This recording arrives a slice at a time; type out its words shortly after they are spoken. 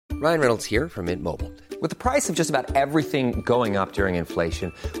Ryan Reynolds here from Mint Mobile. With the price of just about everything going up during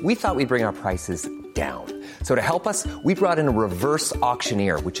inflation, we thought we'd bring our prices down. So to help us, we brought in a reverse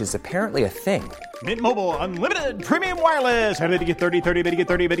auctioneer, which is apparently a thing. Mint Mobile Unlimited Premium Wireless. How to get 30, 30, bit to get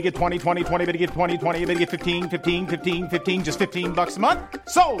 30, bit to get 20, 20, 20, bit to get 20, 20, bit to get 15, 15, 15, 15, just $15 a month?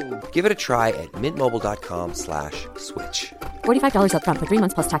 Sold! Give it a try at mintmobile.com/switch. $45 up front for 3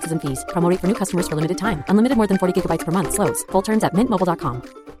 months plus taxes and fees. Promo rate for new customers for limited time. Unlimited more than 40 gigabytes per month. Slows full terms at mintmobile.com.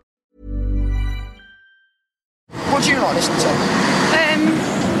 What do you like listening to?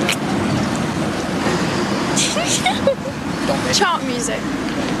 Chart music.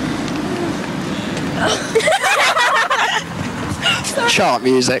 Chart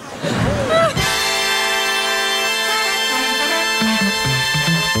music.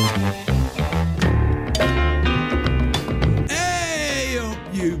 Hey up,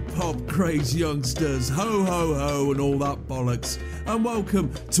 you pop craze youngsters, ho ho ho and all that bollocks, and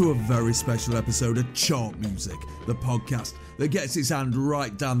welcome to a very special episode of Chart Music, the podcast that gets its hand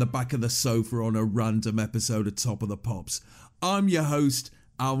right down the back of the sofa on a random episode of Top of the Pops. I'm your host,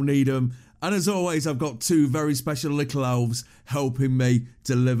 Al Needham, and as always I've got two very special little elves helping me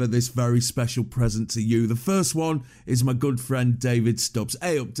deliver this very special present to you. The first one is my good friend David Stubbs.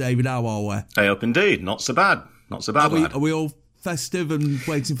 Hey up, David, how are we? Hey up indeed, not so bad, lad. Are we all festive and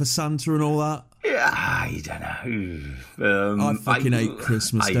waiting for Santa and all that? Yeah, I don't know. I fucking hate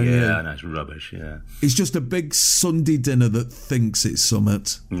Christmas, don't you? Yeah, I know, it's rubbish, yeah. It's just a big Sunday dinner that thinks it's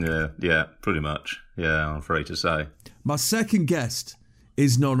summit. Yeah, pretty much. Yeah, I'm afraid to say. My second guest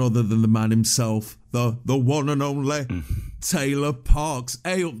is none other than the man himself, the one and only Taylor Parks.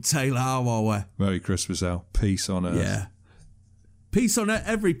 Hey up, Taylor, how are we? Merry Christmas, Al. Peace on Earth. Yeah. Peace on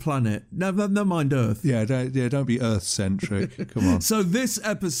every planet. Never mind Earth. Yeah, don't be Earth-centric. Come on. So this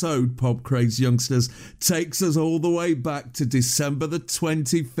episode, Pop Craze youngsters, takes us all the way back to December the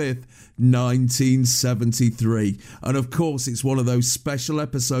 25th, 1973. And of course, it's one of those special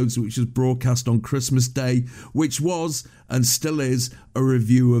episodes which was broadcast on Christmas Day, which was, and still is, a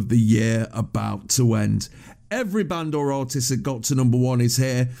review of the year about to end. Every band or artist that got to number one is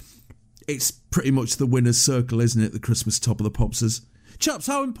here. It's pretty much the winner's circle, isn't it? The Christmas Top of the Popsers. Chaps,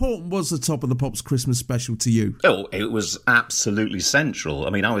 how important was the Top of the Pops Christmas special to you? Oh, it was absolutely central.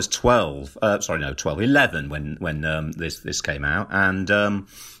 I mean, I was 11 when this came out. And,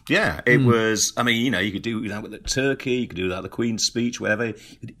 it was, I mean, you could do that with the turkey, you could do that with the Queen's speech, whatever. You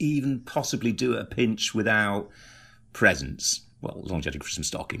could even possibly do a pinch without presents. Well, as long as you had a Christmas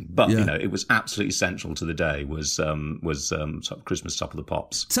stocking. But, it was absolutely central to the day, was Christmas Top of the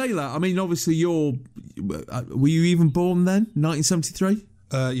Pops. Taylor, I mean, obviously were you even born then, 1973?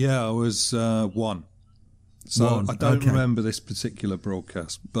 Yeah, I was one. So I don't remember this particular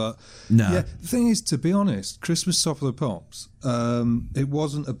broadcast. But, the thing is, to be honest, Christmas Top of the Pops, it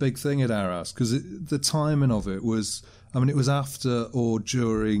wasn't a big thing at our house, because the timing of it was, it was after or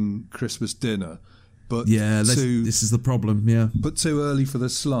during Christmas dinner. But this is the problem, But too early for the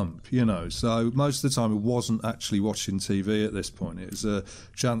slump, So most of the time it wasn't actually watching TV at this point. It was a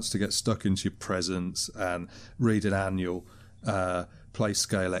chance to get stuck into your presents and read an annual, play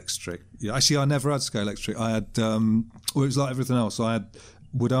Scale Electric. Actually, I never had Scale Electric. I had, it was like everything else. I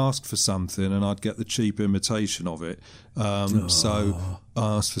would ask for something and I'd get the cheap imitation of it. So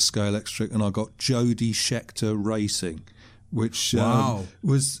I asked for Scale Electric and I got Jody Scheckter Racing, which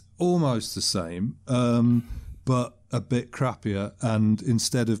was almost the same, but a bit crappier. And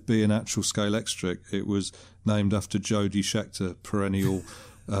instead of being actual Scale Electric, it was named after Jody Scheckter, perennial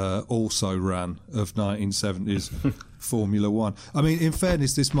also ran of 1970s Formula One. I mean, in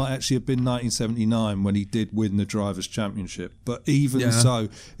fairness, this might actually have been 1979 when he did win the Drivers' Championship. But even so,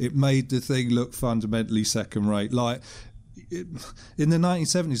 it made the thing look fundamentally second rate. Like, in the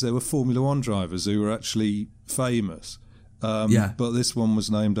 1970s, there were Formula One drivers who were actually famous. But this one was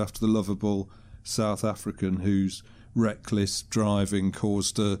named after the lovable South African whose reckless driving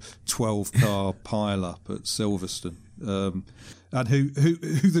caused a 12-car pile-up at Silverstone. And who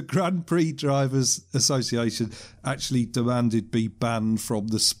the Grand Prix Drivers Association actually demanded be banned from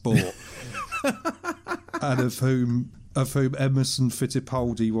the sport. And of whom Emerson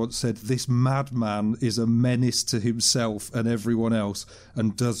Fittipaldi once said, "This madman is a menace to himself and everyone else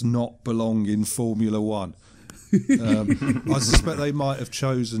and does not belong in Formula One." I suspect they might have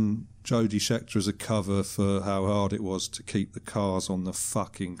chosen Jody Scheckter as a cover for how hard it was to keep the cars on the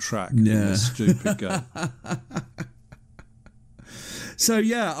fucking track in this stupid game. So,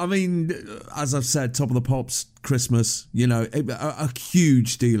 I mean, as I've said, Top of the Pops, Christmas, a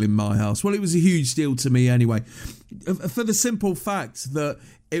huge deal in my house. Well, it was a huge deal to me anyway, for the simple fact that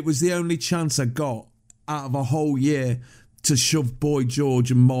it was the only chance I got out of a whole year to shove Boy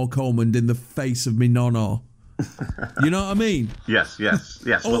George and Mark Almond in the face of me nonna. You know what I mean? Yes.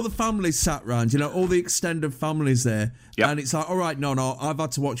 All the families sat round, all the extended families there. Yep. And it's like, all right, no, I've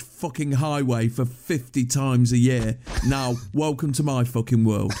had to watch fucking Highway for 50 times a year. Now, welcome to my fucking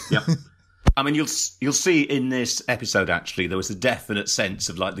world. Yep. I mean, you'll see in this episode, actually, there was a definite sense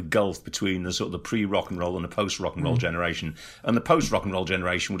of like the gulf between the sort of the pre-rock and roll and the post-rock and roll generation. And the post-rock and roll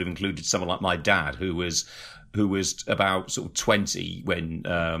generation would have included someone like my dad, who was about sort of 20 when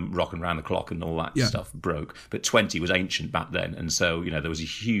Rock and Round the Clock and all that stuff broke. But 20 was ancient back then. And so, there was a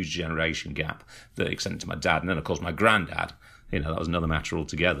huge generation gap that extended to my dad. And then, of course, my granddad, that was another matter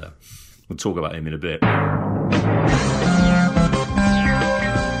altogether. We'll talk about him in a bit.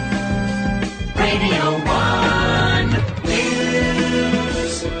 Radio 1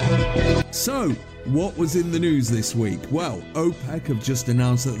 News. So, what was in the news this week? Well, OPEC have just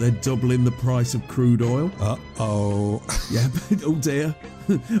announced that they're doubling the price of crude oil. Uh-oh. Yeah, but, oh dear.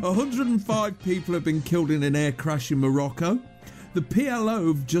 105 people have been killed in an air crash in Morocco. The PLO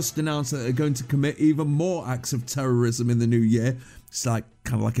have just announced that they're going to commit even more acts of terrorism in the new year. It's kind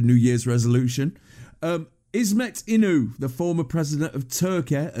of like a New Year's resolution. Ismet Innu, the former president of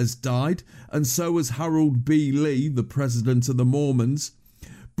Turkey, has died, and so has Harold B. Lee, the president of the Mormons.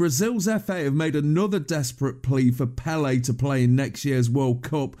 Brazil's FA have made another desperate plea for Pelé to play in next year's World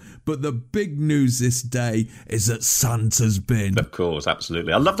Cup, but the big news this day is that Santa's been. Of course,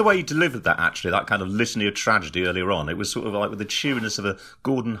 absolutely. I love the way you delivered that, actually, that kind of litany of tragedy earlier on. It was sort of like with the cheeriness of a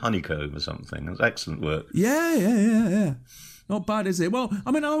Gordon Honeycomb or something. It was excellent work. Yeah. Not bad, is it? Well,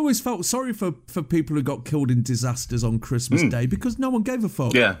 I mean, I always felt sorry for people who got killed in disasters on Christmas Day because no one gave a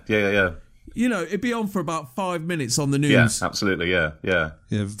fuck. Yeah. It'd be on for about 5 minutes on the news. Yeah, absolutely, yeah. Yeah,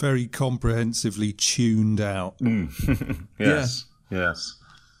 very comprehensively tuned out. Yes.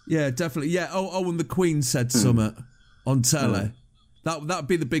 Yeah, definitely. Yeah, and the Queen said something on telly. That'd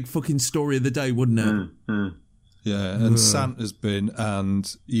be the big fucking story of the day, wouldn't it? Yeah, and Santa's been,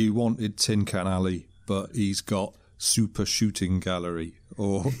 and you wanted Tin Can Alley, but he's got Super Shooting Gallery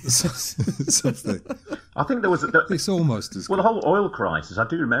or something. I think there was... it's almost as... Well, the whole oil crisis, I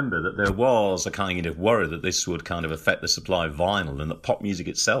do remember that there was a kind of worry that this would kind of affect the supply of vinyl and that pop music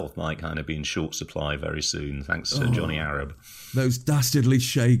itself might kind of be in short supply very soon, thanks to Johnny Arab. Those dastardly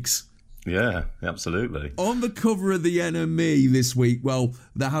sheiks. Yeah, absolutely. On the cover of the NME this week, well,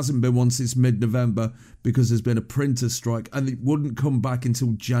 there hasn't been one since mid-November because there's been a printer strike and it wouldn't come back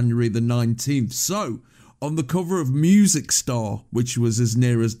until January the 19th. So... on the cover of Music Star, which was as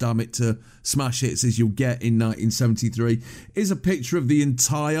near as damn it to smash hits as you'll get in 1973, is a picture of the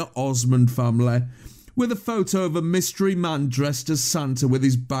entire Osmond family with a photo of a mystery man dressed as Santa with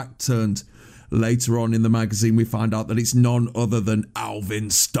his back turned. Later on in the magazine, we find out that it's none other than Alvin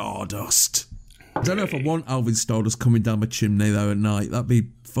Stardust. I don't know if I want Alvin Stardust coming down my chimney, though, at night. That'd be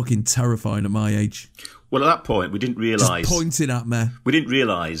fucking terrifying at my age. Well, at that point, we didn't realise... just pointing at me. We didn't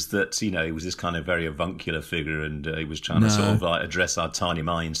realise that, he was this kind of very avuncular figure and he was trying to sort of like address our tiny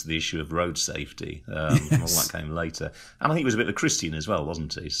minds to the issue of road safety. And all that came later. And I think he was a bit of a Christian as well,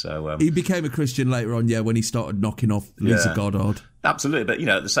 wasn't he? So he became a Christian later on, when he started knocking off Lisa Goddard. Absolutely, but,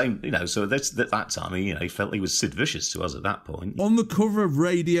 at the same, so at that time, he felt he was Sid Vicious to us at that point. On the cover of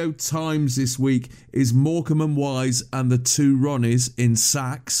Radio Times this week is Morecambe and Wise and the Two Ronnies in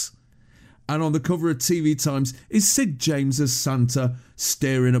sax. And on the cover of TV Times is Sid James as Santa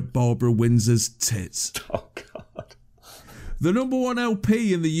staring at Barbara Windsor's tits. Oh, God. The number one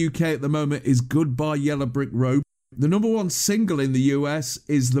LP in the UK at the moment is Goodbye Yellow Brick Road. The number one single in the US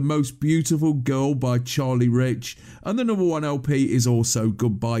is The Most Beautiful Girl by Charlie Rich. And the number one LP is also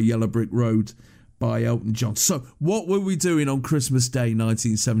Goodbye Yellow Brick Road by Elton John. So, what were we doing on Christmas Day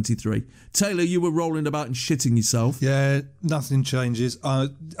 1973? Taylor, you were rolling about and shitting yourself. Yeah, nothing changes. I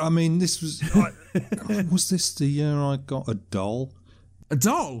mean, this was... was this the year I got a doll? A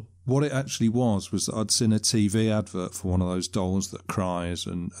doll? What it actually was that I'd seen a TV advert for one of those dolls that cries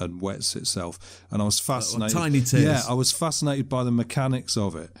and wets itself, and I was fascinated. Tiny tears. Yeah, I was fascinated by the mechanics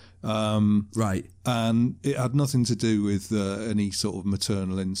of it. Right. And it had nothing to do with any sort of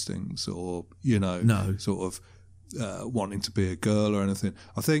maternal instincts or, sort of wanting to be a girl or anything.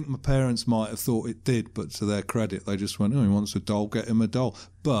 I think my parents might have thought it did, but to their credit, they just went, he wants a doll, get him a doll.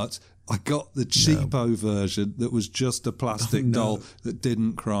 But I got the cheapo version that was just a plastic doll that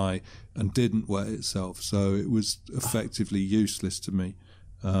didn't cry and didn't wet itself. So it was effectively useless to me.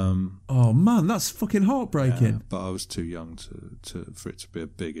 Oh man, that's fucking heartbreaking. Yeah, but I was too young for it to be a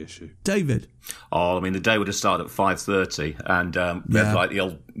big issue. David? Oh, I mean, the day would have started at 5:30, and we had like the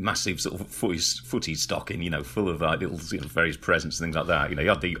old massive sort of footy stocking, full of like little various presents and things like that. You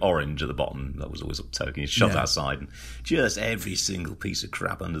had the orange at the bottom that was always up token. You shoved outside, and just every single piece of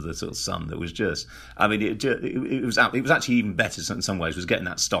crap under the sort of sun that was just. I mean, it was actually even better in some ways. Was getting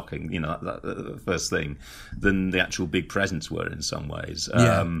that stocking, that first thing, than the actual big presents were in some ways.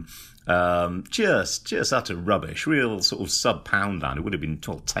 Just utter rubbish. Real sort of sub-pound land. It would have been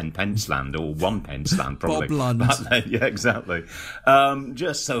 10 pence land or 1 pence land probably. Bob land. Yeah, exactly.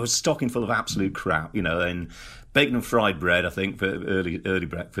 Just so stocking full of absolute crap, and bacon and fried bread, I think, for early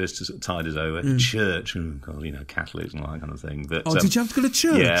breakfast to sort of tide us over. Church, Catholics and all that kind of thing. But, did you have to go to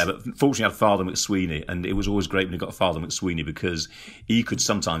church? Yeah, but fortunately I had Father McSweeney, and it was always great when you got Father McSweeney because he could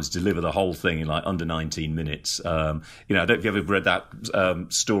sometimes deliver the whole thing in like under 19 minutes. I don't know if you ever read that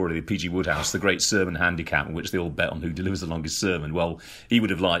story of P.G. Woodhouse, the great sermon handicap, in which they all bet on who delivers the longest sermon. Well, he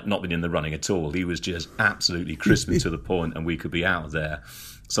would have not been in the running at all. He was just absolutely crisp and to the point, and we could be out there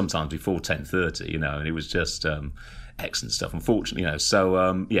sometimes before 10:30, and it was just excellent stuff. Unfortunately,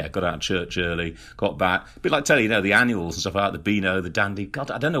 got out of church early, got back. A bit like Telly, the annuals and stuff like that, the Beano, the Dandy. God,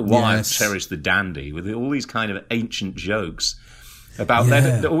 I don't know why I cherish the Dandy with all these kind of ancient jokes. About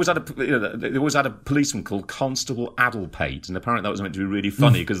they always had a policeman called Constable Addlepate, and apparently that was meant to be really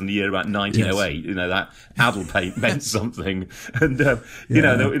funny because in the year about 1908, that Addlepate meant something, and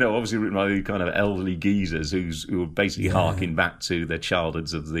obviously written by the kind of elderly geezers who were basically harking back to their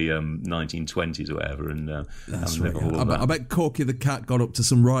childhoods of the 1920s or whatever. And that's right. I bet Corky the cat got up to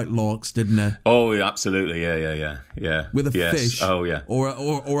some right larks, didn't he? Oh, yeah, absolutely, yeah. With a fish,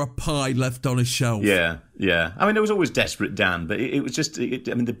 or a pie left on a shelf. Yeah, I mean, there was always Desperate Dan, but it was just, the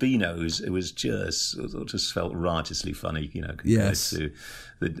Beanos, it was just felt riotously funny, compared to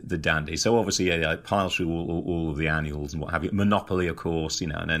the Dandy. So obviously, I piled through all of the annuals and what have you. Monopoly, of course,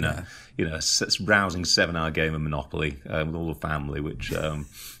 and then, a rousing 7-hour game of Monopoly with all the family, which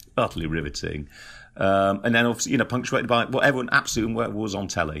utterly riveting. And then obviously, punctuated by what everyone absolutely was on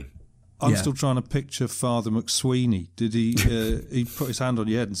telly. I'm still trying to picture Father McSweeney. Did he? He put his hand on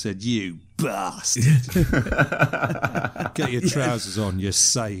your head and said, "You bastard! Get your trousers on. You're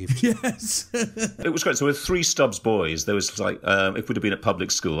saved." Yes. It was great. So there were 3 Stubbs boys. There was if we'd have been at public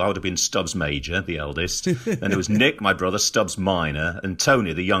school, I would have been Stubbs Major, the eldest. And there was Nick, my brother, Stubbs Minor, and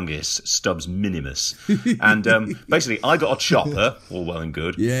Tony, the youngest, Stubbs Minimus. And basically, I got a chopper, all well and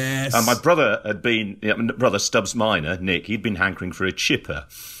good. Yes. And my brother had been, my brother Stubbs Minor, Nick, he'd been hankering for a chipper.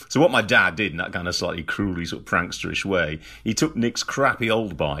 So what my dad did in that kind of slightly cruelly sort of pranksterish way, he took Nick's crappy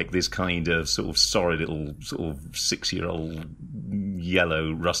old bike, this kind of sort of sorry little sort of 6-year-old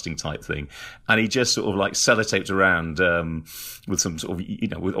yellow rusting type thing, and he just sort of sellotaped around with some sort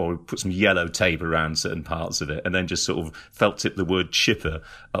of, or put some yellow tape around certain parts of it, and then just sort of felt tip the word chipper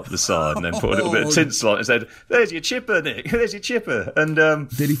up the side, and then put a little bit of tinsel on it and said, "There's your chipper, Nick. There's your chipper." And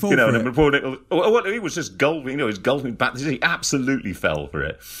did he fall for it? He was just gulping. He was gulping back. He absolutely fell for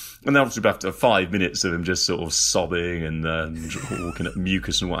it. And then obviously after 5 minutes of him just sort of sobbing and walking up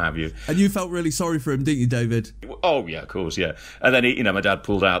mucus and what have you. And you felt really sorry for him, didn't you, David? Oh, yeah, of course, yeah. And then, my dad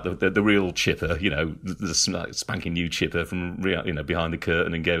pulled out the real chipper, the spanking new chipper from, behind the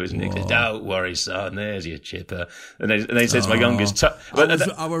curtain and gave it to Nick. Said, "Don't worry, son, there's your chipper." And then he said to my youngest...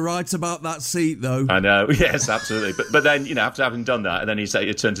 I was right about that seat, though. I know, yes, absolutely. But then, after having done that, and then he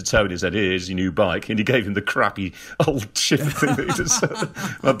turned to Tony and said, "Here's your new bike." And he gave him the crappy old chipper thing that he just...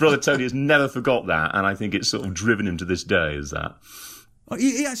 My brother Tony has never forgot that, and I think it's sort of driven him to this day, is that. Oh,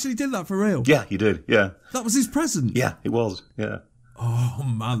 he actually did that for real? Yeah, he did, yeah. That was his present? Yeah, it was, yeah. Oh,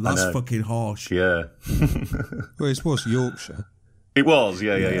 man, that's fucking harsh. Yeah. Well, it was Yorkshire. It was,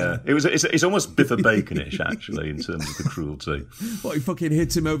 yeah. It's almost Biffa Baconish, actually, in terms of the cruelty. What, he fucking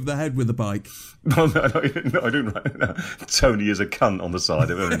hit him over the head with a bike? No, I didn't. No. Tony is a cunt on the side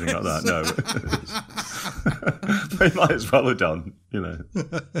of anything like that, no. He might as well have done,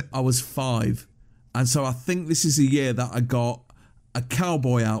 I was 5, and so I think this is the year that I got a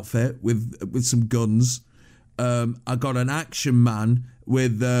cowboy outfit with some guns. I got an action man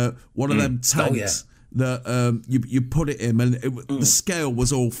with one of them tanks. That you put it in, and the scale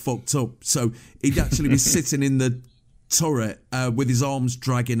was all fucked up. So he'd actually be sitting in the turret with his arms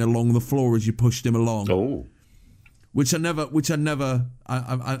dragging along the floor as you pushed him along. Oh, which I never worked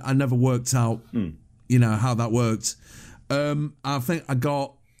out. How that worked. I think I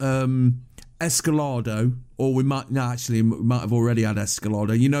got Escalado, or we might have already had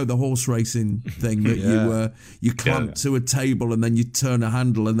Escalado. The horse racing thing that you clamp to a table and then you turn a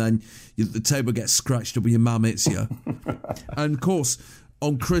handle and then the table gets scratched up and your mum hits you. And of course,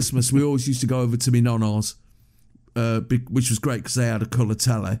 on Christmas, we always used to go over to my nonna's, which was great because they had a colour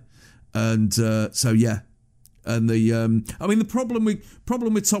telly. And so, yeah. And the problem with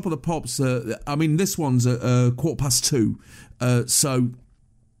Top of the Pops, this one's at 2:15. So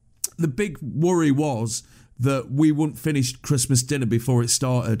the big worry was that we wouldn't finish Christmas dinner before it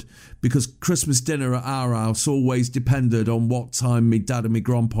started, because Christmas dinner at our house always depended on what time my dad and my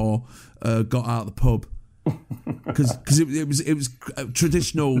grandpa got out of the pub. Because it was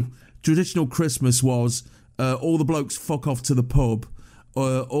traditional Christmas was all the blokes fuck off to the pub,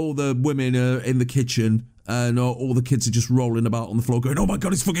 all the women are in the kitchen, and all the kids are just rolling about on the floor going, "Oh my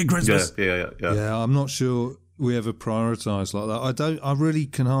God, it's fucking Christmas!" Yeah, I'm not sure we ever prioritised like that. I really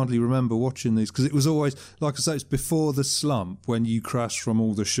can hardly remember watching these, because it was always, like I say, it's before the slump when you crashed from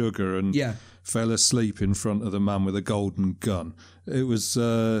all the sugar and fell asleep in front of the man with a golden gun. It was,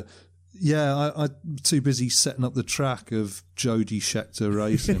 I'm too busy setting up the track of Jodie Scheckter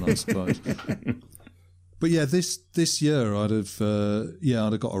racing, I suppose. But yeah, this year I'd have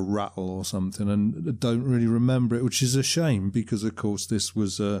got a rattle or something, and I don't really remember it, which is a shame, because of course this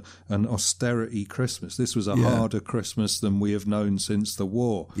was an austerity Christmas. This was a harder Christmas than we have known since the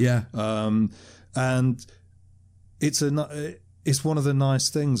war. Yeah, and it's one of the nice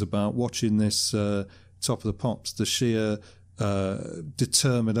things about watching this Top of the Pops, the sheer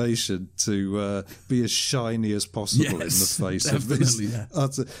determination to be as shiny as possible in the face of this. Yeah.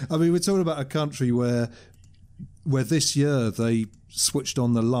 I mean, we're talking about a country where this year they switched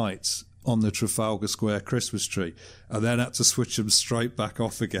on the lights on the Trafalgar Square Christmas tree and then had to switch them straight back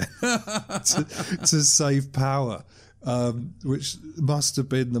off again to save power, which must have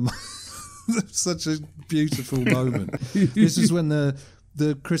been such a beautiful moment. This is when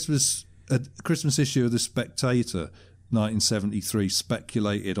the Christmas issue of The Spectator, 1973,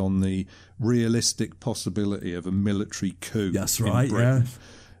 speculated on the realistic possibility of a military coup. That's right, in Britain.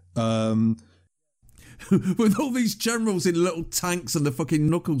 Yeah. With all these generals in little tanks and the fucking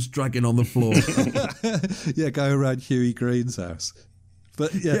knuckles dragging on the floor. Yeah, go around Huey Green's house.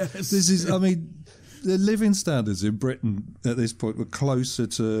 But yeah, this is, I mean, the living standards in Britain at this point were closer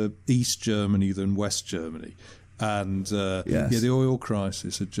to East Germany than West Germany. And the oil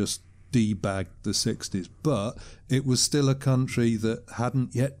crisis had just debagged the 60s. But it was still a country that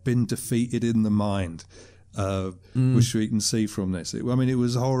hadn't yet been defeated in the mind, which we can see from this. It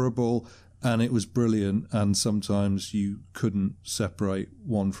was horrible. And it was brilliant, and sometimes you couldn't separate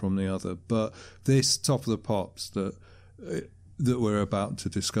one from the other. But this Top of the Pops that we're about to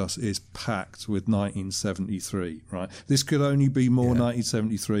discuss is packed with 1973, right? This could only be more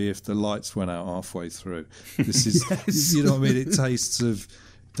 1973 if the lights went out halfway through. This is, you know what I mean? It tastes of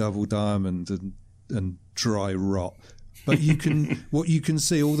Double Diamond and dry rot. But what you can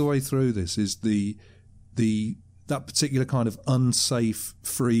see all the way through this is that particular kind of unsafe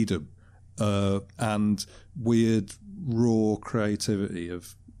freedom. And weird, raw creativity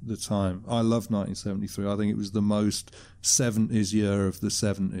of the time. I love 1973. I think it was the most 70s year of the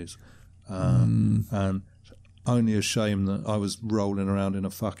 70s. And only a shame that I was rolling around in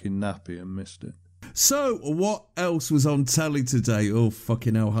a fucking nappy and missed it. So, what else was on telly today? Oh,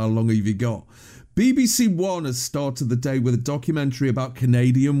 fucking hell, how long have you got? BBC One has started the day with a documentary about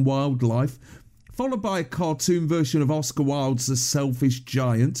Canadian wildlife, followed by a cartoon version of Oscar Wilde's The Selfish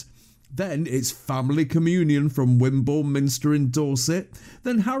Giant. Then it's Family Communion from Wimborne Minster in Dorset.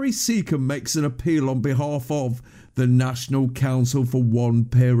 Then Harry Seacombe makes an appeal on behalf of the National Council for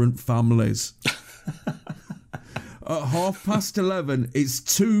One-Parent Families. At 11:30, it's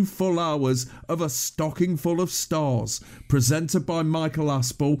 2 full hours of A Stocking Full of Stars, presented by Michael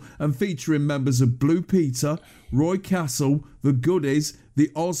Aspel and featuring members of Blue Peter, Roy Castle, The Goodies, The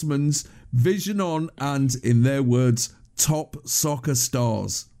Osmonds, Vision On, and, in their words, top soccer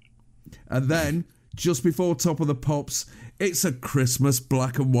stars. And then, just before Top of the Pops, it's a Christmas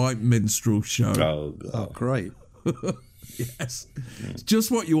black and white minstrel show. Oh, God. Oh, great. Yes. It's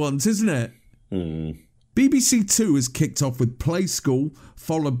just what you want, isn't it? BBC Two is kicked off with Play School,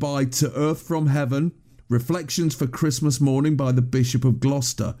 followed by To Earth from Heaven, Reflections for Christmas Morning by the Bishop of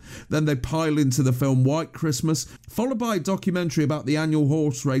Gloucester. Then they pile into the film White Christmas, followed by a documentary about the annual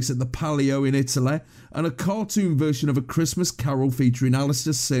horse race at the Palio in Italy, and a cartoon version of A Christmas Carol featuring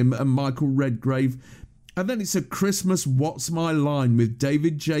Alistair Sim and Michael Redgrave. And then it's a Christmas What's My Line with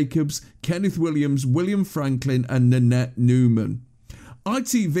David Jacobs, Kenneth Williams, William Franklin and Nanette Newman.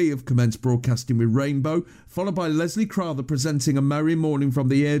 ITV have commenced broadcasting with Rainbow, followed by Leslie Crowther presenting A Merry Morning from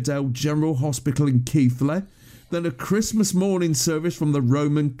the Airedale General Hospital in Keighley. Then a Christmas morning service from the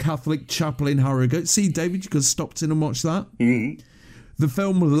Roman Catholic Chapel in Harrogate. See, David, you could have stopped in and watched that. The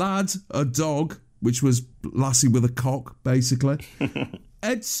film Lad, a Dog, which was Lassie with a Cock, basically.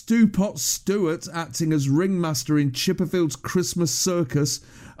 Ed Stewpot Stewart acting as ringmaster in Chipperfield's Christmas Circus,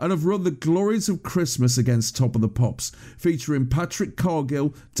 and have run The Glories of Christmas against Top of the Pops, featuring Patrick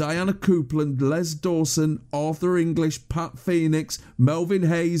Cargill, Diana Coupland, Les Dawson, Arthur English, Pat Phoenix, Melvin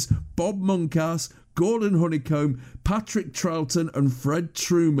Hayes, Bob Moncas, Gordon Honeycomb, Patrick Troughton and Fred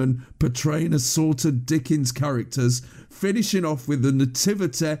Truman portraying assorted Dickens characters, finishing off with the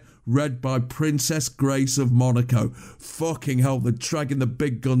Nativity read by Princess Grace of Monaco. Fucking hell, they're dragging the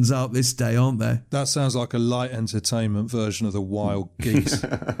big guns out this day, aren't they? That sounds like a light entertainment version of the Wild Geese.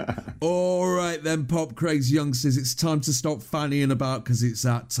 All right then, Pop Craze youngsters, it's time to stop fannying about because it's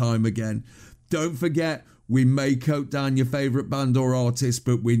that time again. Don't forget, we may coat down your favourite band or artist,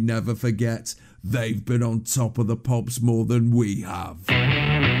 but we never forget they've been on Top of the Pops more than we have.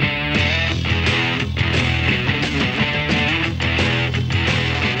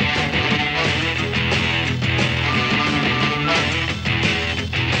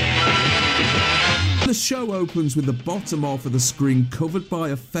 The show opens with the bottom half of the screen covered by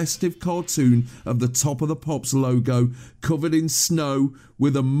a festive cartoon of the Top of the Pops logo, covered in snow,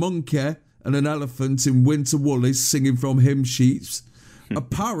 with a monkey and an elephant in winter woolies singing from hymn sheets, a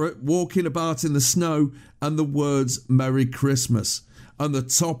parrot walking about in the snow, and the words Merry Christmas, and the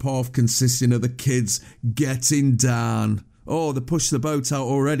top half consisting of the kids getting down. Oh, they pushed the boat out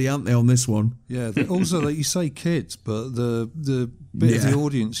already, aren't they, on this one? Yeah, also that you say kids, but the bit of the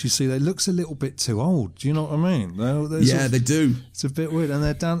audience you see, they looks a little bit too old. Do you know what I mean? They do. It's a bit weird, and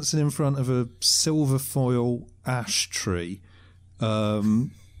they're dancing in front of a silver foil ash tree,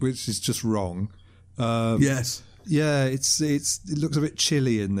 which is just wrong. Yes. Yeah, it looks a bit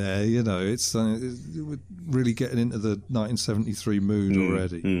chilly in there, you know. It's we're really getting into the 1973 mood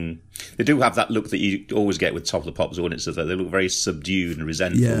already. They do have that look that you always get with Top of the Pops audiences. They look very subdued and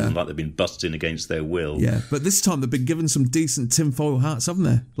resentful, and like they've been busted in against their will. Yeah, but this time they've been given some decent tinfoil hats, haven't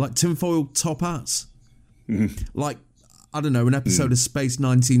they? Like tinfoil top hats. Like, I don't know, an episode of Space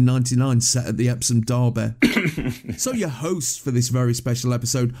 1999 set at the Epsom Derby. So your hosts for this very special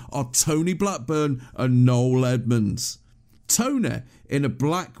episode are Tony Blackburn and Noel Edmonds. Tony, in a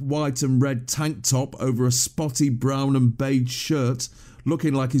black, white and red tank top over a spotty brown and beige shirt,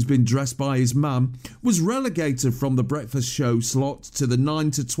 looking like he's been dressed by his mum, was relegated from the breakfast show slot to the 9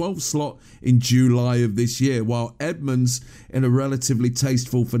 to 12 slot in July of this year, while Edmonds, in a relatively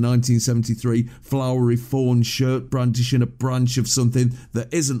tasteful for 1973 flowery fawn shirt brandishing a branch of something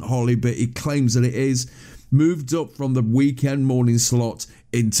that isn't holly but he claims that it is, moved up from the weekend morning slot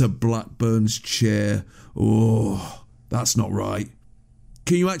into Blackburn's chair. Oh, that's not right.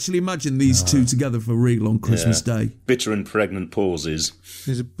 Can you actually imagine these two together for real on Christmas Day? Bitter and pregnant pauses.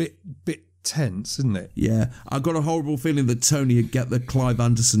 It's a bit tense, isn't it? Yeah. I got a horrible feeling that Tony would get the Clive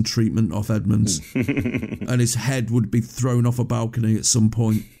Anderson treatment off Edmonds and his head would be thrown off a balcony at some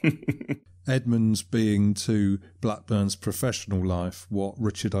point. Edmonds being to Blackburn's professional life what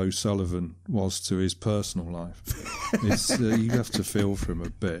Richard O'Sullivan was to his personal life. You have to feel for him a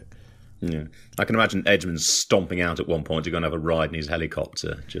bit. Yeah, I can imagine Edmonds stomping out at one point to go and have a ride in his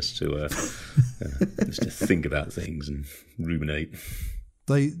helicopter just to think about things and ruminate.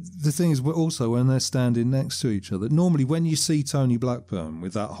 The thing is, also when they're standing next to each other, normally when you see Tony Blackburn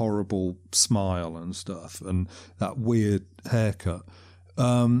with that horrible smile and stuff and that weird haircut,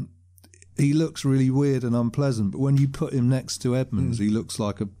 he looks really weird and unpleasant. But when you put him next to Edmonds, he looks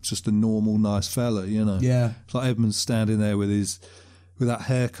like just a normal, nice fella, you know. Yeah, it's like Edmonds standing there with that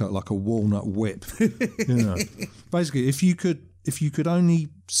haircut like a walnut whip, you know. Basically, if you could only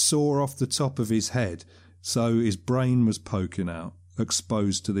saw off the top of his head so his brain was poking out,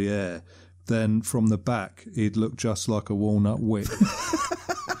 exposed to the air, then from the back he'd look just like a walnut whip.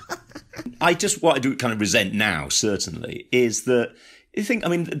 What I do kind of resent now, certainly, is that you think, I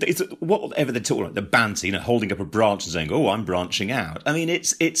mean, it's whatever they're talking about, the banter, you know, holding up a branch and saying, "Oh, I'm branching out." I mean,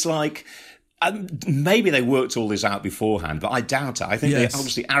 it's like. Maybe they worked all this out beforehand, but I doubt it. I think they're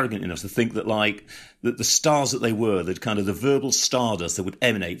obviously arrogant enough to think that, like, that the stars that they were, that kind of the verbal stardust that would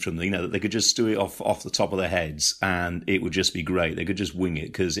emanate from them, you know, that they could just do it off the top of their heads and it would just be great. They could just wing it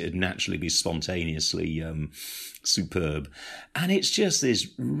because it'd naturally be spontaneously superb. And it's just this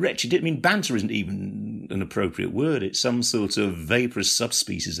wretched... I mean, banter isn't even an appropriate word. It's some sort of vaporous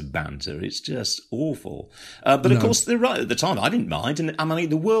subspecies of banter. It's just awful. But, of course, they're right. At the time, I didn't mind. And, I mean,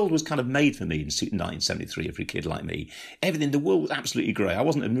 the world was kind of made for me in 1973 for a kid like me. The world was absolutely great. I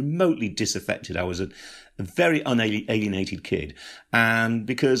wasn't remotely disaffected. I was a a very unalienated kid. And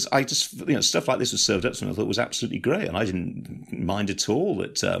because I just, stuff like this was served up to me, I thought it was absolutely great. And I didn't mind at all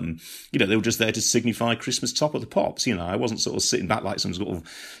that, they were just there to signify Christmas Top of the Pops. I wasn't sort of sitting back like some sort of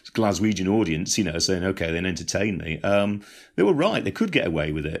Glaswegian audience, saying, okay, then entertain me. They were right. They could get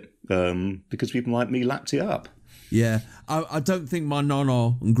away with it because people like me lapped it up. Yeah, I don't think my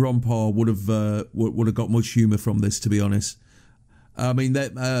nonna and grandpa would have got much humour from this, to be honest. I mean,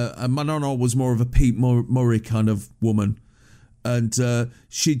 my nonna was more of a Pete Murray kind of woman, and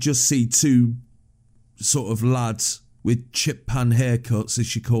she'd just see two sort of lads with chip pan haircuts, as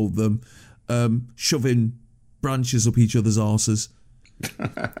she called them, shoving branches up each other's arses.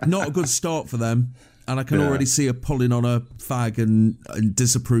 Not a good start for them, and I can already see her pulling on a fag and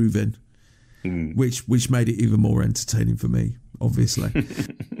disapproving. Which made it even more entertaining for me, obviously.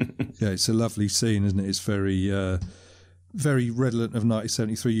 Yeah, it's a lovely scene, isn't it? It's very, very redolent of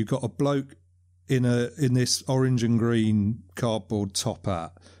 1973. You've got a bloke in this orange and green cardboard top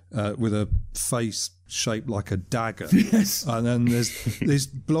hat with a face shaped like a dagger. Yes. And then there's this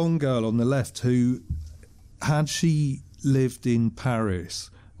blonde girl on the left who, had she lived in Paris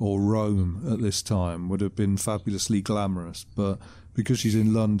or Rome at this time, would have been fabulously glamorous, but because she's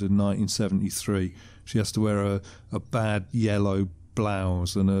in London 1973, she has to wear a bad yellow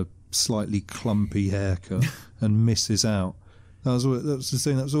blouse and a slightly clumpy haircut and misses out. That was the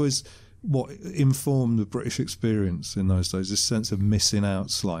thing. That was always what informed the British experience in those days, this sense of missing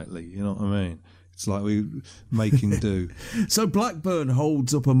out slightly, you know what I mean? It's like we making do. So Blackburn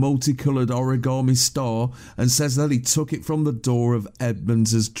holds up a multicoloured origami star and says that he took it from the door of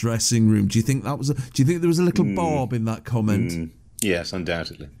Edmonds' dressing room. Do you think there was a little barb in that comment? Yes,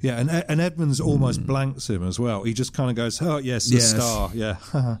 undoubtedly. Yeah, and Edmonds almost blanks him as well. He just kind of goes, "Oh yes, the star." Yeah,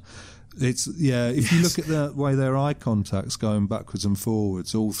 it's If you look at the way their eye contact's going backwards and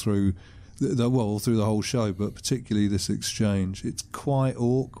forwards all through through the whole show, but particularly this exchange, it's quite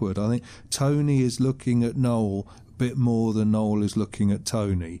awkward. I think Tony is looking at Noel a bit more than Noel is looking at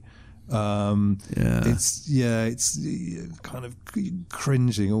Tony. It's kind of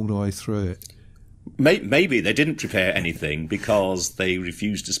cringing all the way through it. Maybe they didn't prepare anything because they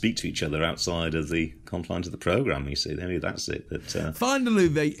refused to speak to each other outside of the confines of the programme, you see. Maybe that's it. But, finally,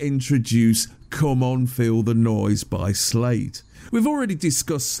 they introduce Come On Feel the Noise by Slade. We've already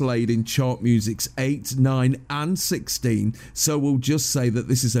discussed Slade in chart music's 8, 9 and 16, so we'll just say that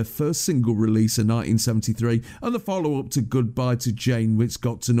this is their first single release in 1973 and the follow-up to Goodbye to Jane, which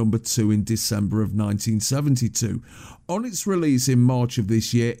got to number 2 in December of 1972. On its release in March of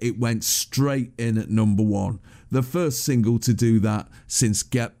this year, it went straight in at number 1, the first single to do that since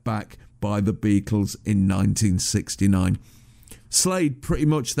Get Back by the Beatles in 1969. Slade, pretty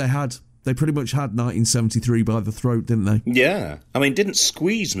much They pretty much had 1973 by the throat, didn't they? Yeah. I mean, didn't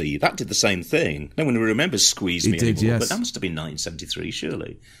Squeeze Me? That did the same thing. No one remembers Squeeze Me anymore. Yes. But that must have been 1973,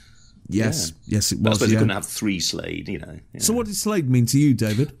 surely. Yes, yes, it was. I suppose you couldn't have 3 Slade, Yeah. So what did Slade mean to you,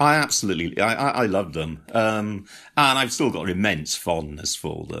 David? I loved them. And I've still got an immense fondness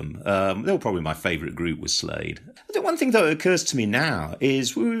for them. They were probably my favourite group with Slade. The one thing that occurs to me now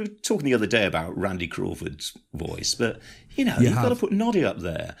is we were talking the other day about Randy Crawford's voice, but, you've got to put Noddy up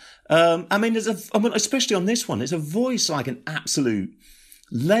there. Especially on this one, there's a voice like an absolute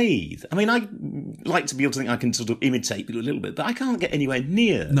lathe. I mean, I like to be able to think I can sort of imitate people a little bit, but I can't get anywhere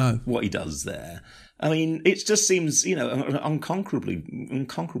near what he does there. I mean, it just seems, unconquerable.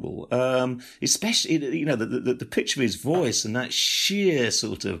 Especially, the pitch of his voice and that sheer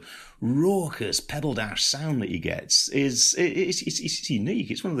sort of raucous pedal dash sound that he gets it's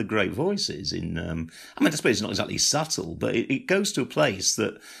unique. It's one of the great voices in. I suppose it's not exactly subtle, but it goes to a place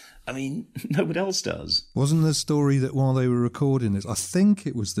that, nobody else does. Wasn't the story that while they were recording this, I think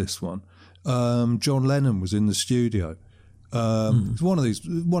it was this one, John Lennon was in the studio. It's one of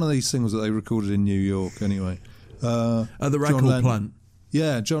these singles that they recorded in New York anyway. At the record plant.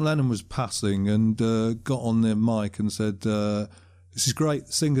 Yeah, John Lennon was passing and got on the mic and said, "This is great,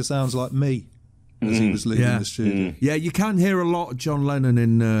 the singer sounds like me," as he was leaving the studio. Yeah, you can hear a lot of John Lennon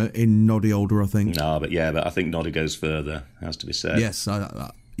in Noddy Older, I think. No, but I think Noddy goes further, has to be said. Yes,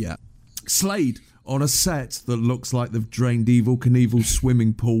 yeah. Slade on a set that looks like they've drained Evel Knievel's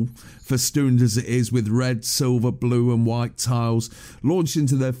swimming pool, festooned as it is with red, silver, blue and white tiles, launched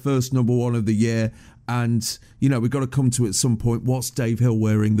into their first number 1 of the year. And, we've got to come to at some point, what's Dave Hill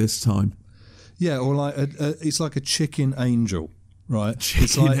wearing this time? Yeah, or like it's like a chicken angel, right?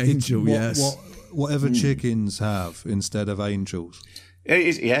 Yes. Whatever chickens have instead of angels.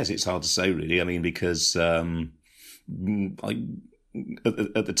 It's hard to say, really. Because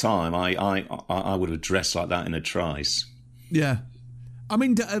at the time, I would have dressed like that in a trice. Yeah. I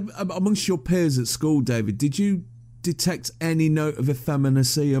mean, amongst your peers at school, David, did you detect any note of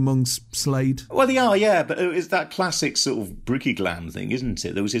effeminacy amongst Slade? Well, they are, yeah, but it's that classic sort of bricky glam thing, isn't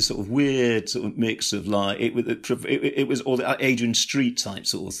it? There was this sort of weird sort of mix of like it was all the Adrian Street type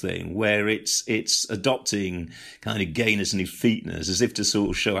sort of thing, where it's adopting kind of gayness and effeteness as if to sort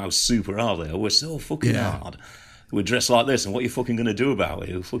of show how super are they? We're so fucking hard. We're dressed like this, and what are you fucking going to do about it?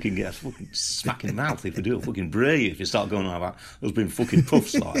 You'll fucking get a fucking smack in the mouth if you do. It'll fucking bray you if you start going on about us being fucking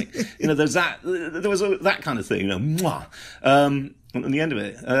puffs like. You know, there was that kind of thing, you know, mwah. At the end of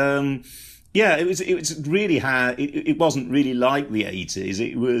it. Yeah, it was really hard. It wasn't really like the 80s.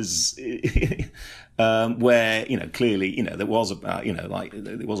 It was where, you know, clearly, you know, there was about, you know, like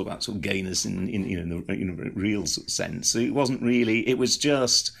it was about sort of gayness in the real sense. It wasn't really. It was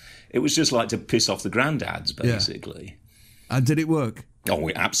just like to piss off the granddads, basically. Yeah. And did it work? Oh,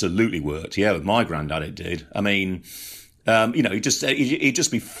 it absolutely worked. Yeah, with my granddad, it did. I mean, you know, he'd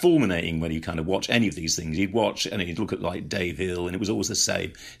just be fulminating when you kind of watch any of these things. He'd watch and he'd look at like Dave Hill, and it was always the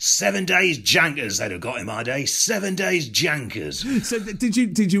same. 7 days jankers they'd have got in my day. 7 days jankers. So did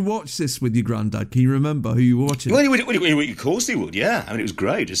you watch this with your granddad? Can you remember who you were watching? Well, of course he would. Yeah, I mean, it was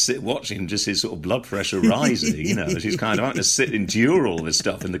great. Just sit watching, just his sort of blood pressure rising. You know, as he's kind of having to sit endure all this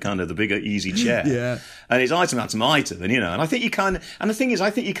stuff in the kind of the bigger easy chair. Yeah. And it's item after item, and you know, and I think the thing is, I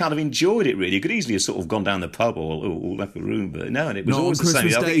think you kind of enjoyed it really. You could easily have sort of gone down the pub or left the room, but no, and it was not always on the same.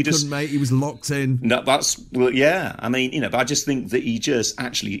 Christmas Day, he couldn't, mate. He was locked in. No, yeah. I mean, you know, but I just think that he just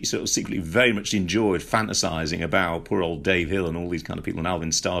actually sort of secretly very much enjoyed fantasising about poor old Dave Hill and all these kind of people, and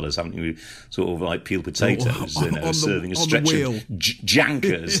Alvin Stardust having to sort of like peel potatoes, you know, serving a stretch of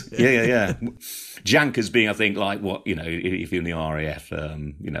jankers. yeah. Jankers being, I think, like what, you know, if you're in the RAF,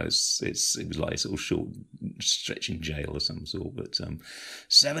 you know, it was like a sort of short stretch in jail or some sort. But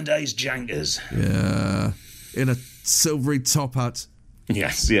 7 days jankers. Yeah, in a silvery top hat.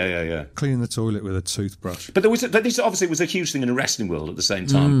 Yes, yeah. Cleaning the toilet with a toothbrush. But this obviously was a huge thing in the wrestling world at the same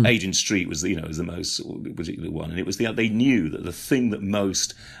time. Adrian Street was the most particular one, and it was they knew that the thing that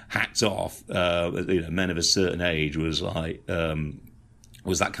most hacked off, you know, men of a certain age was like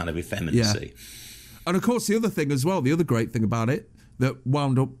was that kind of effeminacy. Yeah. And of course, the other thing as well, the other great thing about it that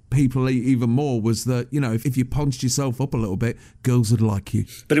wound up people even more was that, you know, if you punched yourself up a little bit, girls would like you.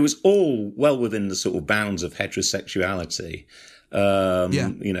 But it was all well within the sort of bounds of heterosexuality.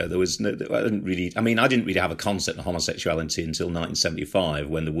 You know, there was no, I didn't really have a concept of homosexuality until 1975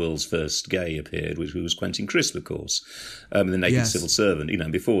 when the world's first gay appeared, which was Quentin Crisp, of course, the Naked Civil Servant. You know,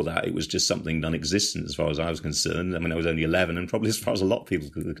 and before that, it was just something non-existent as far as I was concerned. I mean, I was only 11, and probably as far as a lot of people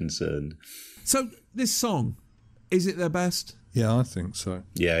were concerned. So this song, is it their best? Yeah, I think so.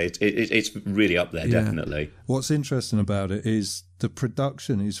 Yeah, it's really up there, definitely. What's interesting about it is the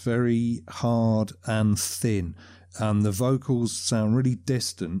production is very hard and thin, and the vocals sound really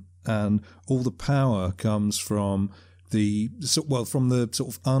distant, and all the power comes from the sort of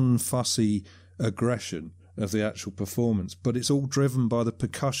unfussy aggression of the actual performance, but it's all driven by the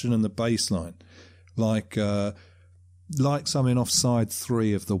percussion and the bass line, like something off side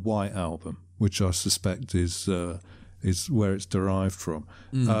 3 of the White Album, which I suspect is where it's derived from.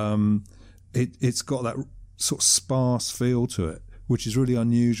 It's got that sort of sparse feel to it, which is really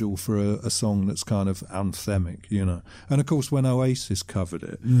unusual for a song that's kind of anthemic, you know. And of course, when Oasis covered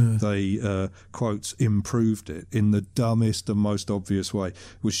it, they, quotes, improved it in the dumbest and most obvious way,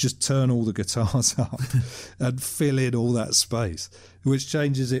 which just turn all the guitars up and fill in all that space, which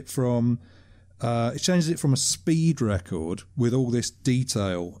changes it from a speed record with all this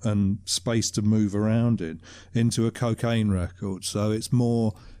detail and space to move around in into a cocaine record. So it's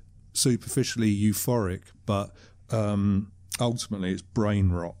more superficially euphoric, but ultimately it's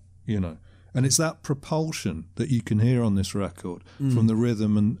brain rot, you know. And it's that propulsion that you can hear on this record from the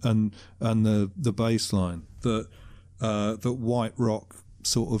rhythm and the bass line that white rock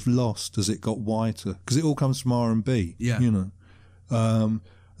sort of lost as it got whiter, because it all comes from R&B, you know. And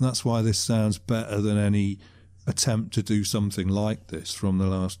that's why this sounds better than any attempt to do something like this from the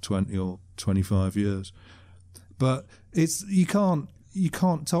last 20 or 25 years. But you can't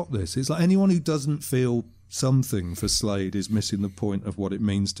top this. It's like anyone who doesn't feel something for Slade is missing the point of what it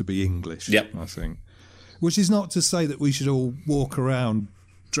means to be English, I think. Which is not to say that we should all walk around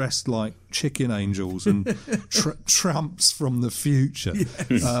dressed like chicken angels and tramps from the future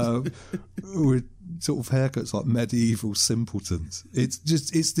with sort of haircuts like medieval simpletons. It's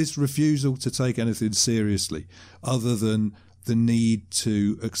this refusal to take anything seriously other than the need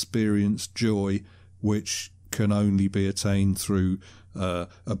to experience joy, which can only be attained through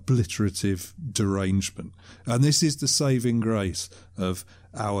obliterative derangement. And this is the saving grace of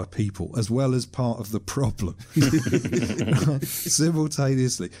our people, as well as part of the problem,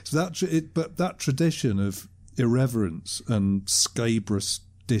 simultaneously. So but that tradition of irreverence and scabrous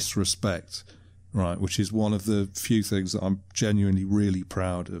disrespect, right, which is one of the few things that I'm genuinely really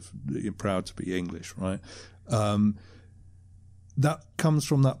proud to be English, right? That comes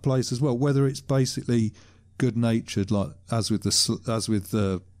from that place as well. Whether it's basically good-natured, like as with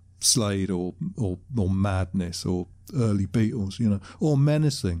the Slade or Madness or early Beatles, you know, or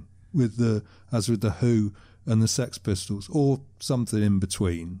menacing as with the Who and the Sex Pistols, or something in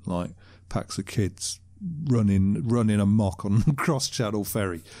between, like packs of kids running amok on Cross Channel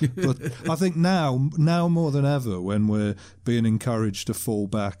Ferry. But I think now more than ever, when we're being encouraged to fall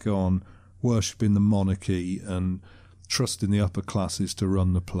back on worshipping the monarchy and trusting the upper classes to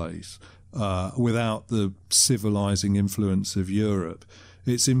run the place without the civilising influence of Europe,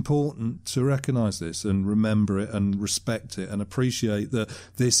 it's important to recognise this and remember it and respect it and appreciate that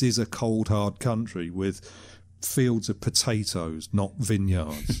this is a cold, hard country with fields of potatoes, not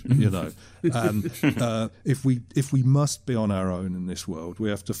vineyards, you know. And if we must be on our own in this world, we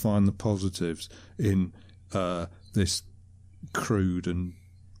have to find the positives in this crude and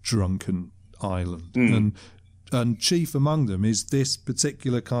drunken island. And chief among them is this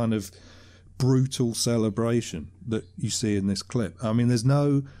particular kind of brutal celebration that you see in this clip. I mean, there's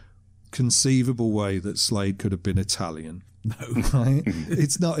no conceivable way that Slade could have been Italian. No, right?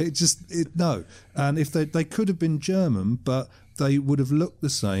 It's not. No. And if they could have been German, but they would have looked the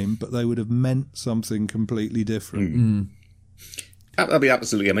same, but they would have meant something completely different. I mean,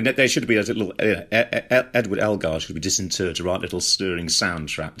 absolutely. I mean, there should be a little Edward Elgar should be disinterred to write a little stirring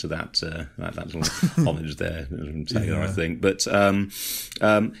soundtrack to that little homage there from Taylor, I think. But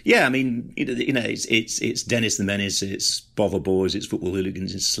yeah, I mean, you know, it's Dennis the Menace, it's Bother Boys, it's Football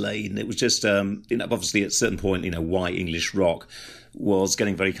Hooligans, it's Slade, and it was just you know, obviously at a certain point, you know, white English rock was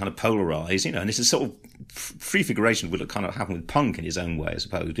getting very kind of polarised, you know, and this is sort of prefiguration of what kind of happened with punk in his own way, I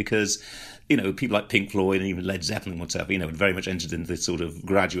suppose, because, you know, people like Pink Floyd and even Led Zeppelin and whatever, you know, had very much entered into this sort of,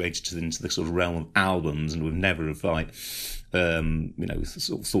 graduated into the sort of realm of albums and would never have, like, you know,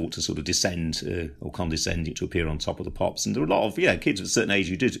 sort of thought to sort of descend or condescend to appear on top of the pops. And there were a lot of, kids at a certain age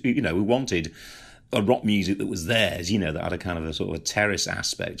who wanted a rock music that was theirs, you know, that had a kind of a sort of a terrace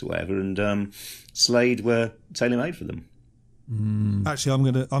aspect or whatever, and Slade were tailor-made for them.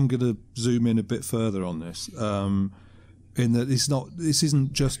 Actually, I'm gonna zoom in a bit further on this. In that this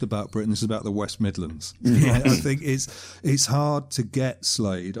isn't just about Britain. This is about the West Midlands. Right? I think it's hard to get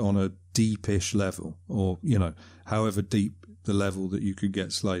Slade on a deepish level, or, you know, however deep the level that you could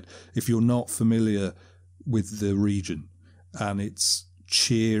get Slade, if you're not familiar with the region and its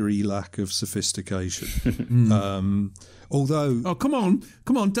cheery lack of sophistication. Although, come on,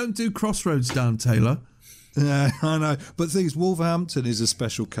 don't do Crossroads down, Taylor. Yeah, I know. But the thing is, Wolverhampton is a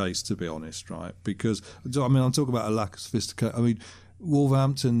special case, to be honest, right? Because, I mean, I'm talking about a lack of sophistication. I mean,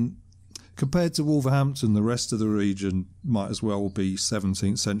 Wolverhampton, compared to Wolverhampton, the rest of the region might as well be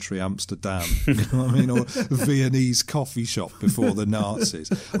 17th century Amsterdam, you know what I mean? Or a Viennese coffee shop before the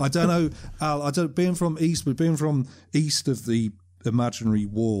Nazis. I don't know, Al, being from east of the imaginary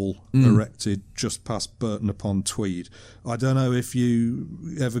wall erected just past Burton upon Tweed, I don't know if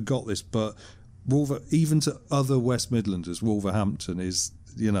you ever got this, but even to other West Midlanders, Wolverhampton is,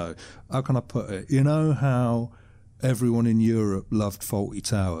 you know, how can I put it? You know how everyone in Europe loved Fawlty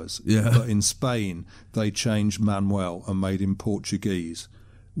Towers, but in Spain they changed Manuel and made him Portuguese.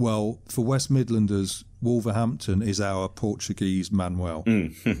 Well, for West Midlanders, Wolverhampton is our Portuguese Manuel.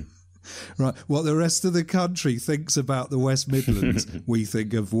 Right, what the rest of the country thinks about the West Midlands, we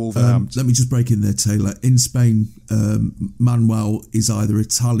think of Wolverhampton. Let me just break in there, Taylor. In Spain, Manuel is either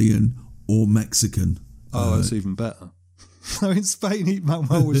Italian or Mexican. Oh, that's even better. So in Spain,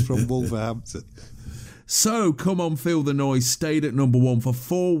 Manuel was from Wolverhampton. So, Come On Feel the Noise stayed at number 1 for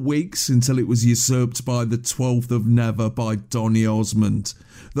 4 weeks until it was usurped by The 12th of Never by Donny Osmond.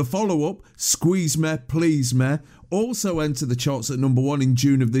 The follow-up, Squeeze Me, Please Me, also entered the charts at number 1 in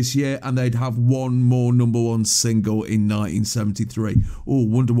June of this year, and they'd have one more number 1 single in 1973. Oh,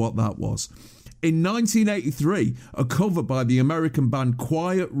 wonder what that was. In 1983, a cover by the American band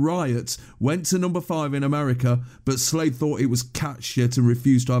Quiet Riot went to number 5 in America, but Slade thought it was catchier and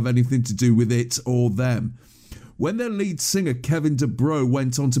refused to have anything to do with it or them. When their lead singer Kevin DuBrow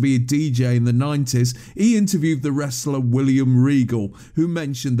went on to be a DJ in the 90s, he interviewed the wrestler William Regal, who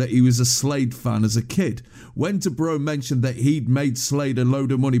mentioned that he was a Slade fan as a kid. When DuBrow mentioned that he'd made Slade a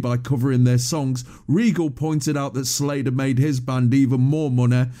load of money by covering their songs, Regal pointed out that Slade had made his band even more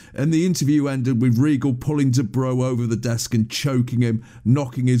money, and the interview ended with Regal pulling DuBrow over the desk and choking him,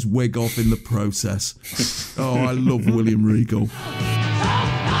 knocking his wig off in the process. Oh, I love William Regal.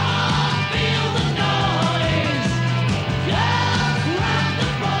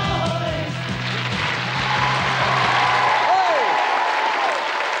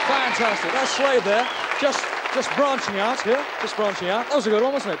 Fantastic. That's Slade there. Just branching out here. Just branching out. That was a good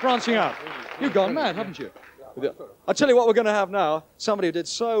one, wasn't it? Branching out. You've gone mad, haven't you? I'll tell you what we're going to have now. Somebody who did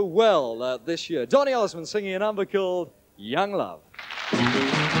so well this year. Donny Osmond singing a number called Young Love.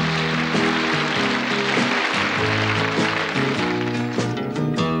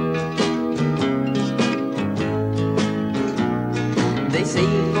 They say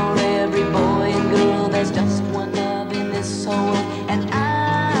for every boy and girl there's just one love in this whole world, and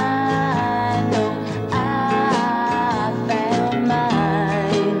I know I found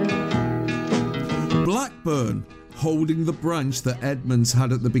mine. Blackburn holding the branch that Edmonds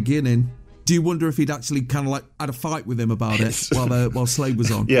had at the beginning. Do you wonder if he'd actually kind of like had a fight with him about it while Slade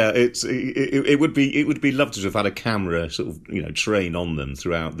was on? Yeah, it would be lovely to have had a camera sort of trained on them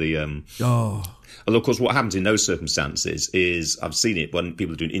throughout the. Although, of course, what happens in those circumstances is I've seen it when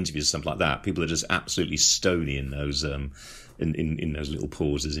people are doing interviews or something like that. People are just absolutely stony in those in those little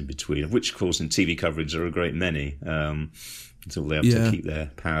pauses in between, of which, of course, in TV coverage there are a great many. Until they have to keep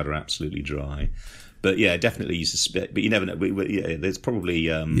their powder absolutely dry. But yeah, definitely you suspect, but you never know. There's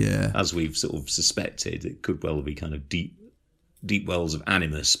probably, as we've sort of suspected, it could well be kind of deep wells of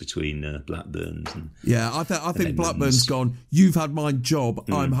animus between Blackburn and I think Blackburn's gone, you've had my job,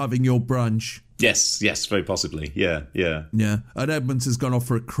 I'm having your branch. Yes, very possibly. Yeah. And Edmonds has gone off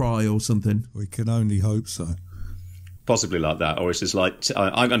for a cry or something. We can only hope so. Possibly like that, or it's just like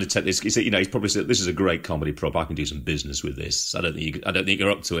I'm going to take this. He's probably said, "This is a great comedy prop. I can do some business with this." I don't think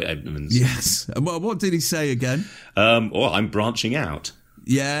you're up to it, Edmonds. Yes. And what did he say again? I'm branching out.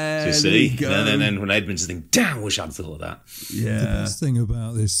 Yeah. You see, and then when Edmonds thinks, "Damn, I wish I'd thought of that." Yeah. The best thing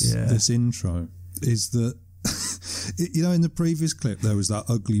about this intro is that in the previous clip there was that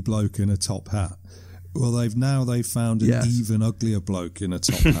ugly bloke in a top hat. Well, they've found an even uglier bloke in a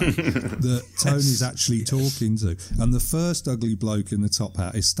top hat that Tony's actually talking to. And the first ugly bloke in the top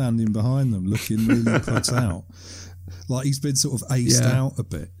hat is standing behind them looking really put out. Like he's been sort of aced out a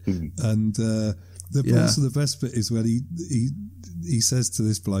bit. And also the best bit is when he says to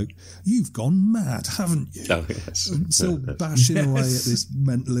this bloke, "You've gone mad, haven't you?" Oh, yes. Still bashing away at this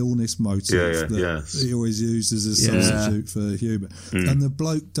mental illness motive that he always uses as a substitute for humour. And the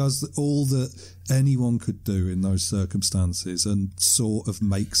bloke does all that anyone could do in those circumstances and sort of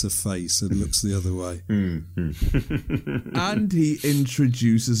makes a face and looks the other way. And he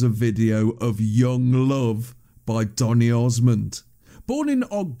introduces a video of Young Love by Donny Osmond. Born in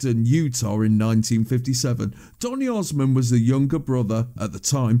Ogden, Utah in 1957, Donny Osmond was the younger brother, at the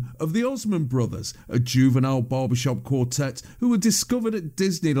time, of the Osmond Brothers, a juvenile barbershop quartet who were discovered at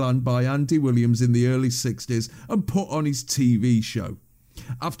Disneyland by Andy Williams in the early 60s and put on his TV show.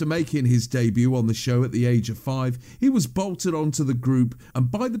 After making his debut on the show at the age of 5, he was bolted onto the group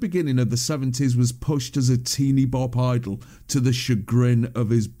and by the beginning of the 70s was pushed as a teeny bop idol to the chagrin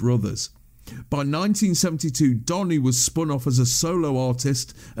of his brothers. By 1972, Donny was spun off as a solo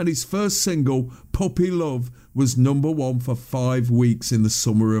artist and his first single, Puppy Love, was number 1 for 5 weeks in the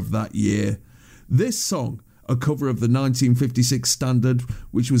summer of that year. This song, a cover of the 1956 standard,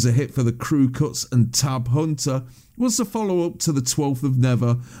 which was a hit for the Crew Cuts and Tab Hunter, was the follow-up to the 12th of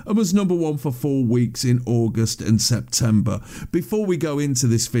Never and was number 1 for 4 weeks in August and September. Before we go into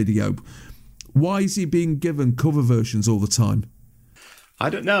this video, why is he being given cover versions all the time? I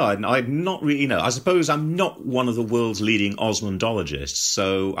don't know. I'm not really know. I suppose I'm not one of the world's leading Osmondologists,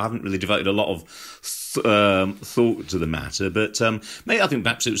 so I haven't really devoted a lot of thought to the matter. But maybe I think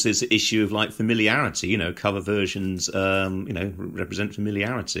perhaps it was this issue of like familiarity. Cover versions, represent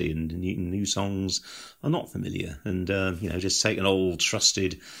familiarity, and new songs are not familiar. And just take an old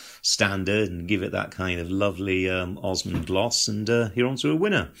trusted standard and give it that kind of lovely Osmond gloss, and you're on to a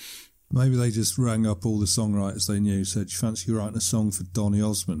winner. Maybe they just rang up all the songwriters they knew, said, "You fancy writing a song for Donny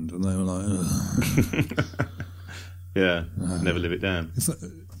Osmond?" And they were like, ugh. Never live it down.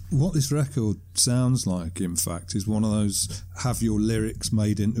 What this record sounds like, in fact, is one of those have your lyrics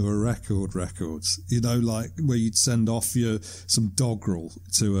made into a records. Like where you'd send off some doggerel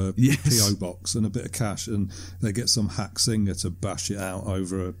to a P.O. box and a bit of cash, and they get some hack singer to bash it out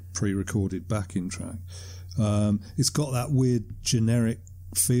over a pre-recorded backing track. It's got that weird generic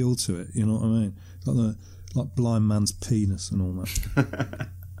feel to it. You know what I mean? Like Blind Man's Penis and all that.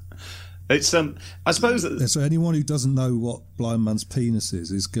 It's I suppose that... So anyone who doesn't know what Blind Man's Penis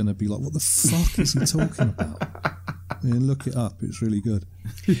is going to be like, what the fuck is he talking about? Look it up, it's really good.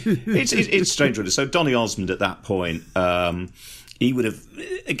 It's strange, really. So Donny Osmond at that point, he would have,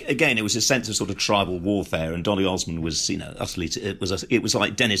 again, it was a sense of sort of tribal warfare, and Donny Osmond was, utterly, it was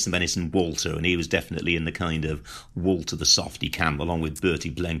like Dennis the Menace and Walter, and he was definitely in the kind of Walter the Softy camp, along with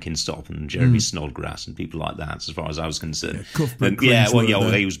Bertie Blenkinsop and Jeremy Snodgrass and people like that, as far as I was concerned.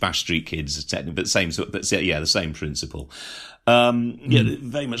 He was Bash Street Kids, technically, but the same principle.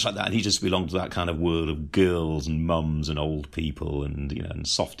 Very much like that. And he just belonged to that kind of world of girls and mums and old people and and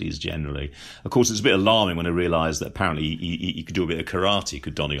softies generally. Of course, it's a bit alarming when I realised that apparently he could do a bit of karate,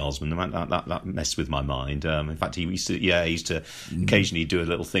 could Donny Osmond. That messed with my mind. In fact, he used to occasionally do a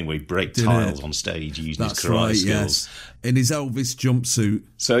little thing where he'd break tiles on stage using his karate skills. Yes. In his Elvis jumpsuit.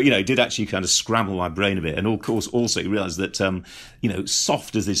 So, it did actually kind of scramble my brain a bit. And of course, also he realised that,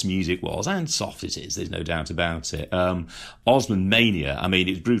 soft as this music was, and soft it is, there's no doubt about it, Osmond Mania,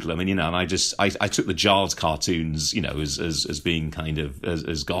 it's brutal. And I took the Giles cartoons, as being kind of,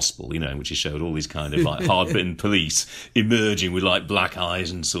 as gospel, in which he showed all these kind of like hard-bitten police emerging with like black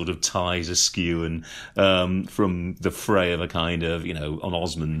eyes and sort of ties askew and from the fray of a kind of, on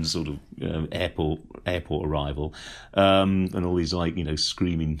Osmond's sort of airport arrival. And all these like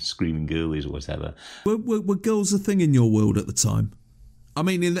screaming girlies or whatever. Were girls a thing in your world at the time?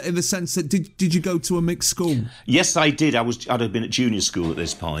 In the sense that did you go to a mixed school? Yes, I did. I'd have been at junior school at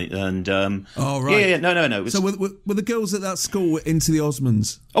this point, and oh right, yeah, no. So were the girls at that school into the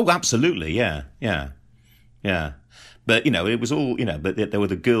Osmonds? Oh, absolutely, yeah. But it was all But there were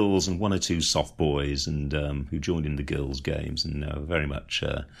the girls and one or two soft boys, and who joined in the girls' games, and very much.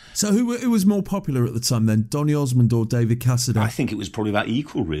 So who was more popular at the time then, Donny Osmond or David Cassidy? I think it was probably about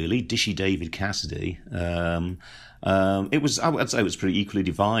equal, really. Dishy David Cassidy. I'd say it was pretty equally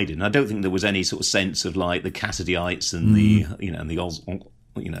divided, and I don't think there was any sort of sense of like the Cassidyites and the the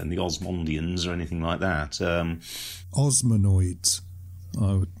Osmondians or anything like that. Osmonoids,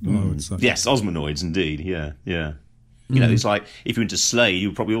 I would say. Yes, Osmonoids, indeed. Yeah. It's like if you're into Slade,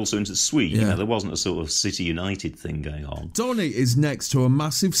 you're probably also into Sweet. Yeah. There wasn't a sort of City United thing going on. Donny is next to a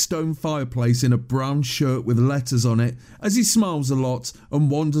massive stone fireplace in a brown shirt with letters on it as he smiles a lot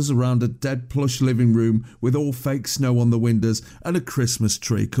and wanders around a dead plush living room with all fake snow on the windows and a Christmas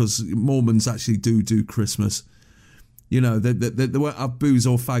tree, because Mormons actually do Christmas. They won't have booze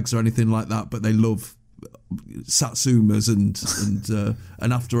or fags or anything like that, but they love satsumas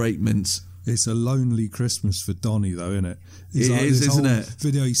and After Eight mints. It's a lonely Christmas for Donny, though, isn't it? It is, isn't it?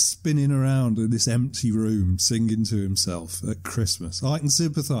 Video, he's spinning around in this empty room, singing to himself at Christmas. I can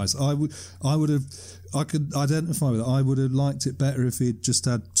sympathise. I could identify with it. I would have liked it better if he'd just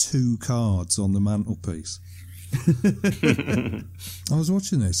had 2 cards on the mantelpiece. I was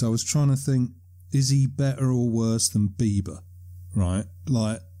watching this. I was trying to think, is he better or worse than Bieber? Right?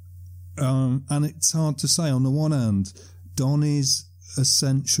 And it's hard to say. On the one hand, Donny's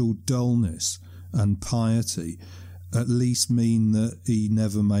essential dullness and piety at least mean that he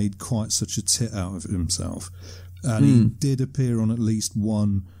never made quite such a tit out of himself, and he did appear on at least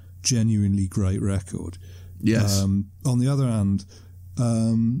one genuinely great record. Yes. On the other hand,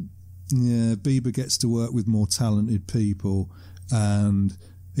 Bieber gets to work with more talented people, and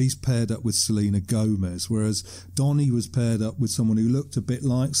he's paired up with Selena Gomez, whereas Donny was paired up with someone who looked a bit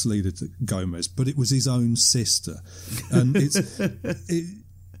like Selena Gomez, but it was his own sister. And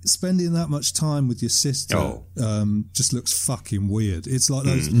spending that much time with your sister just looks fucking weird. It's like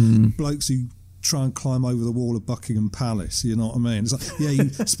those blokes who try and climb over the wall of Buckingham Palace, you know what I mean? It's like, you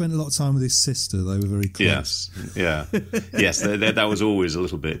spent a lot of time with his sister. They were very close. Yes, that was always a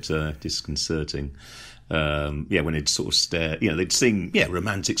little bit disconcerting. When they'd sort of stare, they'd sing,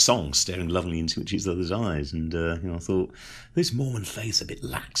 romantic songs, staring lovingly into each other's eyes, and I thought, this Mormon faith's a bit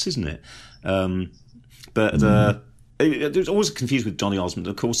lax, isn't it? I was always confused with Donny Osmond.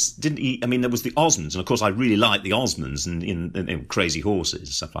 Of course, didn't he? There was the Osmonds, and of course, I really liked the Osmonds and in Crazy Horses and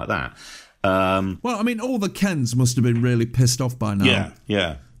stuff like that. All the Kens must have been really pissed off by now.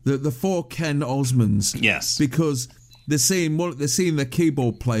 Yeah. The 4 Ken Osmonds, yes, because they're seeing the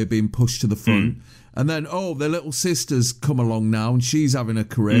keyboard player being pushed to the front. And then, their little sister's come along now, and she's having a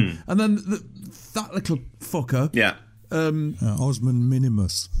career. And then that little fucker, Osmond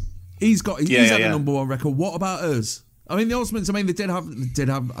Minimus, he's had a number 1 record. What about us? The Osmonds, they did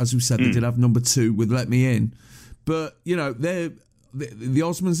have, as we said, they did have number 2 with "Let Me In," but they're the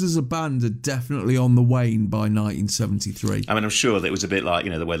Osmonds as a band are definitely on the wane by 1973. I mean, I'm sure that it was a bit like,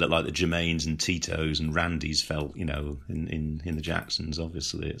 the way that like the Jermaines and Titos and Randys felt, in the Jacksons,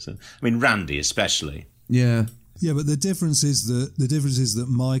 obviously. Randy especially. Yeah. Yeah, but the difference is that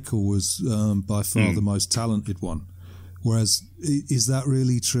Michael was by far the most talented one. Whereas, is that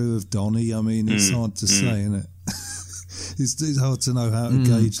really true of Donny? I mean, it's hard to say, isn't it? It's hard to know how to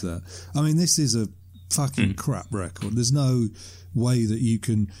gauge that. I mean, this is a fucking crap record. There's no way that you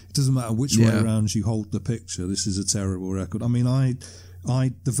can. It doesn't matter which way around you hold the picture. This is a terrible record. I mean,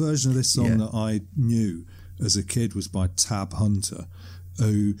 the version of this song that I knew as a kid was by Tab Hunter,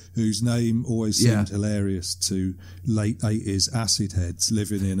 whose name always seemed hilarious to late 80s acid heads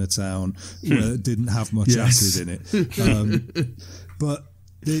living in a town where it didn't have much acid in it. But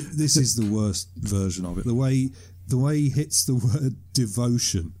this is the worst version of it. The way he hits the word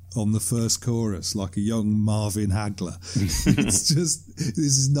devotion on the first chorus like a young Marvin Hagler. It's just, this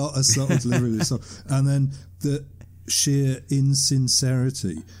is not a subtle delivery of this song. And then the sheer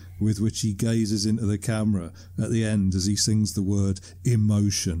insincerity with which he gazes into the camera at the end as he sings the word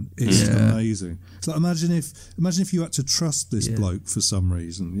emotion. It's amazing. It's like, imagine if you had to trust this bloke for some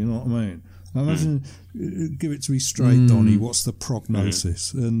reason, you know what I mean? Imagine, give it to me straight, Donny, what's the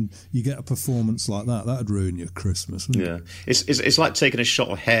prognosis? And you get a performance like that, that'd ruin your Christmas, wouldn't it? It's like taking a shot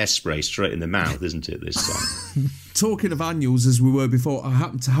of hairspray straight in the mouth, isn't it, this song? Talking of annuals, as we were before, I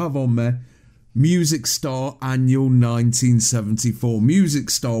happen to have on there Music Star Annual 1974. Music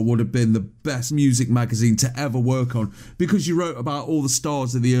Star would have been the best music magazine to ever work on because you wrote about all the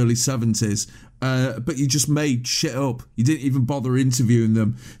stars of the early 70s, but you just made shit up. You didn't even bother interviewing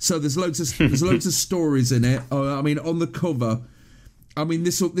them. So there's loads of stories in it. I mean, on the cover, I mean,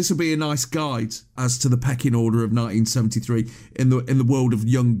 this will be a nice guide as to the pecking order of 1973 in the world of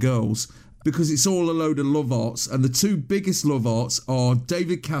young girls, because it's all a load of love arts, and the two biggest love arts are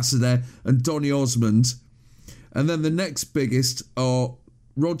David Cassidy and Donny Osmond, and then the next biggest are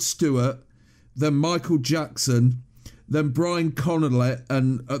Rod Stewart, then Michael Jackson, then Brian Connolly,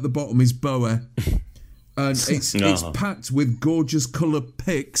 and at the bottom is Bowie. And it's packed with gorgeous coloured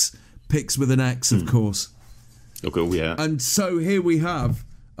pics with an X, of course. Okay, yeah. And so here we have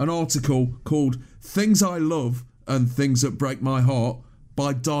an article called Things I Love and Things That Break My Heart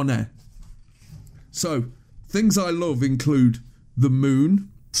by Donny. So, things I love include the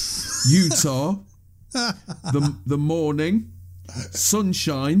moon, Utah, the morning,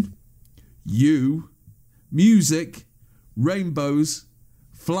 sunshine, you, music, rainbows,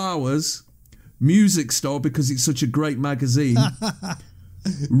 flowers, Music Star because it's such a great magazine,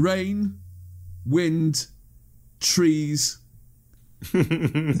 rain, wind, trees,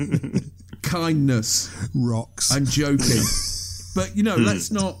 kindness, rocks, and joking. But,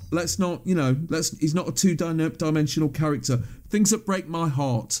 let's not, he's not a two-dimensional character. Things that break my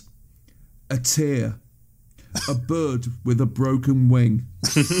heart. A tear. A bird with a broken wing.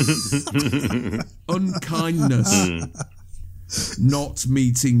 Unkindness. Not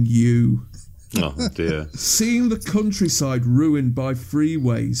meeting you. Oh, dear. Seeing the countryside ruined by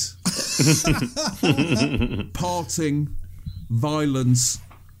freeways. Parting. Violence.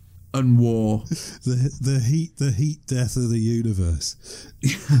 And war. The heat death of the universe.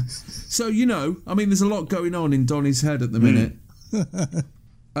 So, there's a lot going on in Donny's head at the minute.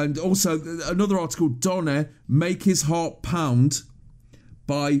 And also, another article, Donny, make his heart pound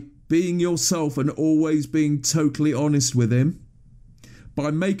by being yourself and always being totally honest with him, by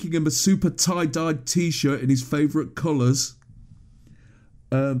making him a super tie-dyed T-shirt in his favourite colours,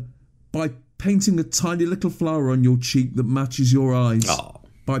 by painting a tiny little flower on your cheek that matches your eyes. Oh.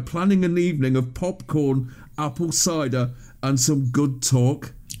 By planning an evening of popcorn, apple cider, and some good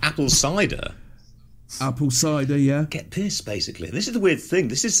talk. Apple cider? Apple cider, yeah. Get pissed, basically. This is the weird thing.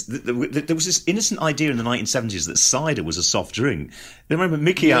 There was this innocent idea in the 1970s that cider was a soft drink. I remember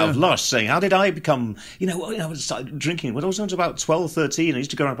Mickey out of Lush saying, how did I become, started drinking? When I was about 12, 13, I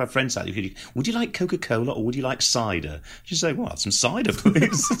used to go around with my friends out. Would you like Coca-Cola or would you like cider? She'd say, well, some cider,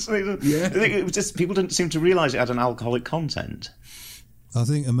 please. Yeah. I think it was just, people didn't seem to realise it had an alcoholic content. I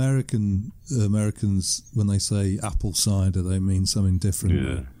think Americans, when they say apple cider, they mean something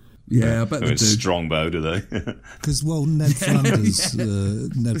different. Yeah, I bet they do. Strongbow, do they? Because, Ned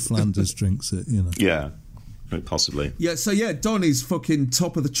Flanders drinks it, Yeah, possibly. Yeah, so Donny's fucking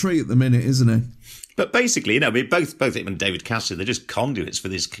top of the tree at the minute, isn't he? But basically, both him and David Cassidy, they're just conduits for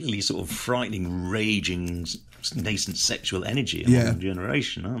this clearly sort of frightening, raging, nascent sexual energy among the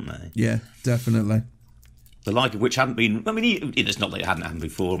generation, aren't they? Yeah, definitely. The like of which hadn't been... I mean, it's not that it hadn't happened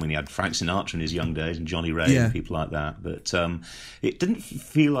before. I mean, he had Frank Sinatra in his young days and Johnny Ray and people like that. But it didn't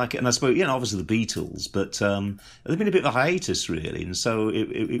feel like it. And I suppose, obviously the Beatles, but there'd been a bit of a hiatus, really. And so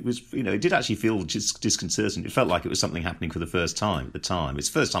it was, it did actually feel disconcerting. It felt like it was something happening for the first time at the time. It's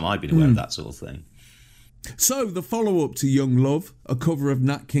the first time I've been aware of that sort of thing. So, the follow-up to Young Love, a cover of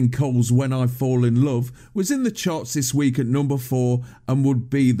Nat King Cole's When I Fall in Love, was in the charts this week at number 4 and would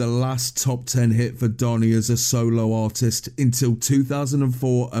be the last top 10 hit for Donny as a solo artist until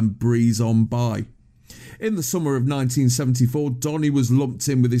 2004 and Breeze On By. In the summer of 1974, Donny was lumped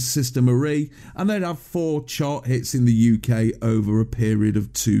in with his sister Marie, and they'd have 4 chart hits in the UK over a period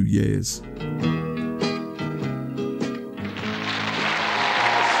of 2 years. Donny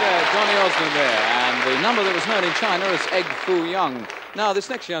Osmond there. The number that was known in China as Egg Foo Young. Now, this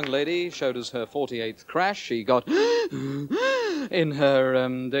next young lady showed us her 48th crash. She got in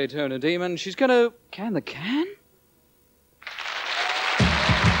her Daytona Demon. She's going to can the can?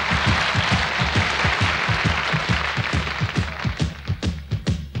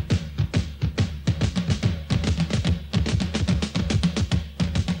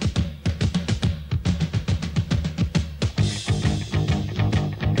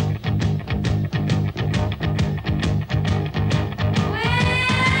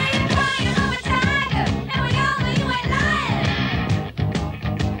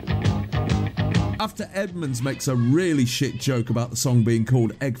 After Edmonds makes a really shit joke about the song being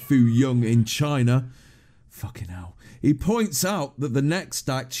called Egg Foo Young in China, fucking hell, he points out that the next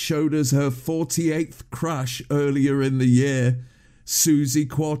act showed us her 48th crash earlier in the year, Suzi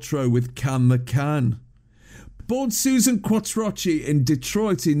Quatro with Can the Can. Born Susan Quattrocchi in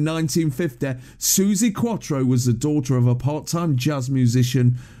Detroit in 1950, Suzi Quatro was the daughter of a part-time jazz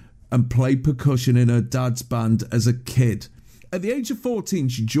musician and played percussion in her dad's band as a kid. At the age of 14,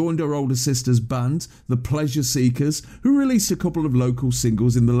 she joined her older sister's band, the Pleasure Seekers, who released a couple of local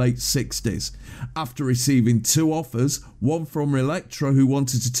singles in the late 60s. After receiving 2 offers, one from Elektra, who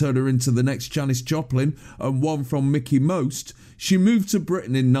wanted to turn her into the next Janis Joplin, and one from Mickey Most, she moved to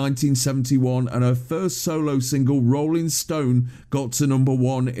Britain in 1971 and her first solo single, Rolling Stone, got to number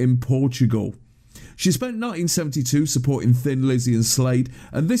 1 in Portugal. She spent 1972 supporting Thin Lizzy and Slade,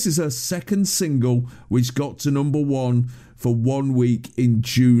 and this is her second single, which got to number 1 for 1 week in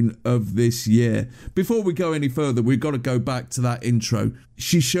June of this year. Before we go any further, we've got to go back to that intro.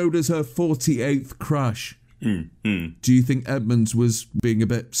 She showed us her 48th crash. Do you think Edmonds was being a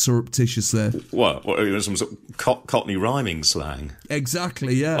bit surreptitious there? What? It was some sort of Cockney rhyming slang?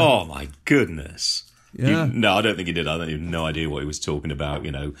 Exactly, yeah. Oh, my goodness. Yeah. No, I don't think he did. I don't even no idea what he was talking about.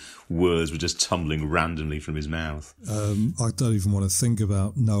 Words were just tumbling randomly from his mouth. I don't even want to think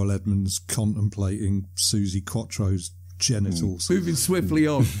about Noel Edmonds contemplating Suzi Quattro's genitals. Moving swiftly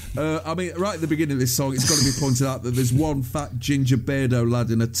on. Right at the beginning of this song, it's got to be pointed out that there's one fat ginger beardo lad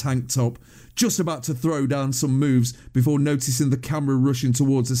in a tank top just about to throw down some moves before noticing the camera rushing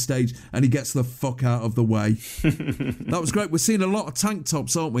towards the stage, and he gets the fuck out of the way. That was great. We're seeing a lot of tank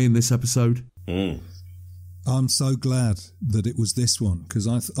tops, aren't we, in this episode? I'm so glad that it was this one, because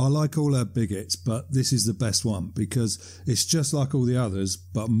I like all our big hits, but this is the best one because it's just like all the others,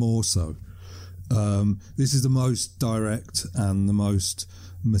 but more so. This is the most direct and the most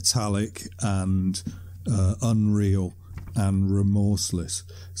metallic and unreal and remorseless.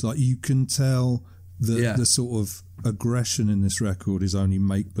 It's like you can tell that the sort of aggression in this record is only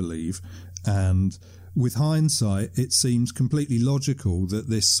make-believe, and with hindsight it seems completely logical that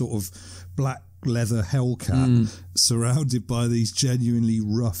this sort of black leather Hellcat surrounded by these genuinely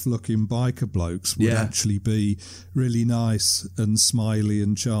rough-looking biker blokes would actually be really nice and smiley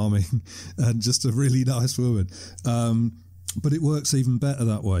and charming and just a really nice woman. But it works even better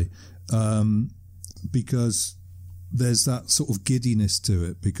that way because there's that sort of giddiness to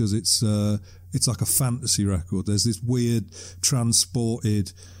it, because it's like a fantasy record. There's this weird,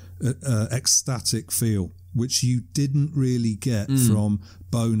 transported, ecstatic feel, which you didn't really get from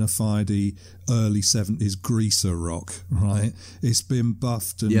bona fide early 70s greaser rock, right? It's been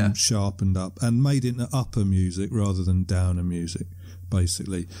buffed and sharpened up and made into upper music rather than downer music,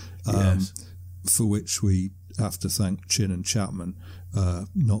 basically, for which we have to thank Chin and Chapman,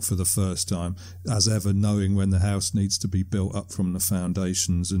 not for the first time, as ever, knowing when the house needs to be built up from the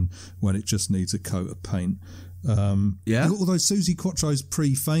foundations and when it just needs a coat of paint. Although Suzi Quattro's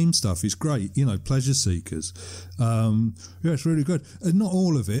pre-fame stuff is great, Pleasure Seekers. It's really good. And not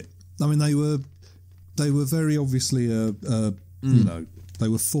all of it. I mean, they were very obviously a They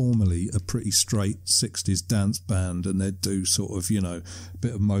were formerly a pretty straight 60s dance band, and they'd do sort of, a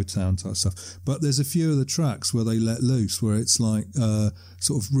bit of Motown type stuff. But there's a few of the tracks where they let loose, where it's like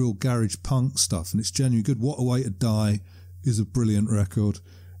sort of real garage punk stuff, and it's genuinely good. What a Way to Die is a brilliant record.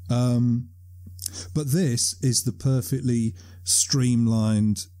 But this is the perfectly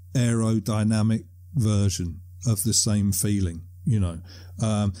streamlined, aerodynamic version of the same feeling,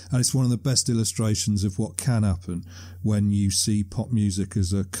 and it's one of the best illustrations of what can happen when you see pop music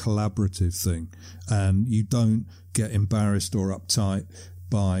as a collaborative thing, and you don't get embarrassed or uptight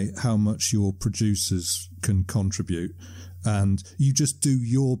by how much your producers can contribute, and you just do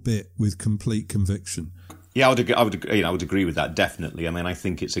your bit with complete conviction. Yeah, I would agree with that, definitely. I mean, I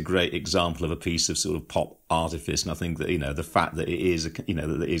think it's a great example of a piece of sort of pop artifice, and I think that the fact that it is that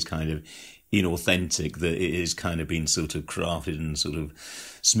it is kind of inauthentic, that it is kind of been sort of crafted and sort of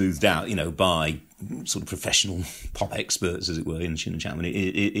smoothed out, by sort of professional pop experts, as it were, in Chapman, it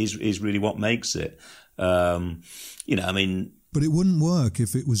is really what makes it. But it wouldn't work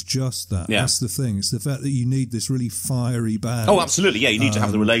if it was just that. Yeah. That's the thing. It's the fact that you need this really fiery band. Oh, absolutely. Yeah, you need to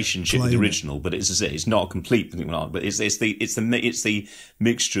have the relationship with the original, but it's not a complete thing. But it's the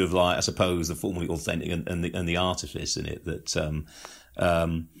mixture of, like, I suppose, the formerly authentic and the artifice in it that.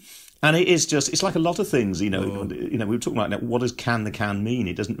 And it is just, it's like a lot of things, we were talking about what does can the can mean?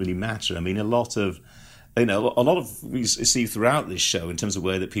 It doesn't really matter. I mean, a lot of we see throughout this show in terms of the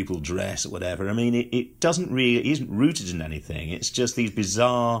way that people dress or whatever. I mean, it isn't rooted in anything. It's just these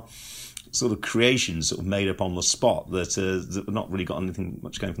bizarre sort of creations sort of made up on the spot that have not really got anything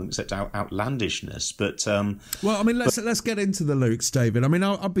much going for them except outlandishness. But well, I mean, let's get into the lyrics, David. I mean,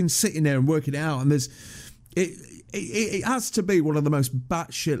 I've been sitting there and working it out, and it has to be one of the most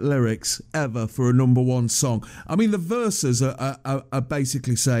batshit lyrics ever for a number one song. I mean, the verses are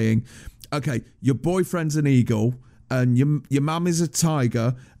basically saying, okay, your boyfriend's an eagle, and your mum is a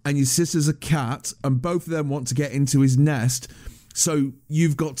tiger, and your sister's a cat, and both of them want to get into his nest, so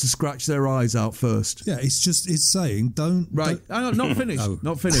you've got to scratch their eyes out first. Yeah, it's saying don't... Right, not finished,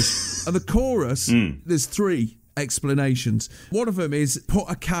 not finished. And the chorus, there's three explanations. One of them is put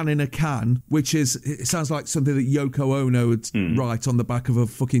a can in a can, which is, it sounds like something that Yoko Ono would write on the back of a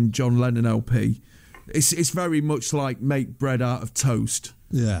fucking John Lennon LP. It's very much like make bread out of toast.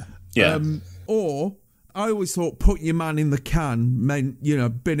 Yeah. Yeah. Or I always thought put your man in the can meant,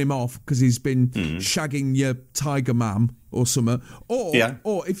 bin him off because he's been shagging your tiger mam or something.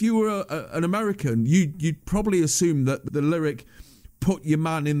 Or if you were an American, you'd probably assume that the lyric put your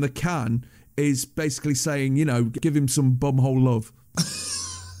man in the can is basically saying, give him some bumhole love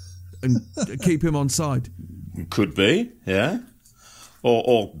and keep him on side. Could be, yeah.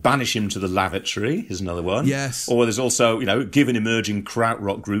 Or banish him to the lavatory is another one. Yes. Or there's also, give an emerging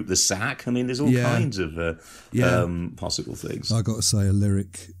krautrock group the sack. I mean, there's all kinds of possible things. I got to say, a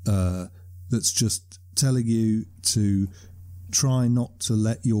lyric that's just telling you to try not to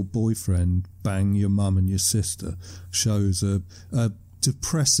let your boyfriend bang your mum and your sister shows a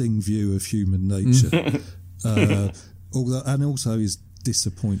depressing view of human nature. And also is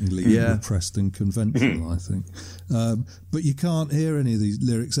disappointingly repressed and conventional, I think. But you can't hear any of these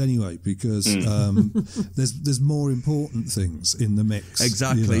lyrics anyway because there's more important things in the mix.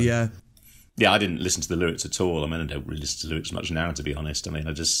 Exactly, yeah. Yeah, I didn't listen to the lyrics at all. I mean, I don't really listen to the lyrics much now, to be honest. I mean,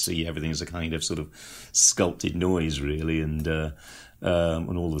 I just see everything as a kind of sort of sculpted noise, really, and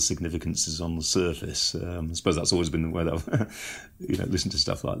all the significance is on the surface. I suppose that's always been the way that I've listened to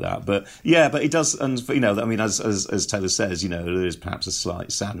stuff like that. But yeah, but it does, and I mean, as Taylor says, there is perhaps a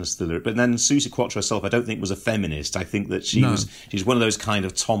slight sadness to the lyric. But then Suzi Quatro herself, I don't think was a feminist. I think that she's one of those kind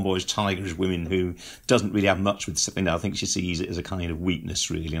of tomboyish, tigerish women who doesn't really have much with. I think she sees it as a kind of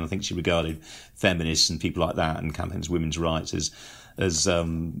weakness, really, and I think she regarded feminists and people like that and campaigns for women's rights as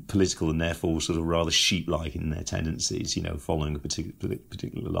political and therefore sort of rather sheep-like in their tendencies, following a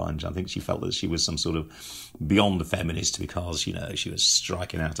particular line. I think she felt that she was some sort of beyond the feminist because, she was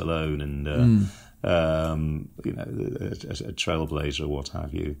striking out alone and, a trailblazer or what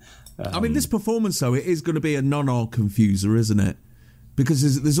have you. I mean, this performance, though, it is going to be a non-art confuser, isn't it?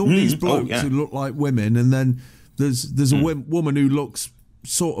 Because there's all these blokes who look like women, and then there's a woman who looks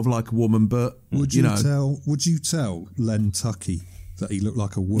sort of like a woman, but would you tell Len Tucky that he looked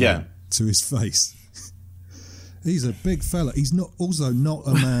like a woman to his face? He's a big fella. He's not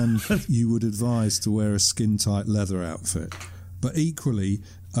a man you would advise to wear a skin tight leather outfit, but equally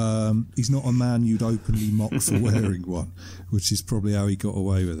he's not a man you'd openly mock for wearing one, which is probably how he got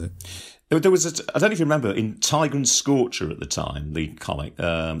away with it. There was I don't know if you remember, in Tiger and Scorcher at the time, the comic,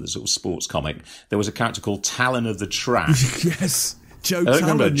 the sort of sports comic, there was a character called Talon of the Track. Yes. Joe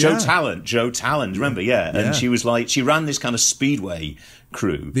Talon. Joe Talon, remember, yeah. And she was like, she ran this kind of speedway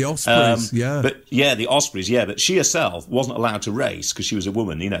crew. The Ospreys, yeah. But the Ospreys, but she herself wasn't allowed to race because she was a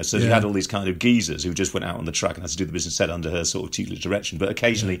woman, so she had all these kind of geezers who just went out on the track and had to do the business set under her sort of tutelage direction. But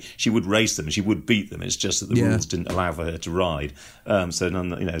occasionally she would race them and she would beat them. It's just that the rules didn't allow for her to ride. So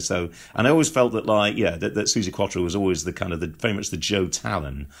and I always felt that that Suzi Quatro was always the kind of very much the Joe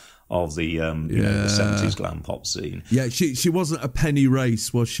Talon of the the 70s glam pop scene. Yeah, she wasn't a penny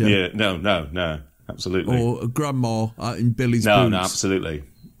race, was she? Yeah, no, absolutely. Or a grandma in Billy's boots. No, absolutely.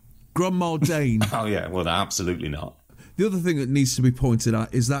 Grandma Dane. Oh yeah, well, absolutely not. The other thing that needs to be pointed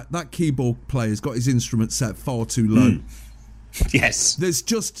out is that keyboard player's got his instrument set far too low. Yes. There's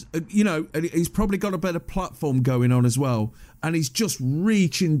just, he's probably got a better platform going on as well. And he's just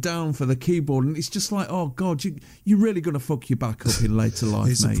reaching down for the keyboard. And it's just like, oh, God, you're really going to fuck your back up in later life,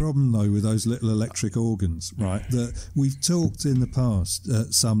 It's mate. a problem, though, with those little electric organs, right? That we've talked in the past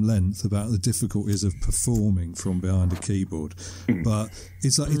at some length about the difficulties of performing from behind a keyboard. But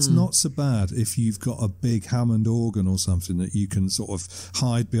it's like, it's not so bad if you've got a big Hammond organ or something that you can sort of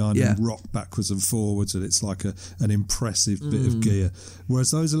hide behind and rock backwards and forwards, and it's like an impressive bit of gear. Whereas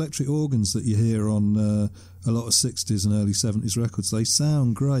those electric organs that you hear on a lot of 60s and early 70s records, they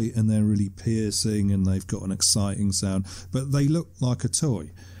sound great and they're really piercing and they've got an exciting sound, but they look like a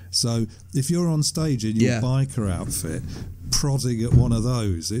toy. So if you're on stage in your biker outfit prodding at one of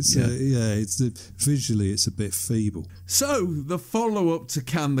those, visually it's a bit feeble. So the follow-up to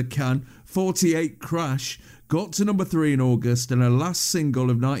Can the Can, 48 Crash, got to number 3 in August, and her last single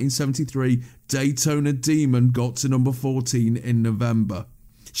of 1973, Daytona Demon, got to number 14 in November.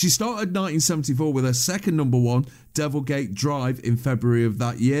 She started 1974 with her second number 1, Devilgate Drive, in February of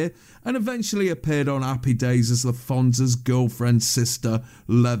that year, and eventually appeared on Happy Days as the Fonz's girlfriend's sister,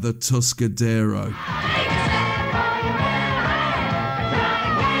 Leather Tuscadero.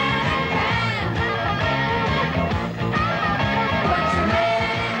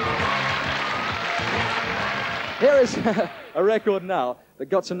 Here is a record now that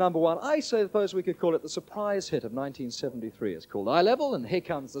got to number 1. I suppose we could call it the surprise hit of 1973. It's called Eye Level, and here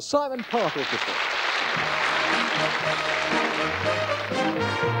comes the Simon Park Orchestra.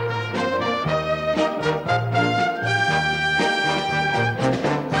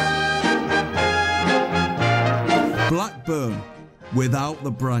 Blackburn, without the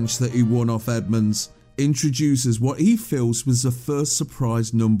branch that he won off Edmonds, introduces what he feels was the first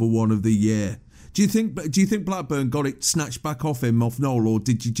surprise number 1 of the year. Do you think Blackburn got it snatched back off him, off Noel, or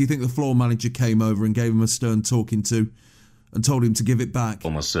do you think the floor manager came over and gave him a stern talking to and told him to give it back?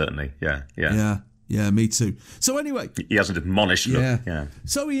 Almost certainly, yeah. Yeah, me too. So anyway... He hasn't admonished them. Yeah.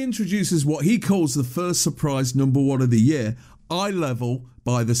 So he introduces what he calls the first surprise number 1 of the year, Eye Level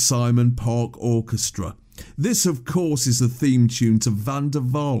by the Simon Park Orchestra. This, of course, is the theme tune to Van der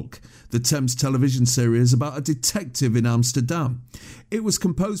Valk, the Thames television series about a detective in Amsterdam. It was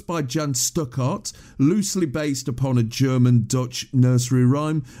composed by Jan Stuckart, loosely based upon a German-Dutch nursery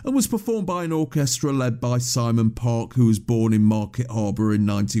rhyme, and was performed by an orchestra led by Simon Park, who was born in Market Harbour in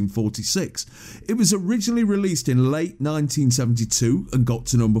 1946. It was originally released in late 1972 and got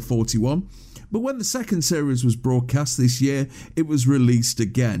to number 41. But when the second series was broadcast this year, it was released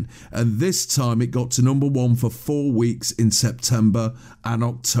again. And this time it got to number 1 for 4 weeks in September and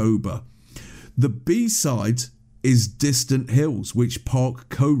October. The B-side is Distant Hills, which Park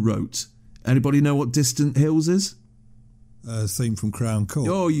co-wrote. Anybody know what Distant Hills is? Theme from Crown Court.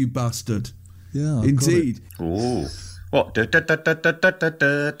 Oh, you bastard. Yeah, indeed. Oh. What?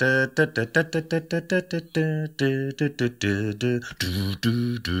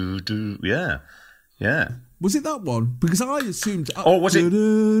 Yeah. Was it that one? Because I assumed... Oh, was it?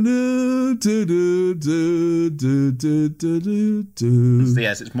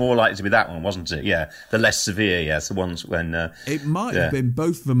 Yes, it's more likely to be that one, wasn't it? Yeah, the less severe, yes, the ones when... it might have been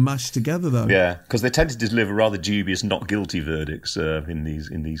both of them mashed together, though. Yeah, because they tended to deliver rather dubious not guilty verdicts in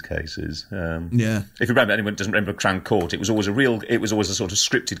these cases. Yeah. If you remember, anyone doesn't remember Crown Court, it was always a sort of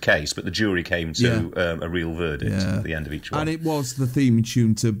scripted case, but the jury came to a real verdict at the end of each one. And it was the theme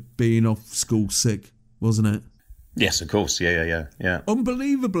tune to Being Off School Sick, wasn't it? Yes, of course. Yeah.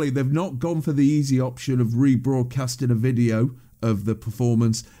 Unbelievably, they've not gone for the easy option of rebroadcasting a video of the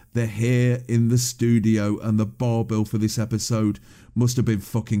performance. They're here in the studio, and the bar bill for this episode must have been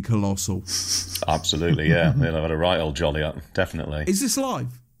fucking colossal. Absolutely, yeah. They'll have had a right old jolly up, definitely. Is this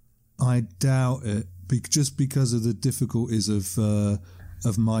live? I doubt it, just because of the difficulties of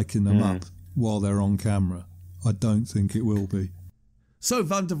miking them up while they're on camera. I don't think it will be. So,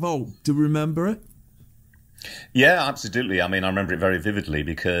 Van der Valk, do you remember it? Yeah, absolutely. I mean, I remember it very vividly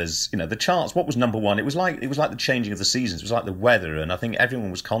because, you know, the charts, what was number one? It was like the changing of the seasons. It was like the weather. And I think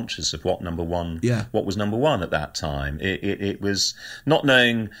everyone was conscious of what was number one at that time. It was not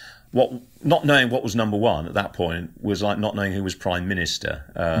knowing what was number one at that point was like not knowing who was prime minister.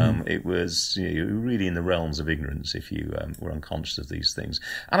 It was, you know, really in the realms of ignorance if you were unconscious of these things.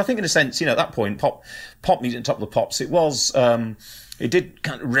 And I think in a sense, you know, at that point, pop music, Top of the Pops, it was, it did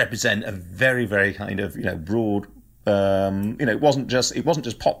kind of represent a very, very kind of, you know, broad, you know, it wasn't just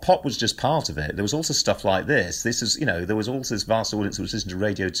pop. Pop was just part of it. There was also stuff like this. This is, you know, there was also this vast audience that was listening to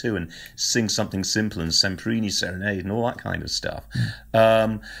Radio 2 and Sing Something Simple and Semprini Serenade and all that kind of stuff.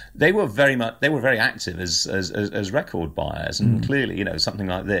 They were very active as record buyers, and clearly, you know, something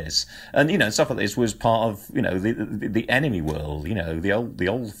like this, and you know, stuff like this was part of, you know, the enemy world. You know, the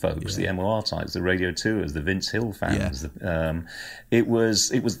old folks, the MOR types, the Radio 2ers, the Vince Hill fans. It was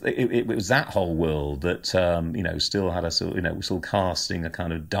that whole world that you know, still had a sort of, you know, was still casting a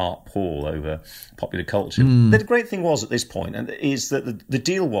kind of dark pall over popular culture. The great thing was at this point, and is that the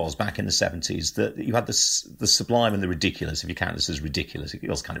deal was back in the 70s that you had the sublime and the ridiculous. If you count this as ridiculous, it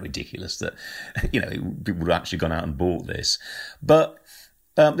was kind of ridiculous that, you know, people would have actually gone out and bought this, but.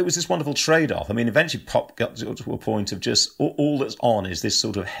 There was this wonderful trade-off. I mean, eventually pop got to a point of just all that's on is this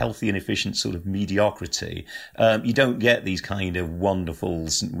sort of healthy and efficient sort of mediocrity. You don't get these kind of wonderful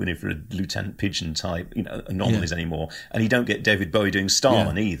St. Winifred, Lieutenant Pigeon type, you know, anomalies anymore. And you don't get David Bowie doing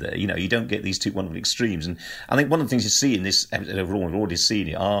Starman either. You know, you don't get these two wonderful extremes. And I think one of the things you see in this episode overall, we've already seen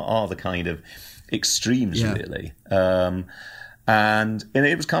it, are the kind of extremes, really. And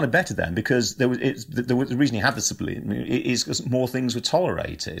it was kind of better then because there was the reason you had the sublime is because more things were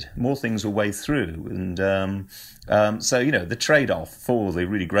tolerated, more things were way through, and so, you know, the trade-off for the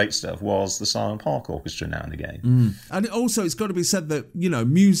really great stuff was the Silent Park Orchestra now and again. And also, it's got to be said that, you know,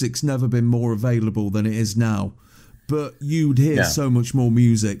 music's never been more available than it is now, but you'd hear so much more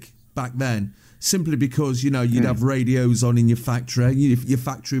music back then. Simply because, you know, you'd have radios on in your factory. Your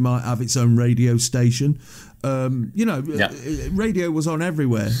factory might have its own radio station. You know, radio was on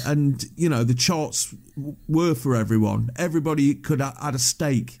everywhere. And, you know, the charts were for everyone. Everybody could add a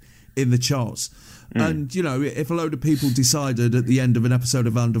stake in the charts. And, you know, if a load of people decided at the end of an episode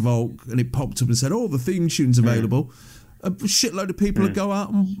of Van der Valk and it popped up and said, oh, the theme tune's available, a shitload of people would go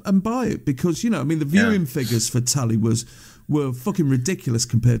out and buy it. Because, you know, I mean, the viewing figures for Tally were fucking ridiculous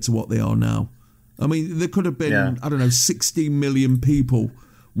compared to what they are now. I mean, there could have been, I don't know, 16 million people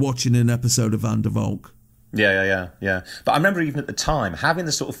watching an episode of Van der Valk. Yeah. But I remember even at the time having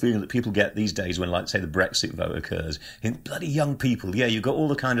the sort of feeling that people get these days when, like, say, the Brexit vote occurs. Bloody young people, you've got all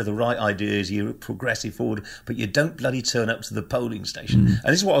the kind of the right ideas, you're progressive forward, but you don't bloody turn up to the polling station. And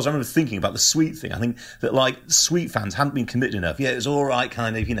this is what I remember thinking about the Sweet thing. I think that, like, Sweet fans hadn't been committed enough. Yeah, it was all right,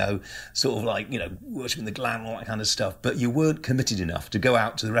 kind of, you know, sort of like, you know, worshipping the glam and all that kind of stuff, but you weren't committed enough to go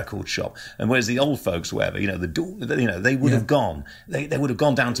out to the record shop. And whereas the old folks, whoever, you know, they would have gone. They would have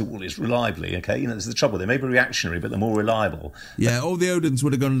gone down to Woolies reliably, okay? You know, there's the trouble. They may be reactionary, but they're more reliable. Yeah, all the Odins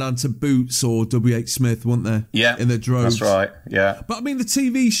would have gone down to Boots or W.H. Smith, wouldn't they? Yeah. In their droves. That's right, yeah. But I mean, the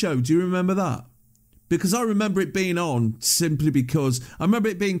TV show, do you remember that? Because I remember it being on simply because I remember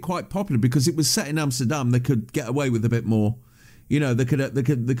it being quite popular because it was set in Amsterdam. They could get away with a bit more. You know, they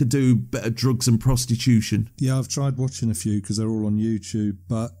could do better drugs and prostitution. Yeah, I've tried watching a few because they're all on YouTube,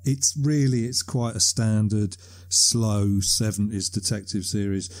 but it's quite a standard, slow 70s detective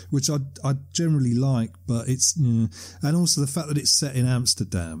series, which I generally like, but it's... and also the fact that it's set in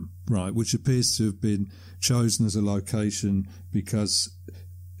Amsterdam, right, which appears to have been chosen as a location because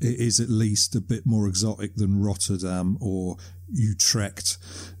it is at least a bit more exotic than Rotterdam or Utrecht.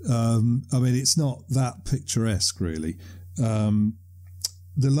 I mean, it's not that picturesque, really.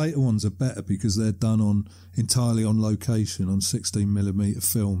 The later ones are better because they're done entirely on location on 16mm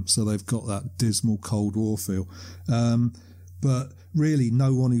film, so they've got that dismal Cold War feel. But really,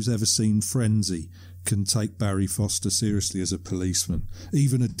 no one who's ever seen Frenzy can take Barry Foster seriously as a policeman,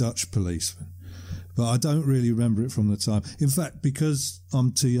 even a Dutch policeman. But I don't really remember it from the time. In fact, because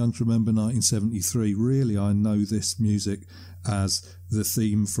I'm too young to remember 1973, really I know this music as the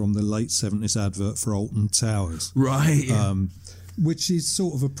theme from the late 70s advert for Alton Towers. Right. Which is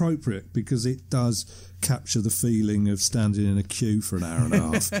sort of appropriate because it does capture the feeling of standing in a queue for an hour and a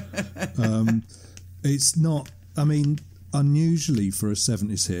half. It's not, I mean, unusually for a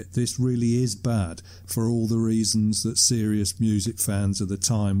 70s hit, this really is bad for all the reasons that serious music fans of the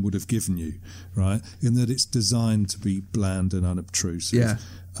time would have given you, right? In that it's designed to be bland and unobtrusive. Yeah.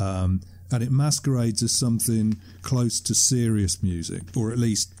 And it masquerades as something close to serious music, or at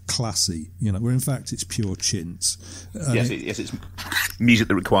least classy, where in fact it's pure chintz. Yes, it's music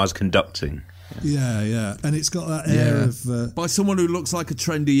that requires conducting. Yeah. And it's got that air of... by someone who looks like a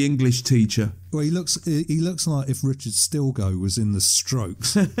trendy English teacher. Well, he looks like if Richard Stilgoe was in the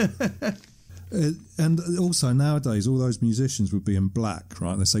Strokes. And also nowadays, all those musicians would be in black,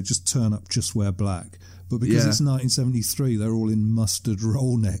 right? They say just turn up, just wear black. But because it's 1973, they're all in mustard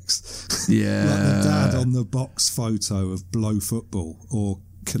roll necks. Yeah. Like the dad on the box photo of Blow Football or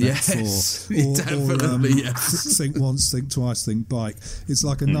Connect 4. Definitely, Think Once, Think Twice, Think Bike. It's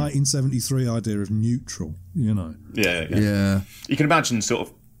like a 1973 idea of neutral, you know? Yeah. You can imagine sort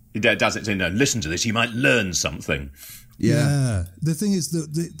of, does it, listen to this, you might learn something. Yeah. The thing is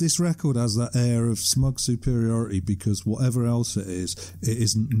that this record has that air of smug superiority because whatever else it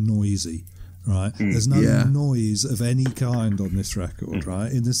isn't noisy. Right, there's no noise of any kind on this record,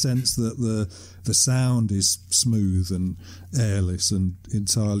 right? In the sense that the sound is smooth and airless and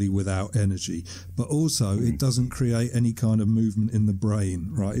entirely without energy, but also it doesn't create any kind of movement in the brain,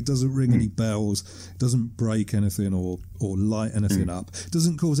 right? It doesn't ring any bells, it doesn't break anything or light anything up, it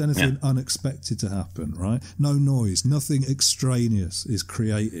doesn't cause anything unexpected to happen, right? No noise, nothing extraneous is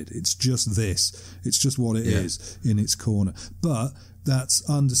created. It's just this. It's just what it is in its corner. But that's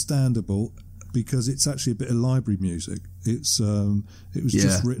understandable because it's actually a bit of library music. It was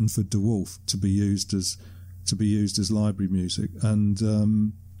just written for De Wolf to be used as library music,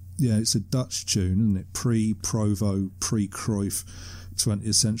 and it's a Dutch tune, isn't it? Pre-Provo, pre-Cruyff,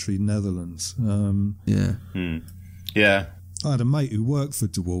 20th century Netherlands. I had a mate who worked for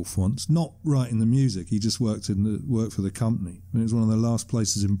De Wolf once, not writing the music. He just worked for the company. I mean, it was one of the last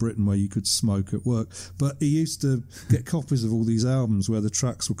places in Britain where you could smoke at work. But he used to get copies of all these albums where the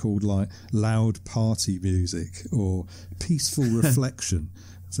tracks were called like Loud Party Music or Peaceful Reflection,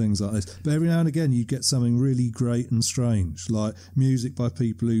 things like this. But every now and again you get something really great and strange, like music by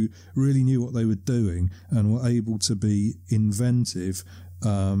people who really knew what they were doing and were able to be inventive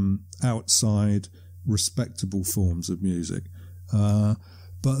outside respectable forms of music, but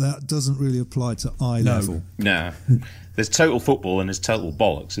that doesn't really apply to eye level. No, there's total football and there's total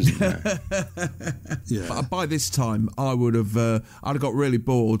bollocks, isn't there? But by this time, I'd have got really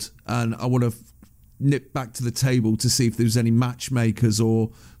bored, and I would have nipped back to the table to see if there was any matchmakers or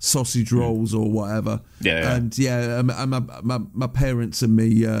sausage rolls or whatever. And my parents and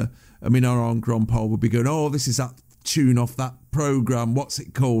me, our Aunt Grandpa would be going, "Oh, this is that tune off that programme, what's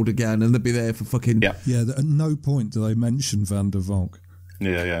it called again?" And they'd be there for fucking... at no point do they mention Van der Valk.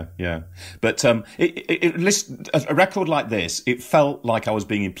 But a record like this, it felt like I was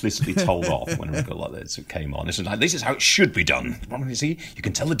being implicitly told off when a record like this came on. It's like, this is how it should be done. You see, you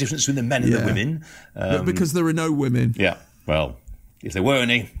can tell the difference between the men and the women. Because there are no women. Yeah, well, if there were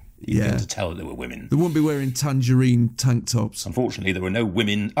any... You'd be able to tell that there were women. They wouldn't be wearing tangerine tank tops. Unfortunately, there were no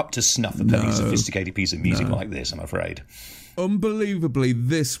women up to snuff at playing a sophisticated piece of music like this, I'm afraid. Unbelievably,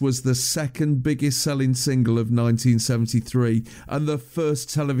 this was the second biggest selling single of 1973 and the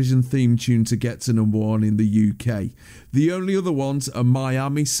first television theme tune to get to number one in the UK. The only other ones are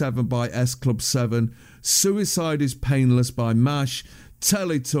Miami 7 by S Club 7, Suicide is Painless by MASH,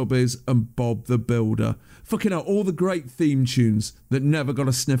 Teletubbies and Bob the Builder. Fucking hell, all the great theme tunes that never got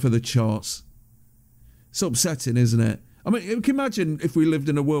a sniff of the charts. It's upsetting, isn't it? I mean, you can imagine if we lived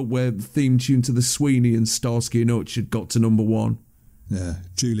in a world where the theme tune to the Sweeney and Starsky and Hutch had got to number one. Yeah,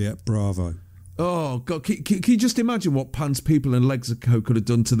 Juliet Bravo. Oh, God, can you just imagine what Pants People and Lexaco could have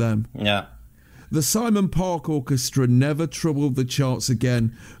done to them? Yeah. The Simon Park Orchestra never troubled the charts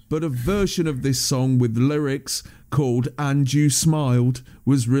again, but a version of this song with lyrics called And You Smiled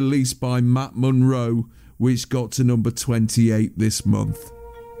was released by Matt Monro, which got to number 28 this month.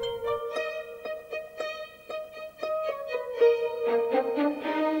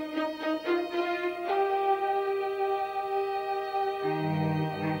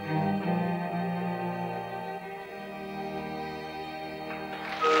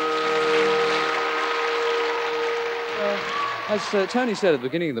 As Tony said at the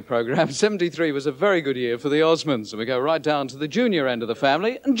beginning of the programme, 73 was a very good year for the Osmonds, and we go right down to the junior end of the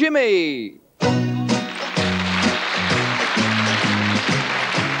family, and Jimmy!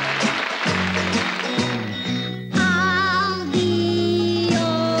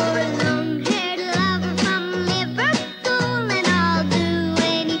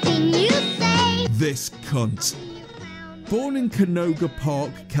 This cunt. Born in Canoga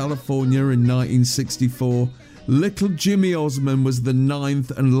Park, California in 1964, little Jimmy Osmond was the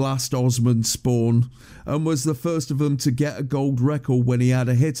 9th and last Osmond spawn and was the first of them to get a gold record when he had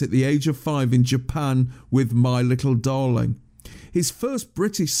a hit at the age of 5 in Japan with My Little Darling. His first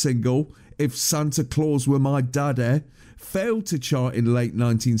British single, If Santa Claus Were My Daddy, failed to chart in late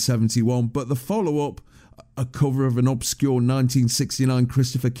 1971, but the follow-up, a cover of an obscure 1969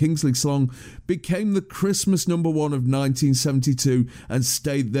 Christopher Kingsley song, became the Christmas number one of 1972 and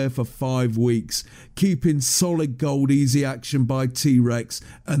stayed there for 5 weeks, keeping Solid Gold Easy Action by T-Rex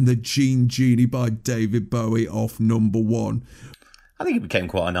and The Gene Genie by David Bowie off number one. I think he became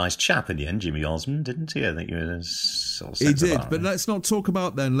quite a nice chap in the end, Jimmy Osmond, didn't he? I think he was sort of He did, but let's not talk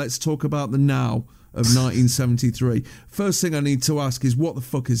about then. Let's talk about the now of 1973. First thing I need to ask is, what the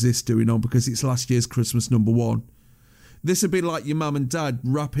fuck is this doing on? Because it's last year's Christmas number one. This would be like your mum and dad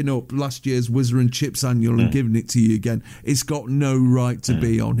wrapping up last year's Whizzer and Chips annual and giving it to you again. It's got no right to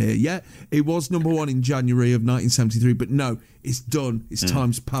be on here. Yeah, it was number one in January of 1973, but no, it's done. It's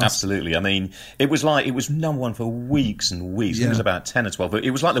time's passed. Absolutely. I mean, it was number one for weeks and weeks. Yeah. It was about 10 or 12. But it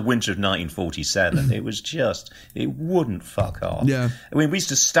was like the winter of 1947. It was just, it wouldn't fuck off. Yeah. I mean, we used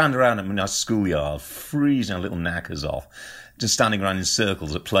to stand around in our schoolyard, freezing our little knackers off, just standing around in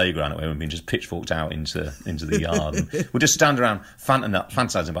circles at playground where we've been just pitchforked out into the yard. And we'd just stand around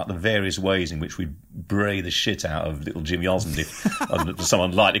fantasising about the various ways in which we'd bray the shit out of little Jimmy Osmond if some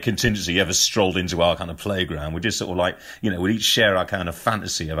unlikely contingency ever strolled into our kind of playground. We'd just sort of like, we'd each share our kind of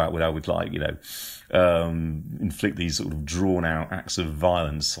fantasy about how we'd like, inflict these sort of drawn-out acts of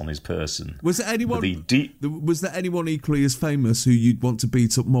violence on his person. Was there anyone equally as famous who you'd want to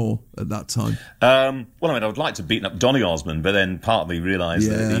beat up more at that time? I would like to beat up Donny Osmond, but then part of me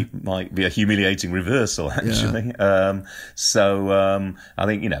realised that he might be a humiliating reversal, actually. Yeah. I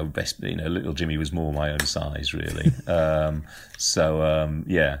think, little Jimmy was more my own size, really.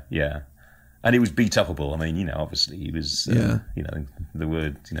 And he was beat upable. I mean, obviously he was, the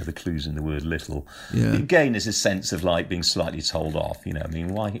word, the clues in the word little. Yeah. Again, there's a sense of like being slightly told off.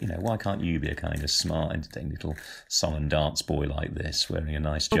 Why can't you be a kind of smart, entertaining little song and dance boy like this, wearing a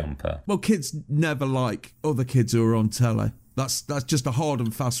nice jumper? Well, kids never like other kids who are on telly. That's just a hard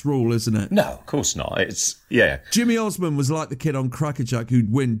and fast rule, isn't it? No, of course not. Jimmy Osmond was like the kid on Crackerjack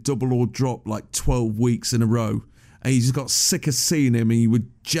who'd win double or drop like 12 weeks in a row. And you just got sick of seeing him and you were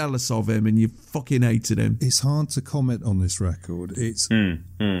jealous of him and you fucking hated him. It's hard to comment on this record. It's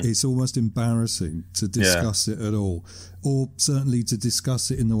almost embarrassing to discuss it at all, or certainly to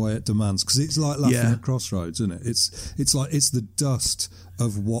discuss it in the way it demands, because it's like laughing at Crossroads, isn't it? It's like it's the dust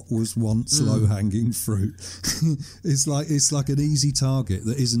of what was once low-hanging fruit. It's like an easy target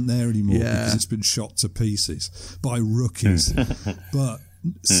that isn't there anymore because it's been shot to pieces by rookies. But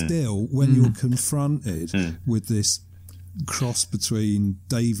still, when you're confronted with this cross between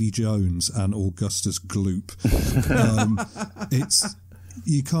Davy Jones and Augustus Gloop,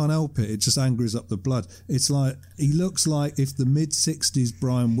 you can't help it. It just angers up the blood. It's like he looks like if the mid-60s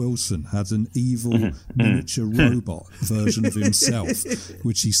Brian Wilson had an evil miniature robot version of himself,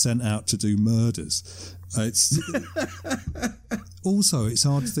 which he sent out to do murders. Also, it's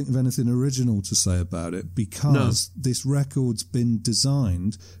hard to think of anything original to say about it because this record's been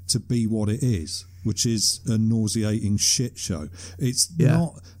designed to be what it is, which is a nauseating shit show. It's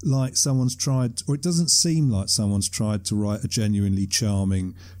not like someone's tried, or it doesn't seem like someone's tried to write a genuinely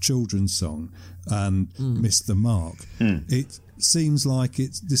charming children's song and missed the mark. It seems like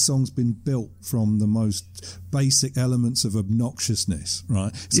this song's been built from the most basic elements of obnoxiousness,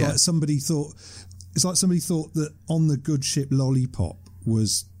 right? It's like somebody thought that On the Good Ship Lollipop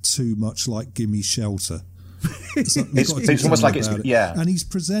was too much like Gimme Shelter. It's almost like and he's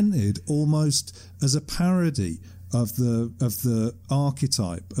presented almost as a parody of the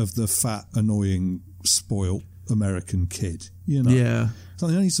archetype of the fat, annoying, spoilt American kid. So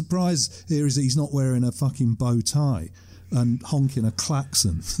the only surprise here is that he's not wearing a fucking bow tie and honking a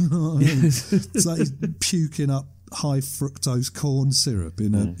klaxon. It's like he's puking up high fructose corn syrup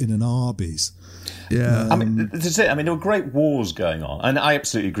in an Arby's. Yeah, I mean, that's it. I mean, there were great wars going on, and I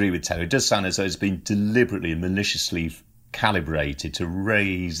absolutely agree with Terry. It does sound as though it's been deliberately and maliciously calibrated to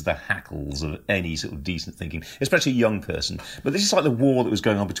raise the hackles of any sort of decent thinking, especially a young person. But this is like the war that was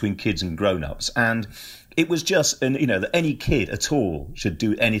going on between kids and grown-ups, and it was just, that any kid at all should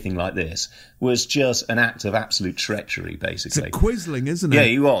do anything like this was just an act of absolute treachery, basically. It's a Quisling, isn't it? Yeah,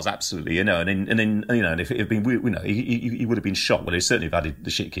 he was, absolutely, and if it had been, he would have been shot, but he certainly have had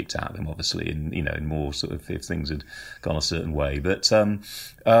the shit kicked out of him, obviously, and, in more sort of, if things had gone a certain way. But, and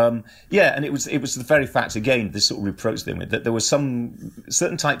it was the very fact, again, this sort of reproach thing, that there were some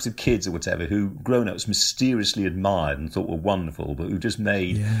certain types of kids or whatever who grown-ups mysteriously admired and thought were wonderful, but who just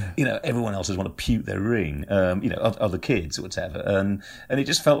made, everyone else just want to puke their ring. Other kids or whatever, and it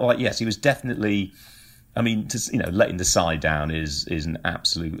just felt like, yes, he was definitely. I mean, letting the side down is an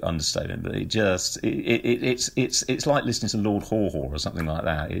absolute understatement, but it's like listening to Lord Haw-Haw or something like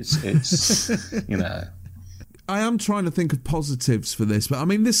that. It's I am trying to think of positives for this, but I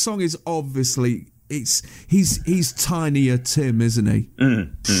mean, this song is obviously he's tinier Tim, isn't he?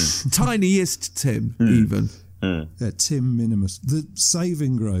 Tiniest Tim, even. Yeah, Tim Minimus. The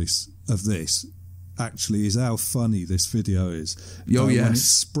saving grace of this actually is how funny this video is. Oh, yes. When it's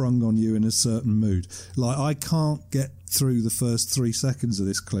sprung on you in a certain mood. Like, I can't get through the first 3 seconds of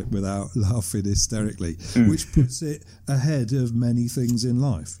this clip without laughing hysterically, which puts it ahead of many things in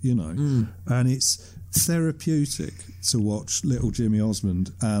life, you know. And it's therapeutic to watch little Jimmy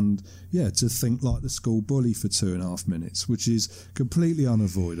Osmond and, to think like the school bully for 2.5 minutes, which is completely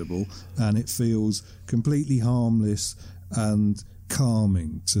unavoidable, and it feels completely harmless and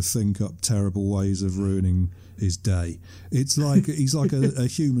calming to think up terrible ways of ruining his day. It's like he's like a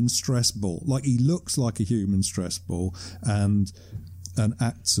human stress ball. Like, he looks like a human stress ball and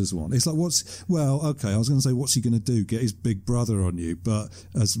acts as one. It's like, I was going to say, what's he going to do? Get his big brother on you? But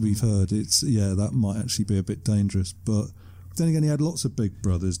as we've heard, that might actually be a bit dangerous. But then again, he had lots of big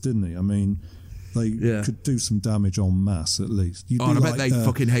brothers, didn't he? I mean, they could do some damage en masse at least. I bet they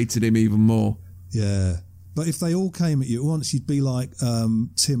fucking hated him even more. Yeah. But if they all came at you at once, you'd be like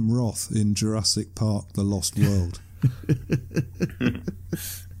Tim Roth in Jurassic Park: The Lost World.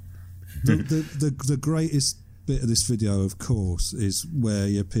 The greatest bit of this video, of course, is where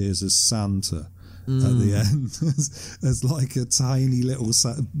he appears as Santa at the end, as like a tiny little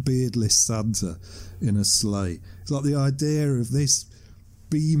beardless Santa in a sleigh. It's like the idea of this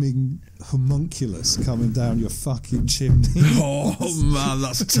beaming homunculus coming down your fucking chimney. Oh man,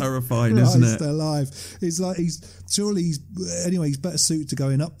 that's terrifying, isn't it? Alive. It's like he's better suited to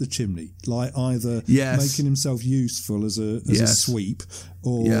going up the chimney, like either making himself useful as a sweep,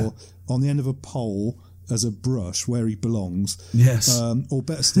 or on the end of a pole as a brush where he belongs. Yes. Or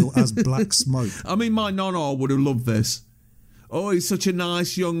better still, as black smoke. I mean, my nonna would have loved this. Oh, he's such a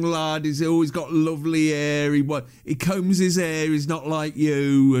nice young lad. He's always got lovely hair. He combs his hair. He's not like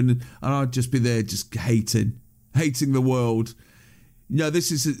you. And I'd just be there, just hating the world. No,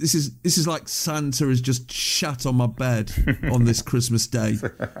 this is like Santa has just shat on my bed on this Christmas day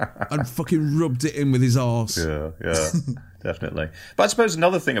and fucking rubbed it in with his arse. Yeah. Definitely. But I suppose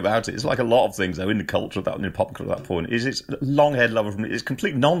another thing about it is, like a lot of things, though, in the culture of that, in pop culture at that point, is it's long-haired lover from it's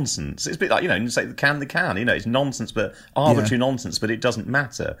complete nonsense. It's a bit like, you say they can, it's nonsense, but arbitrary nonsense, but it doesn't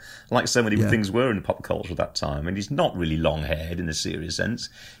matter. Like so many things were in the pop culture at that time. And he's not really long-haired in a serious sense.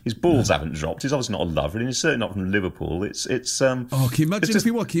 His balls haven't dropped. He's obviously not a lover, and he's certainly not from Liverpool. Can you imagine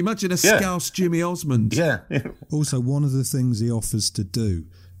can you imagine a Scouse Jimmy Osmond? Yeah. Also, one of the things he offers to do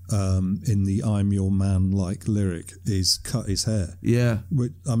in the "I'm Your Man" like lyric is cut his hair. Yeah.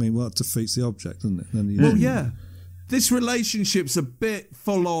 Which, I mean, that defeats the object, doesn't it? This relationship's a bit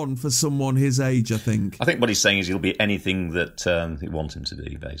full on for someone his age, I think. I think what he's saying is he'll be anything that he wants him to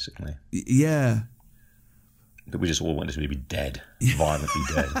be, basically. Yeah. But we just all want him to be dead, violently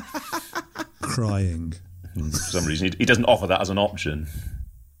dead. Crying. For some reason, he doesn't offer that as an option.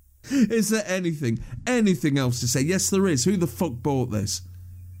 Is there anything else to say? Yes, there is. Who the fuck bought this?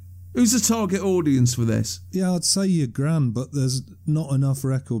 Who's the target audience for this? Yeah, I'd say your gran, but there's not enough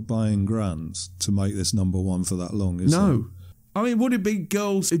record-buying grans to make this number one for that long, is there? No. I mean, would it be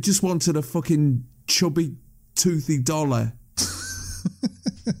girls who just wanted a fucking chubby, toothy dollar?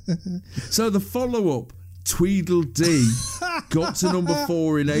 So the follow-up, Tweedledee, got to number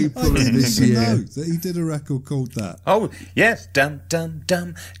 4 in April of this year. I didn't know that he did a record called that. Oh, yes. Dum, dum,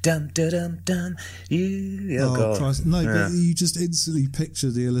 dum, dum, dum, dum, dum. Oh, God. Christ. No, but you just instantly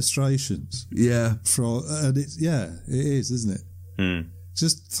picture the illustrations. Yeah. And it is, isn't it?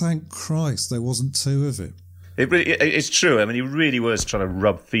 Just thank Christ there wasn't 2 of it. It's true. I mean, he really was trying to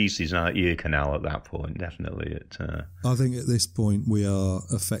rub feces in our ear canal at that point, definitely. I think at this point we are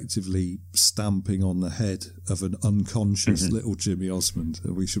effectively stamping on the head of an unconscious little Jimmy Osmond.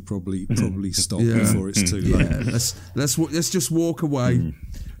 We should probably stop before it's too late. Yeah. Let's just walk away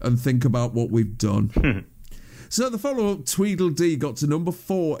and think about what we've done. So the follow-up, Tweedledee, got to number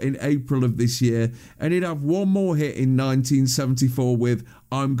 4 in April of this year, and he'd have one more hit in 1974 with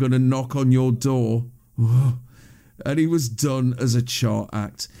 "I'm Gonna Knock on Your Door." And he was done as a chart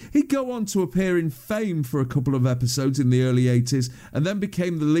act. He'd go on to appear in Fame for a couple of episodes in the early 80s and then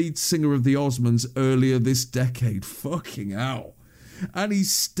became the lead singer of the Osmonds earlier this decade. Fucking hell. And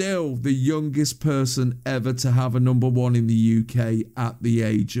he's still the youngest person ever to have a number 1 in the UK at the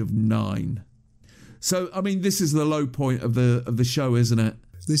age of 9. So, I mean, this is the low point of the show, isn't it?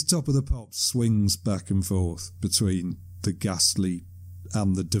 This Top of the Pops swings back and forth between the ghastly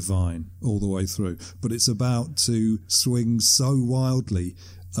and the divine all the way through, but it's about to swing so wildly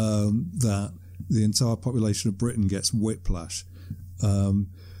that the entire population of Britain gets whiplash. So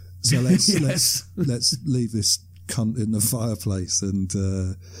let's leave this cunt in the fireplace and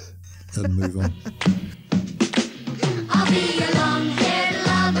and move on. I'll be your long-haired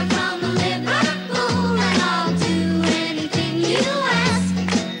lover from Liverpool, and I'll do anything you ask.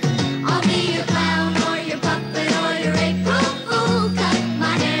 I'll be your clown or your puppet or your April Fool, cut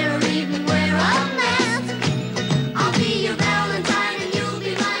my hair or even wear a mask. I'll be your Valentine and you'll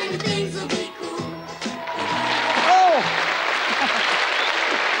be mine and things will be cool. Oh!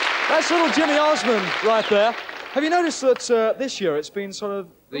 That's little Jimmy Osmond right there. Have you noticed that this year it's been sort of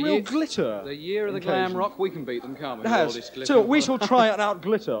real glitter? The year of the glam rock, we can beat them, can't we? It has. So we shall try and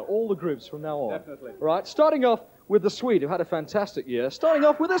out-glitter all the groups from now on. Definitely. Right, starting off with the Swede, who had a fantastic year. Starting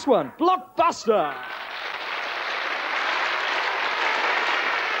off with this one, Blockbuster!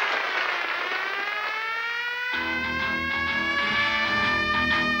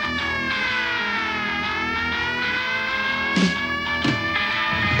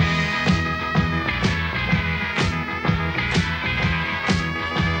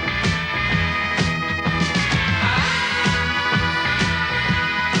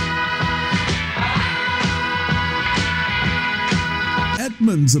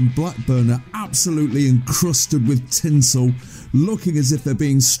 Edmonds and Blackburn are absolutely encrusted with tinsel, looking as if they're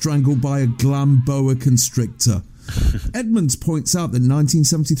being strangled by a glam boa constrictor. Edmonds points out that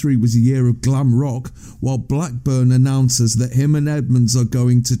 1973 was a year of glam rock, while Blackburn announces that him and Edmonds are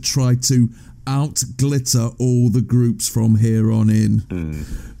going to try to out-glitter all the groups from here on in.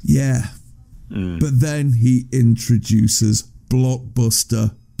 Yeah. But then he introduces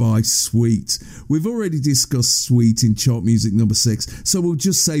Blockbuster by Sweet. We've already discussed Sweet in chart music number 6, so we'll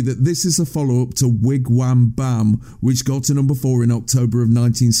just say that this is a follow-up to Wigwam Bam, which got to number 4 in October of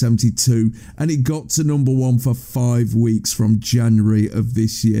 1972, and it got to number 1 for 5 weeks from January of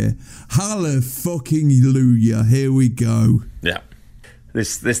this year. Hallelujah, here we go. Yeah.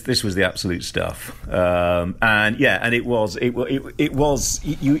 This was the absolute stuff, and it was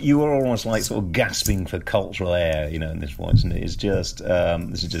you were almost like sort of gasping for cultural air, you know, in this one, isn't it? It's just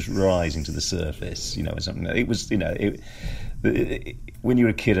this is just rising to the surface, you know. Something it was, you know, when you're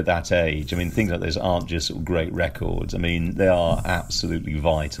a kid at that age, I mean, things like this aren't just sort of great records. I mean, they are absolutely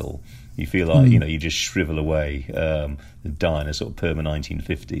vital. You feel like you know, you just shrivel away, die in a sort of perma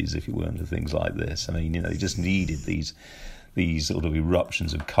 1950s if you weren't for things like this. I mean, you know, you just needed these sort of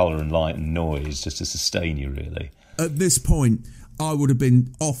eruptions of colour and light and noise just to sustain you, really. At this point, I would have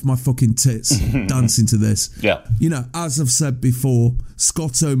been off my fucking tits dancing to this. Yeah. You know, as I've said before,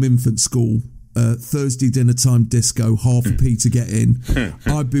 Scotthome Infant School, Thursday dinner time disco, half a p to get in.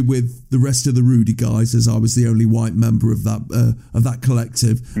 I'd be with the rest of the Rudy guys, as I was the only white member of that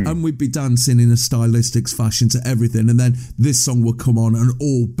collective, and we'd be dancing in a stylistics fashion to everything, and then this song would come on and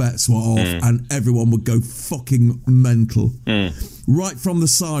all bets were off and everyone would go fucking mental. Right from the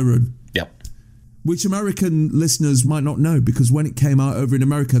siren. Yep. Which American listeners might not know, because when it came out over in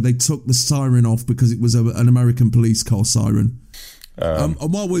America, they took the siren off because it was an American police car siren. And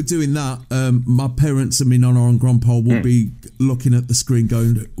while we're doing that, my parents and me nonna and grandpa will be looking at the screen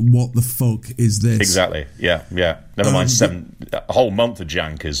going, what the fuck is this? Exactly, yeah. Never mind a whole month of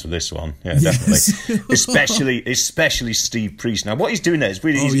jankers for this one. Yeah, definitely. especially Steve Priest. Now, what he's doing there is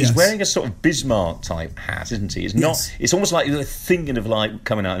really, he's wearing a sort of Bismarck type hat, isn't he? It's not. It's almost like you're thinking of like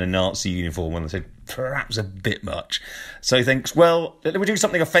coming out in a Nazi uniform when they said perhaps a bit much. So he thinks, well, we're doing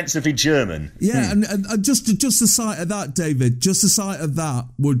something offensively German. Yeah, and just the sight of that, David, just the sight of that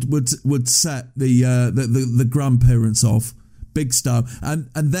would set the grandparents off. Big style. And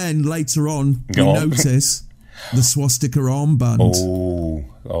then later on, we notice the swastika armband.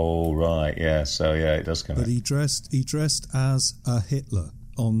 Oh, right, yeah. So yeah, it does come. But he dressed as a Hitler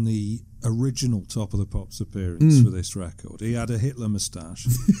on the original Top of the Pops appearance for this record. He had a Hitler moustache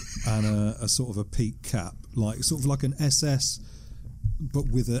and a sort of a peak cap, sort of like an SS, but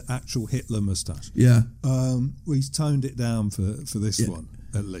with an actual Hitler moustache. Yeah. He's toned it down for this one,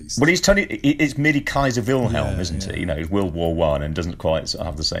 at least. Well, he's toned it. It's Midi Kaiser Wilhelm, isn't it? You know, it's World War I and doesn't quite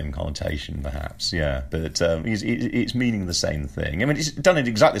have the same connotation, perhaps. Yeah, but it's meaning the same thing. I mean, it's done in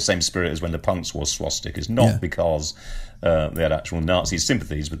exactly the same spirit as when the punks wore swastikas, not because they had actual Nazi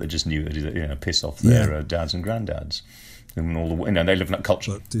sympathies, but they just knew to piss off their dads and granddads. And all the, they live in that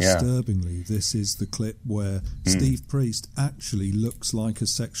culture. But disturbingly, this is the clip where Steve Priest actually looks like a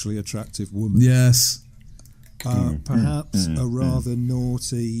sexually attractive woman. Yes. Perhaps a rather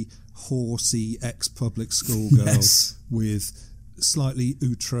naughty, horsey ex-public school girl with slightly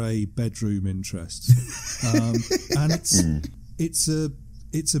outre bedroom interests. And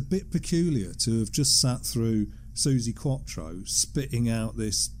it's a bit peculiar to have just sat through Suzi Quatro spitting out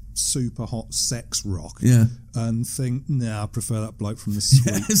this super hot sex rock and think, I prefer that bloke from the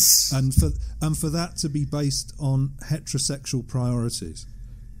Sweets. And for that to be based on heterosexual priorities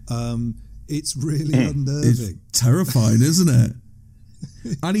it's really unnerving. It's terrifying, isn't it?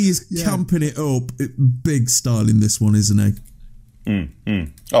 And he is camping it up, big style in this one, isn't he?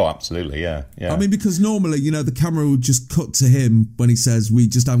 Oh, absolutely, yeah. I mean, because normally, the camera will just cut to him when he says, we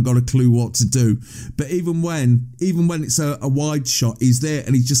just haven't got a clue what to do. But even when it's a wide shot, he's there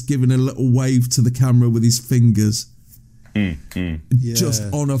and he's just giving a little wave to the camera with his fingers. Just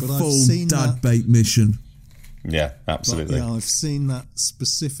on a full dad bait mission. Yeah, absolutely. But, I've seen that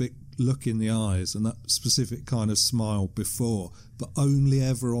specific look in the eyes and that specific kind of smile before, but only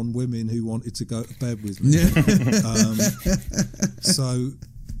ever on women who wanted to go to bed with me. So,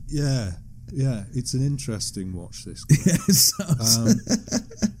 it's an interesting watch, this guy. Yes.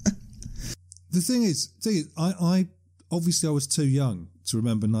 The thing is, I obviously I was too young to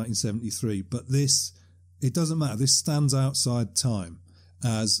remember 1973, but it doesn't matter. This stands outside time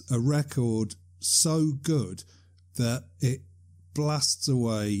as a record so good that it blasts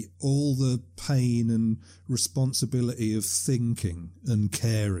away all the pain and responsibility of thinking and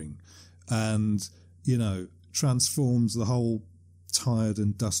caring, and transforms the whole tired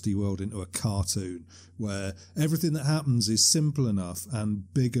and dusty world into a cartoon where everything that happens is simple enough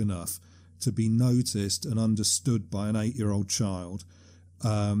and big enough to be noticed and understood by an 8-year-old child,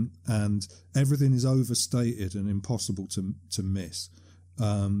 and everything is overstated and impossible to miss.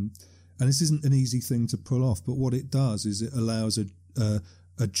 And this isn't an easy thing to pull off, but what it does is it allows a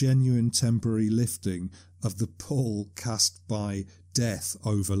genuine temporary lifting of the pull cast by death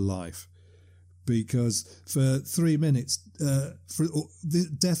over life. Because for 3 minutes,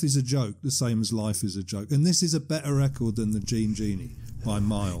 death is a joke, the same as life is a joke. And this is a better record than the Gene Genie by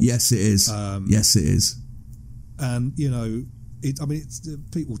miles. Yes, it is. Yes, it is. And,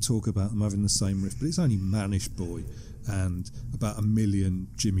 people talk about them having the same riff, but it's only Manish Boy and about 1 million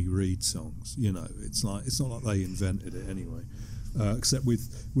Jimmy Reed songs. It's not like they invented it anyway, except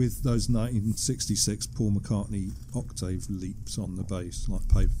with those 1966 Paul McCartney octave leaps on the bass, like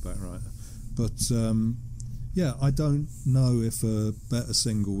Paperback Writer. But I don't know if a better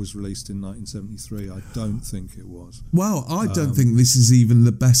single was released in 1973. I don't think it was. Well, I don't think this is even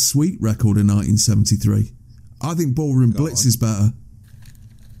the best Sweet record in 1973. I think Ballroom Blitz is better.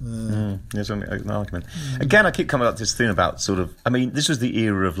 There's only an argument. Again, I keep coming up to this thing about this was the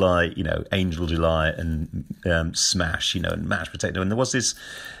era of Angel Delight and Smash, and Mashed Potato, and there was this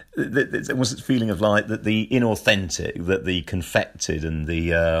feeling of that the inauthentic, that the confected and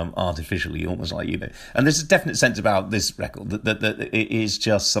the artificially, almost and there's a definite sense about this record that it is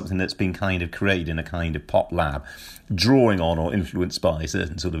just something that's been kind of created in a kind of pop lab, drawing on or influenced by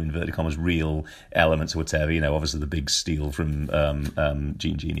certain sort of inverted commas real elements or whatever. Obviously the big steal from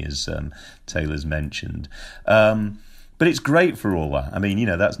Gene Genie, as Taylor's mentioned. But it's great for all that. I mean,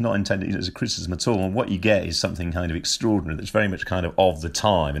 that's not intended as a criticism at all. And what you get is something kind of extraordinary that's very much kind of the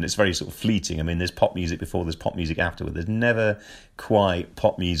time, and it's very sort of fleeting. I mean, there's pop music before, there's pop music afterward. There's never quite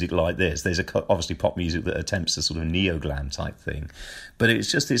pop music like this. There's obviously pop music that attempts a sort of neo-glam type thing. But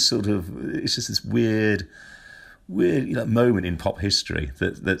it's just this weird moment in pop history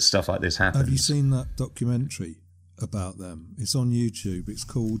that stuff like this happens. Have you seen that documentary about them? It's on YouTube. It's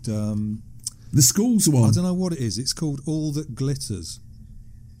called... the Schools one. I don't know what it is. It's called All That Glitters.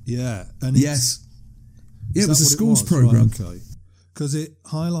 Yeah. And yes. Yeah, it was a schools program. Right, okay. Because it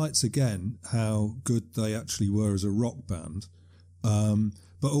highlights again how good they actually were as a rock band,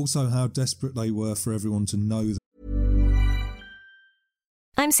 but also how desperate they were for everyone to know them.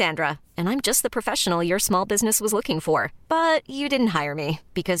 I'm Sandra, and I'm just the professional your small business was looking for. But you didn't hire me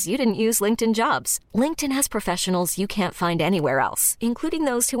because you didn't use LinkedIn Jobs. LinkedIn has professionals you can't find anywhere else, including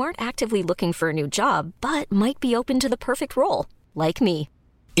those who aren't actively looking for a new job, but might be open to the perfect role, like me.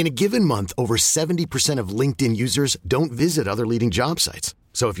 In a given month, over 70% of LinkedIn users don't visit other leading job sites.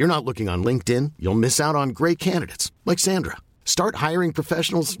 So if you're not looking on LinkedIn, you'll miss out on great candidates, like Sandra. Start hiring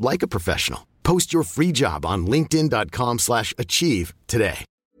professionals like a professional. Post your free job on linkedin.com/achieve today.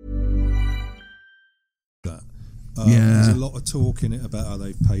 There's a lot of talk in it about how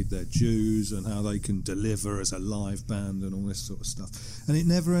they've paid their dues and how they can deliver as a live band and all this sort of stuff. And it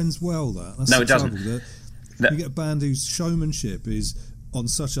never ends well, that. That's no, it doesn't. You get a band whose showmanship is on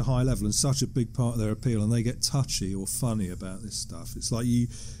such a high level and such a big part of their appeal, and they get touchy or funny about this stuff. It's like you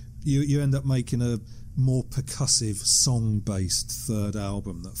end up making a more percussive, song-based third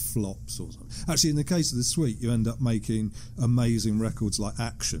album that flops or something. Actually, in the case of the Sweet, you end up making amazing records like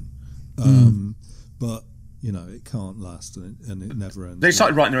Action. But it can't last, and it never ends. They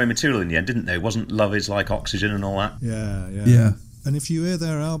started writing their own material in the end, didn't they? Wasn't Love Is Like Oxygen and all that? Yeah. And if you hear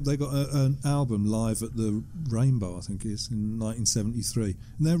their album, they got an album live at the Rainbow, I think it is, in 1973,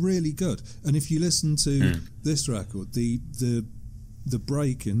 and they're really good. And if you listen to this record, the the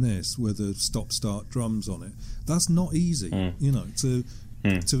break in this with the stop-start drums on it, that's not easy, you know, to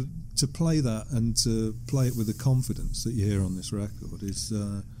play that and to play it with the confidence that you hear on this record is,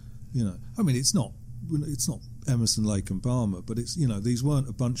 you know, I mean, it's not Emerson, Lake and Palmer, but it's, you know, these weren't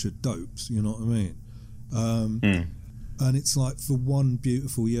a bunch of dopes, you know what I mean? And it's like for one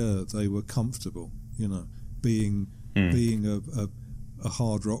beautiful year they were comfortable, you know, being a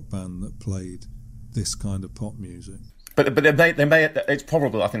hard rock band that played this kind of pop music. But they may. It's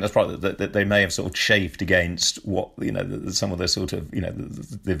probable. I think that's probably that they may have sort of chafed against what, you know, some of the sort of, you know,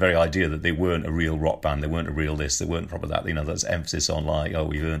 the very idea that they weren't a real rock band, they weren't a real this, they weren't probably that. You know, there's emphasis on like, oh,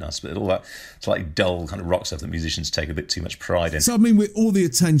 we've earned us, but all that slightly dull kind of rock stuff that musicians take a bit too much pride in. So I mean, all the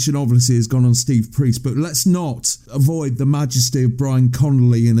attention obviously has gone on Steve Priest, but let's not avoid the majesty of Brian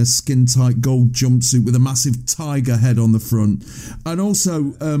Connolly in a skin-tight gold jumpsuit with a massive tiger head on the front, and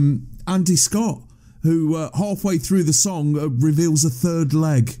also Andy Scott, who halfway through the song reveals a third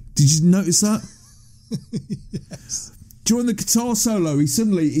leg. Did you notice that? Yes. During the guitar solo,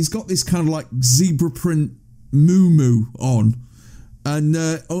 he's got this kind of like zebra print moo-moo on, and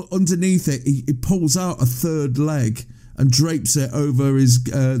underneath it, he pulls out a third leg and drapes it over his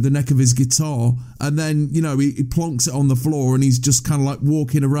the neck of his guitar, and then, you know, he plonks it on the floor, and he's just kind of like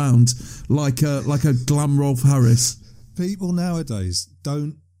walking around like a glam Rolf Harris. People nowadays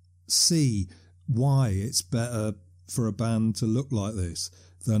don't see why it's better for a band to look like this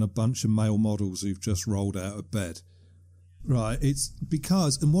than a bunch of male models who've just rolled out of bed. Right? It's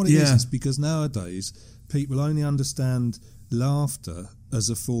because, and what it is because nowadays people only understand laughter as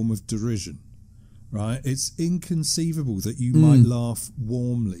a form of derision. Right? It's inconceivable that you might laugh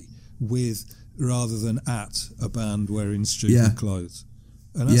warmly with rather than at a band wearing stupid clothes.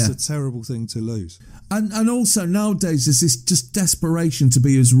 And that's a terrible thing to lose. And also nowadays there's this just desperation to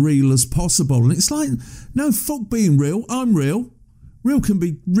be as real as possible. And it's like, no, fuck being real. I'm real. Real can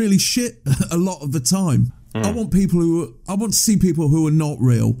be really shit a lot of the time. I want to see people who are not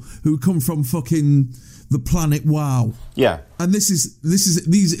real, who come from fucking the planet WoW. Yeah. And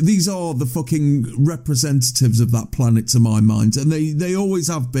these are the fucking representatives of that planet to my mind, and they always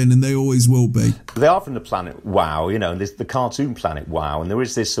have been and they always will be. They are from the planet WoW, you know, and the cartoon planet WoW, and there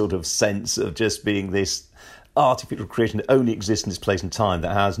is this sort of sense of just being this artificial creation that only exists in this place and time,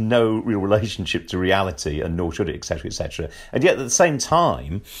 that has no real relationship to reality, and nor should it, etc., etc. And yet at the same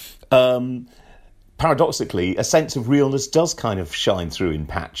time, paradoxically, a sense of realness does kind of shine through in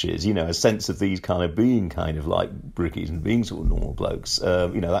patches, you know, a sense of these kind of being kind of like brickies and being sort of normal blokes.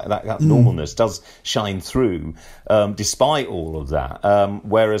 You know, that normalness does shine through despite all of that.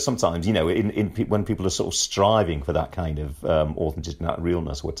 Whereas sometimes, you know, when people are sort of striving for that kind of authenticity, that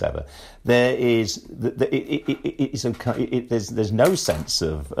realness, whatever, there's no sense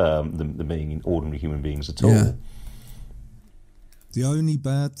of them being ordinary human beings at all. Yeah. The only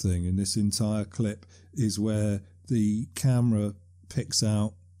bad thing in this entire clip is where the camera picks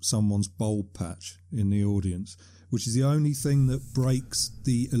out someone's bulb patch in the audience, which is the only thing that breaks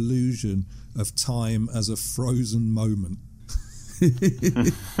the illusion of time as a frozen moment.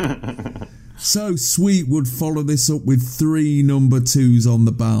 So Sweet would follow this up with 3 number 2s on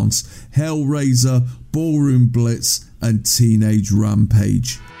the bounce: Hellraiser, Ballroom Blitz and Teenage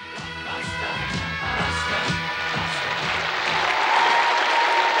Rampage.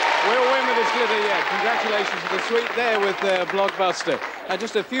 Congratulations to the Sweet there with their blockbuster.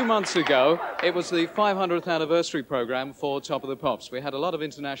 Just a few months ago, it was the 500th anniversary programme for Top of the Pops. We had a lot of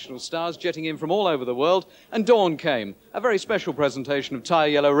international stars jetting in from all over the world, and Dawn came. A very special presentation of Tie a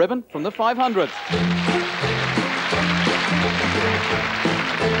Yellow Ribbon from the 500th.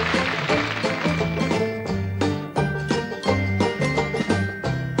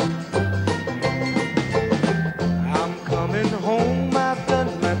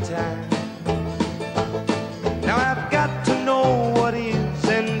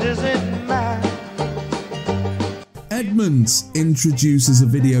 Edmonds introduces a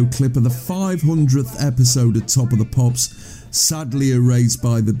video clip of the 500th episode of Top of the Pops, sadly erased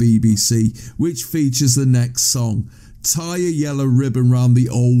by the BBC, which features the next song, Tie a Yellow Ribbon Round the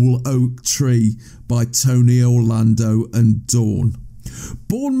Old Oak Tree by Tony Orlando and Dawn.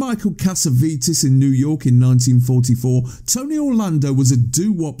 Born Michael Cassavetes in New York in 1944, Tony Orlando was a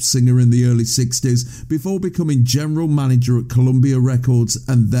doo-wop singer in the early 60s before becoming general manager at Columbia Records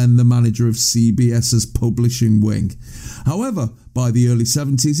and then the manager of CBS's publishing wing. However, by the early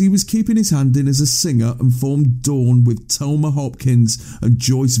 70s, he was keeping his hand in as a singer and formed Dawn with Toma Hopkins and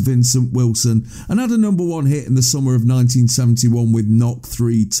Joyce Vincent Wilson, and had a number 1 hit in the summer of 1971 with Knock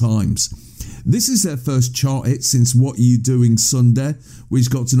 3 Times. This is their first chart hit since What You Doing Sunday, which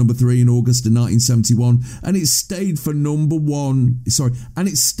got to number 3 in August of 1971, and it stayed for number 1. And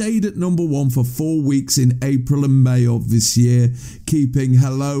it stayed at number 1 for 4 weeks in April and May of this year, keeping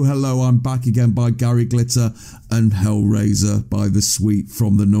Hello, Hello, I'm Back Again by Gary Glitter and Hellraiser by The Sweet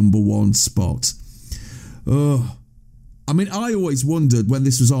from the number 1 spot. I mean, I always wondered when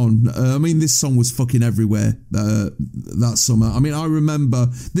this was on. This song was fucking everywhere that summer. I mean, I remember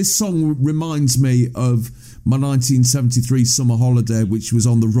this song reminds me of my 1973 summer holiday, which was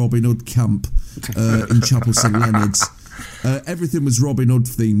on the Robin Hood camp in Chapel St Leonard's. Everything was Robin Hood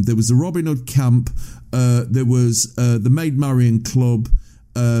themed. There was the Robin Hood camp. There was the Maid Marian Club.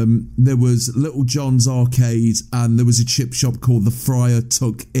 There was Little John's Arcade, and there was a chip shop called the Friar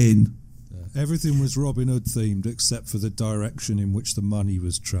Tuck Inn. Everything was Robin Hood themed except for the direction in which the money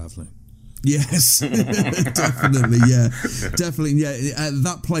was travelling. Yes, definitely, yeah. Definitely, yeah.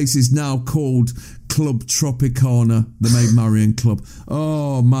 That place is now called Club Tropicana, the Maid Marian Club.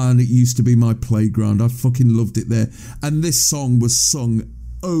 Oh, man, it used to be my playground. I fucking loved it there. And this song was sung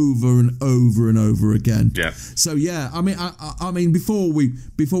over and over and over again. Yeah. So, yeah, I mean, before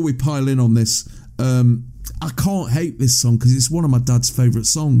we pile in on this, I can't hate this song because it's one of my dad's favourite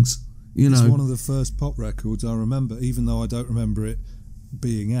songs. It's one of the first pop records I remember, even though I don't remember it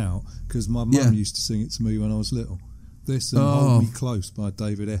being out, because my mum used to sing it to me when I was little. This and Hold Me Close by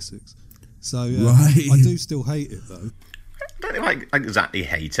David Essex. So I do still hate it, though. I don't think I exactly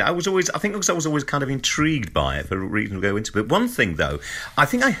hate it. I was always kind of intrigued by it for a reason to go into. But one thing, though, I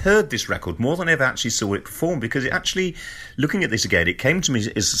think I heard this record more than I ever actually saw it perform, because it actually, looking at this again, it came to me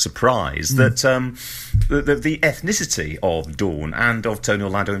as a surprise that the ethnicity of Dawn and of Tony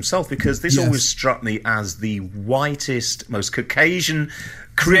Orlando himself, because this always struck me as the whitest, most Caucasian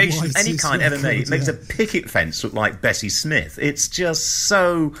creation of any kind ever made. It makes a picket fence look like Bessie Smith. It's just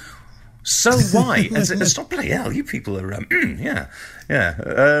so white. It's not bloody hell. You people are,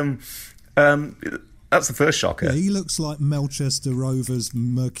 that's the first shocker. Yeah, he looks like Melchester Rovers'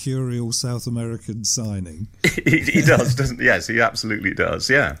 mercurial South American signing. he does, doesn't he? Yes, he absolutely does,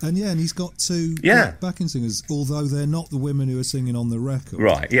 yeah. And he's got 2 backing singers, although they're not the women who are singing on the record.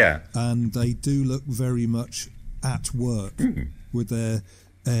 Right, yeah. And they do look very much at work with their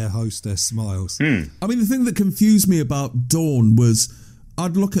air hostess smiles. I mean, the thing that confused me about Dawn was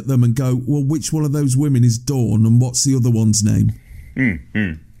I'd look at them and go, well, which one of those women is Dawn and what's the other one's name?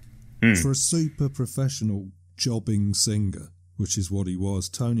 For a super professional jobbing singer, which is what he was,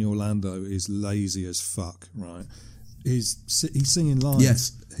 Tony Orlando is lazy as fuck, right? He's singing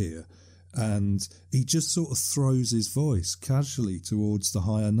live here, and he just sort of throws his voice casually towards the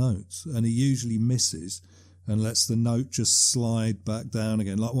higher notes, and he usually misses and lets the note just slide back down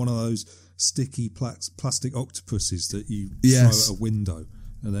again, like one of those sticky plastic octopuses that you throw at a window,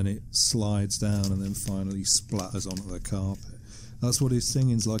 and then it slides down and then finally splatters onto the carpet. That's what his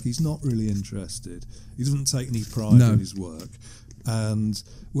singing's like. He's not really interested. He doesn't take any pride in his work. And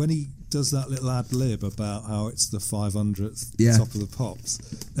when he does that little ad-lib about how it's the 500th Top of the Pops,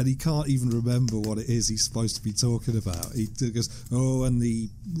 and he can't even remember what it is he's supposed to be talking about. He goes, and the,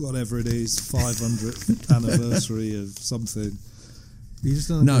 whatever it is, 500th anniversary of something. He just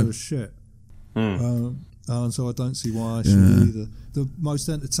doesn't give a shit. And so I don't see why I should either. The most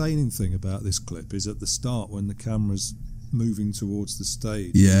entertaining thing about this clip is at the start when the camera's moving towards the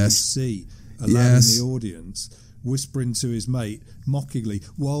stage. You see a lad in the audience whispering to his mate mockingly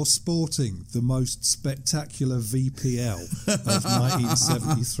while sporting the most spectacular VPL of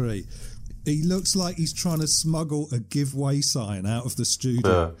 1973. He looks like he's trying to smuggle a giveaway sign out of the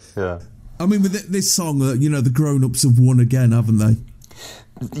studio. I mean, with this song, the grown-ups have won again, haven't they?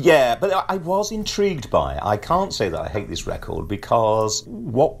 Yeah, but I was intrigued by it. I can't say that I hate this record because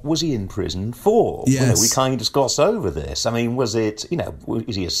what was he in prison for? Yes. We kind of just gloss over this. I mean, was it,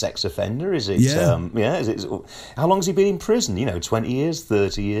 is he a sex offender? Is it, is it, how long has he been in prison? 20 years,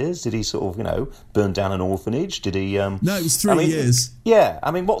 30 years? Did he sort of, burn down an orphanage? Did he... No, it was 3 years. Yeah,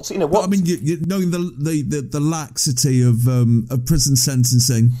 I mean, what's, what... But, I mean, knowing the laxity of prison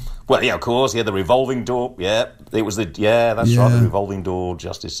sentencing... Well, yeah, of course, the revolving door, it was right, the revolving door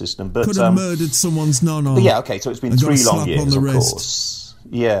justice system. But could have murdered someone's nana. Yeah, okay, so it's been 3 long years, of course.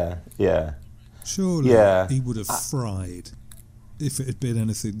 Yeah. Surely he would have fried if it had been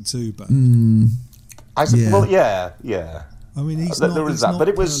anything too bad. Well, yeah. I mean, he's not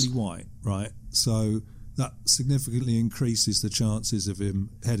pearly white, right? So that significantly increases the chances of him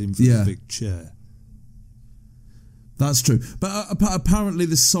heading for the big chair. That's true. But apparently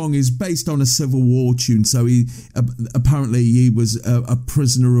the song is based on a Civil War tune, so he was a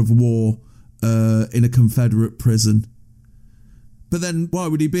prisoner of war in a Confederate prison. But then why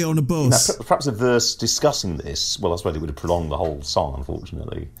would he be on a bus? Perhaps a verse discussing this, well, I suppose it would have prolonged the whole song,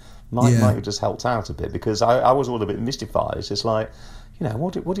 unfortunately. Might have just helped out a bit, because I was all a bit mystified. It's just like, you know,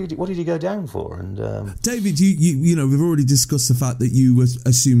 what did he go down for? And David, you know, we've already discussed the fact that you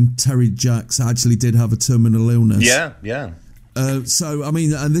assumed Terry Jacks actually did have a terminal illness. Yeah. So, I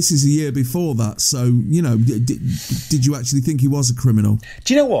mean, and this is a year before that. So, you know, did you actually think he was a criminal?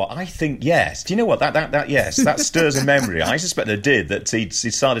 Do you know what? I think yes. Do you know what? Yes, that stirs a memory. I suspect it did, that he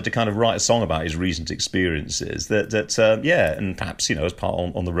decided to kind of write a song about his recent experiences. And perhaps, you know, as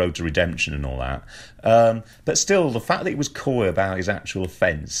part on the road to redemption and all that. But still, the fact that he was coy about his actual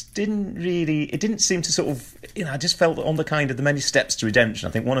offence didn't seem to sort of, you know, I just felt on the many steps to redemption.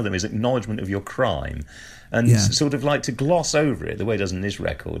 I think one of them is acknowledgement of your crime. And sort of like to gloss over it the way he does in this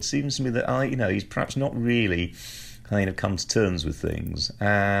record seems to me that he's perhaps not really kind of come to terms with things.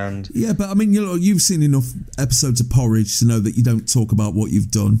 And yeah, but I mean, you know, you've seen enough episodes of Porridge to know that you don't talk about what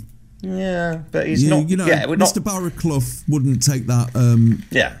you've done. Yeah, but he's not. You know, Mr. Barraclough wouldn't take that.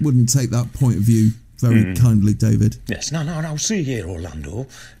 Wouldn't take that point of view very kindly, David. Yes, no. See here, Orlando.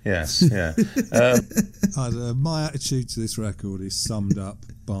 Yes, yeah. My attitude to this record is summed up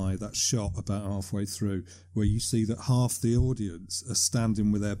by that shot about halfway through where you see that half the audience are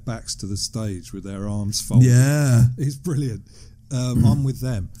standing with their backs to the stage with their arms folded. Yeah. It's brilliant. I'm with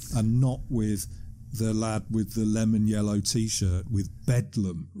them and not with the lad with the lemon yellow T-shirt with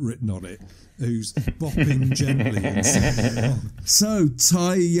Bedlam written on it, who's bopping gently and singing along. So,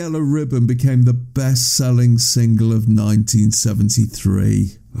 Tie a Yellow Ribbon became the best-selling single of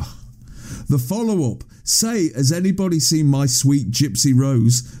 1973. The follow-up, Say, Has Anybody Seen My Sweet Gypsy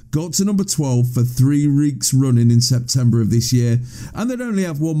Rose, got to number 12 for 3 weeks running in September of this year, and they'd only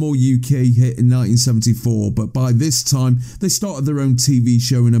have one more UK hit in 1974, but by this time they started their own TV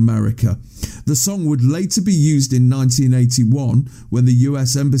show in America. The song would later be used in 1981 when the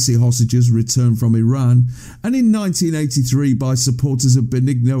US Embassy hostages returned from Iran, and in 1983 by supporters of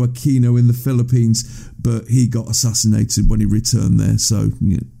Benigno Aquino in the Philippines, but he got assassinated when he returned there, so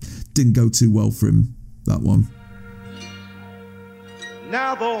didn't go too well for him, that one.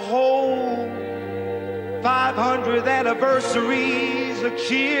 Now the whole 500th anniversary's a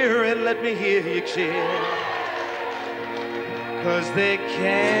cheer, and let me hear you cheer, 'cause they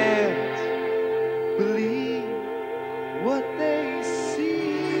can't believe what they see.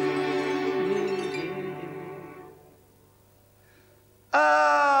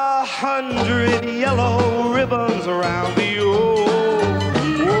 100 yellow ribbons around the old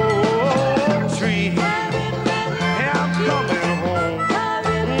tree. Hey, I'm coming home.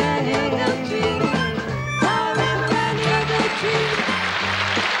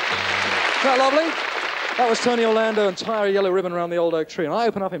 Isn't that lovely? That was Tony Orlando and Tie a Yellow Ribbon Around the Old Oak Tree. And I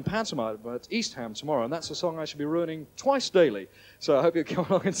open up in pantomime at East Ham tomorrow, and that's a song I should be ruining twice daily. So I hope you'll come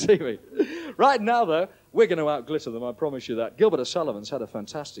along and see me. Right now, though, we're going to outglitter them, I promise you that. Gilbert O'Sullivan's had a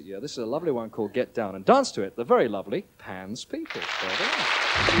fantastic year. This is a lovely one called Get Down, and dance to it, the very lovely Pan's People. There they are.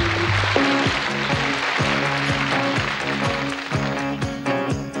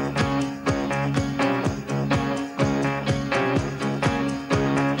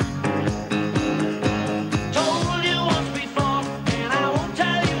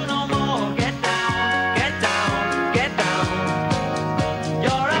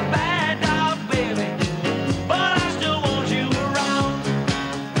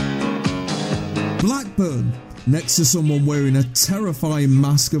 Next to someone wearing a terrifying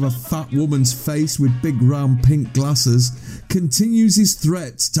mask of a fat woman's face with big round pink glasses, continues his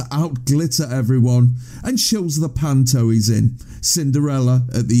threats to outglitter everyone and shows the panto he's in. Cinderella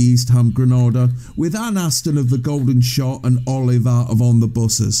at the East Ham Granada, with Anne Aston of the Golden Shot and Olive out of On the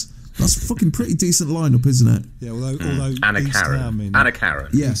Buses. That's a fucking pretty decent lineup, isn't it? Yeah, although Anna East Ham in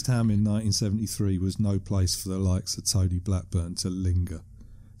 1973 was no place for the likes of Tony Blackburn to linger.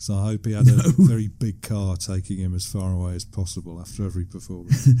 So I hope he had a very big car taking him as far away as possible after every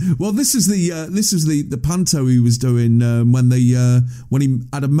performance. Well, this is the panto he was doing when he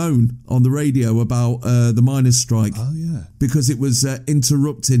had a moan on the radio about the miners' strike. Oh yeah, because it was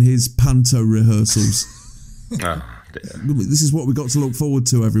interrupting his panto rehearsals. Oh dear. This is what we got to look forward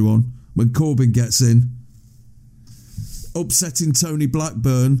to, everyone. When Corbyn gets in, upsetting Tony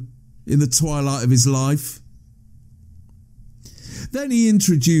Blackburn in the twilight of his life. Then he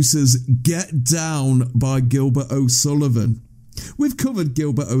introduces Get Down by Gilbert O'Sullivan. We've covered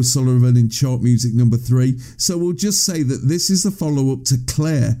Gilbert O'Sullivan in chart music number 3, so we'll just say that this is the follow-up to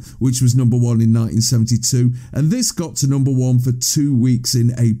Claire, which was number 1 in 1972, and this got to number 1 for 2 weeks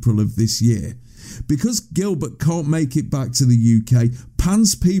in April of this year. because Gilbert can't make it back to the UK,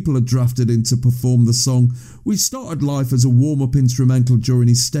 Pan's People are drafted in to perform the song, which started life as a warm-up instrumental during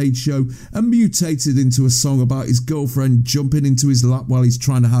his stage show and mutated into a song about his girlfriend jumping into his lap while he's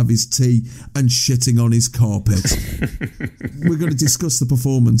trying to have his tea and shitting on his carpet. We're going to discuss the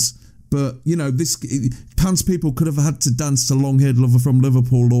performance. But, you know, Pan's People could have had to dance to Long-Haired Lover from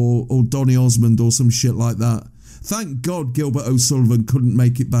Liverpool or Donny Osmond or some shit like that. Thank God Gilbert O'Sullivan couldn't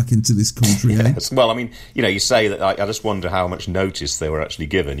make it back into this country, yes. Well, I mean, you know, you say that, I just wonder how much notice they were actually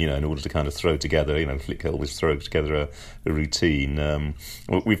given, you know, in order to kind of throw together, you know, Flick Elvis throw together a routine.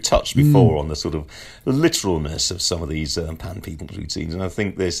 We've touched before on the sort of literalness of some of these Pan People's routines, and I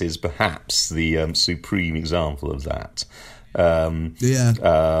think this is perhaps the supreme example of that.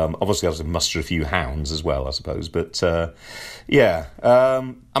 Obviously I have to muster a few hounds as well, I suppose, but I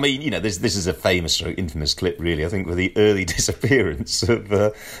mean, you know, this is a famous or infamous clip, really, I think, with the early disappearance of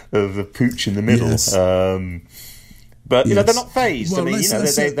the pooch in the middle. Yes. But you know, they're not phased. Well, I mean, you know,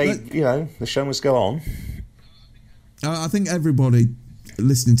 you know, the show must go on. I think everybody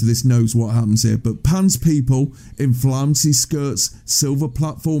listening to this knows what happens here, but Pan's People in flouncy skirts, silver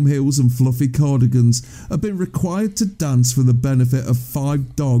platform heels and fluffy cardigans have been required to dance for the benefit of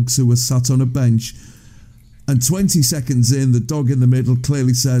 5 dogs who were sat on a bench, and 20 seconds in, the dog in the middle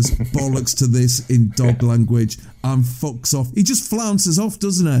clearly says bollocks to this in dog language and fucks off. He just flounces off,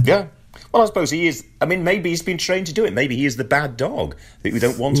 doesn't he? Yeah. Well, I suppose he is. I mean, maybe he's been trained to do it. Maybe he is the bad dog that we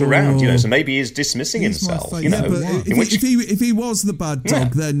don't want around, you know. So maybe he is dismissing himself, you know. Yeah, if he was the bad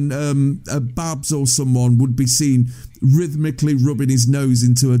dog, then Babs or someone would be seen rhythmically rubbing his nose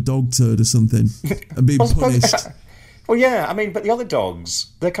into a dog turd or something and being punished. Well, yeah, I mean, but the other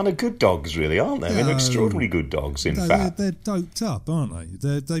dogs, they're kind of good dogs, really, aren't they? They're extraordinarily good dogs, in fact. They're doped up, aren't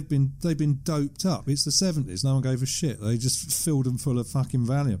they? They've been doped up. It's the 70s. No one gave a shit. They just filled them full of fucking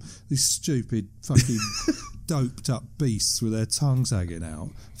Valium. These stupid fucking doped up beasts with their tongues hanging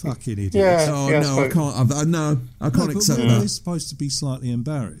out. Fucking idiots. I can't accept that. They're supposed to be slightly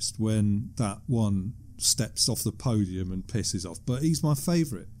embarrassed when that one steps off the podium and pisses off. But he's my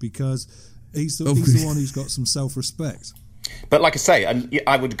favourite because he's the one who's got some self-respect. But like I say, and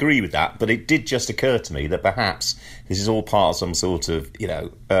I would agree with that, but it did just occur to me that perhaps this is all part of some sort of, you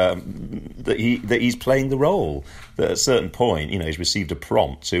know, that he's playing the role. That at a certain point, you know, he's received a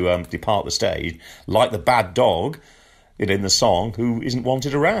prompt to depart the stage, like the bad dog in the song who isn't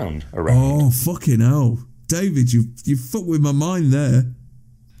wanted around. Oh, fucking hell. David, you fucked with my mind there.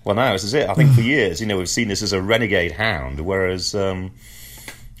 Well, now this is it. I think for years, you know, we've seen this as a renegade hound, whereas...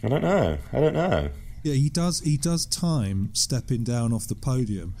 I don't know. Yeah, he does time stepping down off the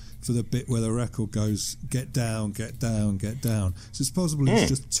podium for the bit where the record goes, get down, get down, get down. So it's possible he's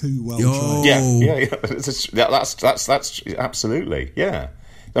just too well trained. Yeah. That's absolutely, yeah.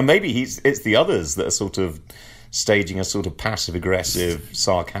 And maybe it's the others that are sort of staging a sort of passive-aggressive,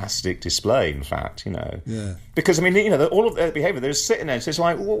 sarcastic display, in fact, you know. Yeah. Because, I mean, you know, all of their behaviour, they're sitting there, so it's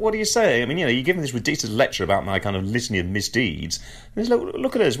like, what do you say? I mean, you know, you're giving this ridiculous lecture about my kind of litany of misdeeds, and it's like,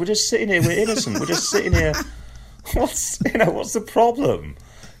 look at us, we're just sitting here, we're innocent, we're just sitting here. What's the problem?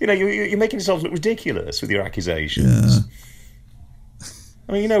 You know, you're making yourself look ridiculous with your accusations. Yeah.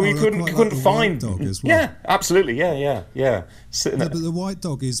 I mean, you know, you couldn't find... Dog as well. Yeah, absolutely, yeah. Sitting there. But the white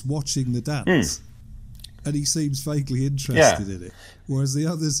dog is watching the dance. And he seems vaguely interested in it, whereas the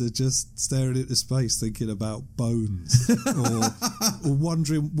others are just staring into space, thinking about bones, or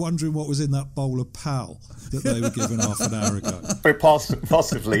wondering what was in that bowl of pal that they were given half an hour ago. Very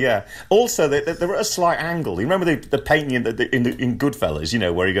possibly, yeah. Also, they were at a slight angle. You remember the painting in Goodfellas, you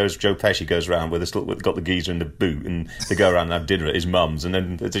know, where Joe Pesci goes around with got the geezer in the boot, and they go around and have dinner at his mum's, and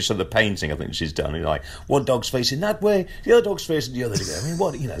then they show the painting I think she's done. And you're like, one dog's facing that way, the other dog's facing the other way. I mean,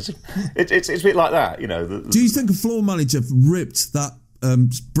 what, you know? It's a bit like that, you know. Do you think a floor manager ripped that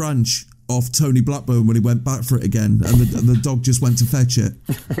branch off Tony Blackburn when he went back for it again, and the dog just went to fetch it?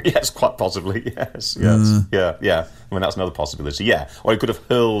 Yes, quite possibly. Yes. Yeah. I mean, that's another possibility. Yeah, or he could have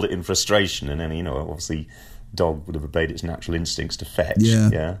hurled it in frustration, and then, you know, obviously, dog would have obeyed its natural instincts to fetch.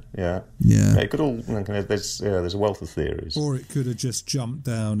 Yeah. It could all. There's a wealth of theories. Or it could have just jumped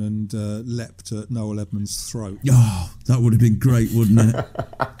down and leapt at Noel Edmonds' throat. Oh, that would have been great, wouldn't it?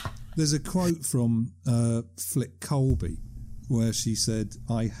 There's a quote from Flick Colby where she said,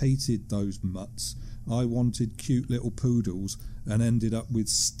 "I hated those mutts. I wanted cute little poodles and ended up with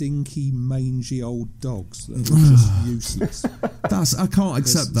stinky, mangy old dogs that were just useless." I can't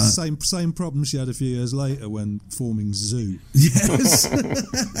accept that. Same problem she had a few years later when forming Zoo. Yes.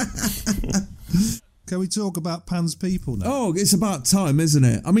 Can we talk about Pan's People now? Oh, it's about time, isn't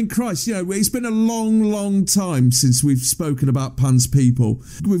it? I mean, Christ, it's been a long, long time since we've spoken about Pan's People.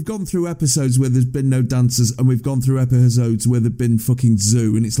 We've gone through episodes where there's been no dancers, and we've gone through episodes where there've been fucking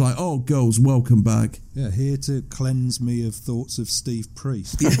zoo, and it's like, oh, girls, welcome back. Yeah, here to cleanse me of thoughts of Steve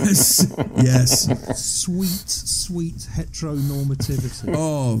Priest. Yes, yes. Sweet heteronormativity.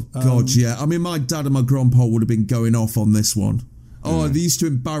 Oh, God, yeah. I mean, my dad and my grandpa would have been going off on this one. Oh, they used to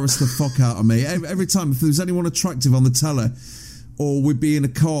embarrass the fuck out of me. Every time, if there was anyone attractive on the telly, or we'd be in a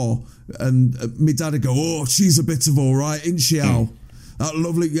car, and my dad would go, oh, she's a bit of all right, isn't she, Al? That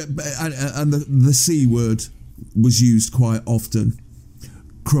lovely... And the C word was used quite often.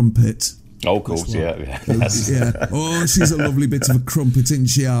 Crumpet. Oh, of course, yeah. Yes. Yeah. Oh, she's a lovely bit of a crumpet, isn't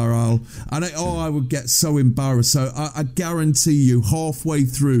she, Al? And I would get so embarrassed. So I guarantee you, halfway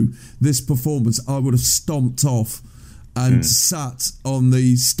through this performance, I would have stomped off and sat on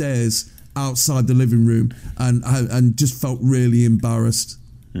the stairs outside the living room and just felt really embarrassed.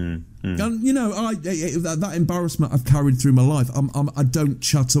 And that embarrassment I've carried through my life. I don't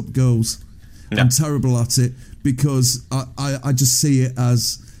chat up girls. No. I'm terrible at it because I just see it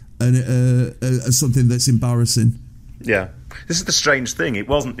as something that's embarrassing. Yeah. This is the strange thing. It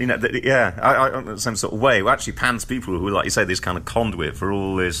wasn't, I the same sort of way. Actually, Pan's People who, like you say, this kind of conduit for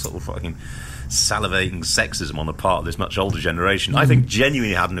all this sort of fucking salivating sexism on the part of this much older generation, I think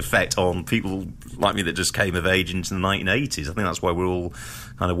genuinely had an effect on people like me that just came of age into the 1980s. I think that's why we're all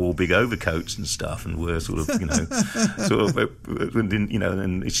kind of wore big overcoats and stuff, and we're sort of,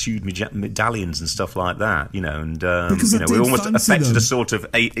 and issued medallions and stuff like that, and we almost affected a sort of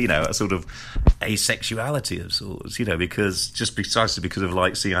asexuality of sorts, because just precisely because of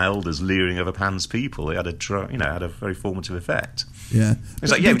like seeing elders leering over Pan's People, it had a very formative effect. Yeah,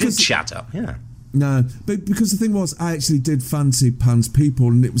 it's like, we didn't chat up, No, but because the thing was, I actually did fancy Pan's People,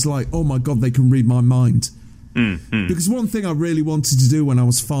 and it was like, oh my God, they can read my mind. Because one thing I really wanted to do when I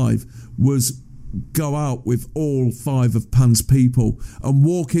was 5 was go out with all 5 of Pan's People and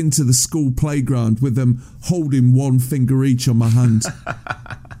walk into the school playground with them holding one finger each on my hand.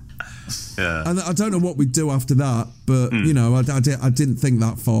 Yeah. And I don't know what we'd do after that, but I didn't think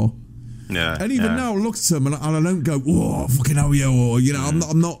that far. Yeah. And even now I look at them and I don't go, oh fucking hell yeah, or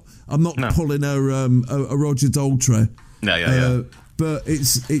I'm not pulling a Roger Daltrey. No, yeah. But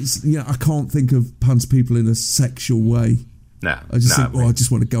it's I can't think of Pan's People in a sexual way. No. I just think, I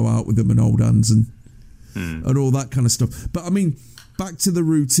just want to go out with them and hold hands and all that kind of stuff. But I mean, back to the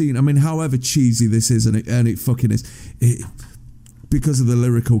routine. I mean, however cheesy this is, and it fucking is, because of the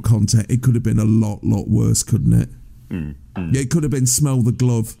lyrical content, it could have been a lot worse, couldn't it? It could have been Smell the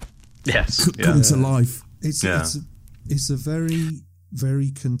Glove. Yes. Come to life. It's a very,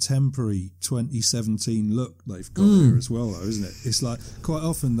 very contemporary 2017 look they've got here as well, though, isn't it? It's like quite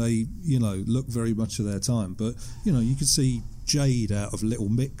often they, look very much of their time, but you could see Jade out of Little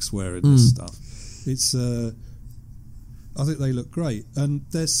Mix wearing this stuff. It's, I think they look great, and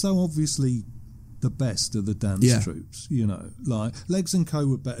they're so obviously the best of the dance troupes. Like Legs and Co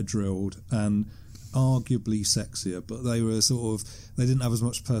were better drilled and arguably sexier, but they were they didn't have as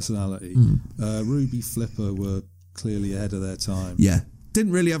much personality. Ruby Flipper were clearly ahead of their time. Yeah,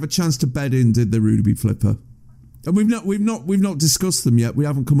 didn't really have a chance to bed in, did the Ruby Flipper? And we've not discussed them yet. We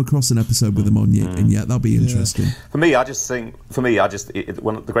haven't come across an episode with them on yet. That'll be interesting. For me, one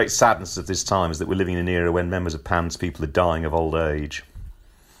of the great sadness of this time is that we're living in an era when members of Pan's People are dying of old age.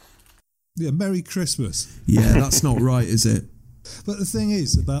 Yeah, Merry Christmas. Yeah, that's not right, is it? But the thing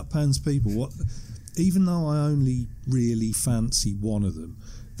is about Pan's People, even though I only really fancy one of them,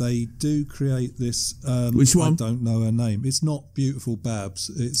 they do create this. Which one? I don't know her name. It's not Beautiful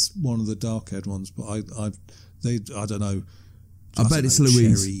Babs. It's one of the dark-haired ones. But I don't know. I bet it's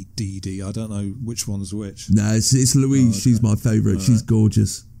Louise. Cherry, Dee Dee. I don't know which one's which. No, it's Louise. Oh, okay. She's my favourite. Right. She's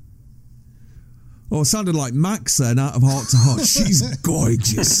gorgeous. Oh, it sounded like Max then, out of Heart to Heart. She's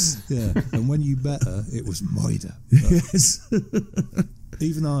gorgeous. Yeah, and when you met her, it was Maida. Yes.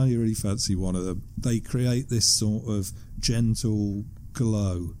 Even though I really fancy one of them, they create this sort of gentle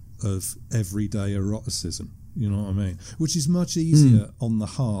glow of everyday eroticism. You know what I mean? Which is much easier on the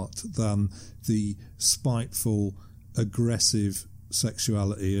heart than the spiteful, aggressive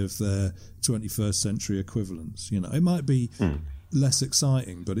sexuality of their 21st century equivalents. It might be less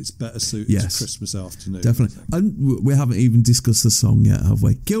exciting, but it's better suited to Christmas afternoon. Definitely. And we haven't even discussed the song yet, have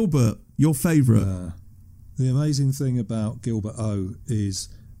we? Gilbert, your favourite? The amazing thing about Gilbert O is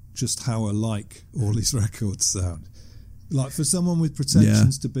just how alike all his records sound. Like, for someone with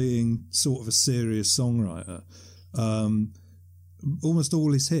pretensions to being sort of a serious songwriter, almost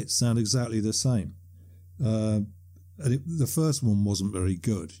all his hits sound exactly the same. And the first one wasn't very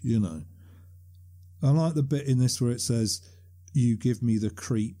good, I like the bit in this where it says, "You give me the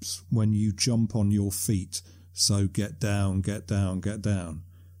creeps when you jump on your feet, so get down, get down, get down."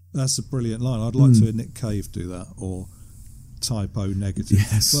 That's a brilliant line. I'd like to hear Nick Cave do that, or Typo Negative.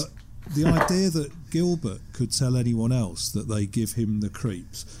 Yes. But the idea that Gilbert could tell anyone else that they give him the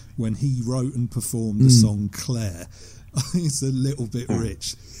creeps when he wrote and performed the song Claire, I think it's a little bit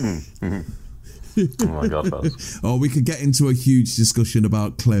rich. Oh my God, fellas. Oh, we could get into a huge discussion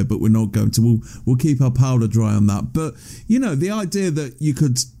about Claire, but we're not going to. We'll keep our powder dry on that. But, you know, the idea that you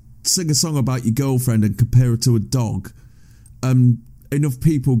could sing a song about your girlfriend and compare it to a dog, enough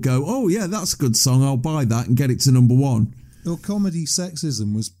people go, oh, yeah, that's a good song, I'll buy that and get it to number one. Well, comedy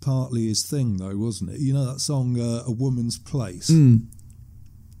sexism was partly his thing, though, wasn't it? You know that song, A Woman's Place?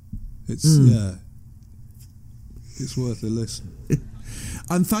 It's, yeah, it's worth a listen.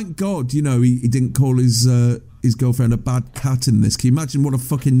 And thank God, you know, he didn't call his girlfriend a bad cat in this. Can you imagine what a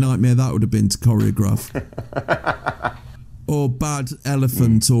fucking nightmare that would have been to choreograph? Or bad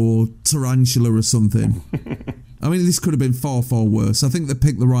elephant or tarantula or something. I mean, this could have been far, far worse. I think they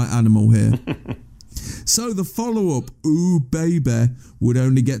picked the right animal here. So the follow-up, Ooh Baby, would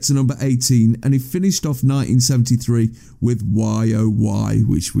only get to number 18, and he finished off 1973 with Why Oh Why,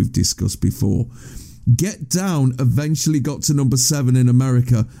 which we've discussed before. Get Down eventually got to number 7 in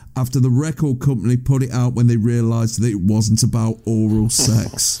America after the record company put it out when they realised that it wasn't about oral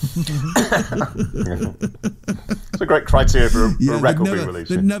sex. It's a great criteria for a record being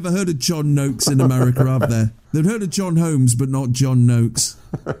released. They've never heard of John Noakes in America, have they? They've heard of John Holmes, but not John Noakes.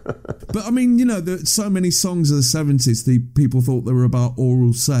 But, I mean, you know, there are so many songs of the 70s, the people thought they were about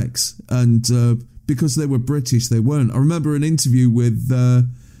oral sex, and because they were British, they weren't. I remember an interview with...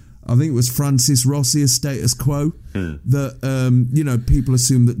 I think it was Francis Rossi of Status Quo, that, you know, people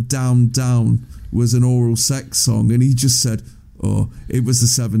assumed that Down Down was an oral sex song, and he just said, oh, it was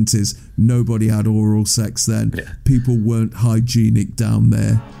the 70s. Nobody had oral sex then. Yeah. People weren't hygienic down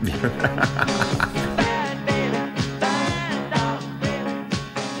there.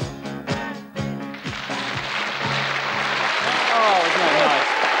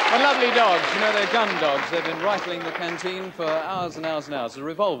 Dogs, you know, they're gun dogs. They've been rifling the canteen for hours and hours and hours. The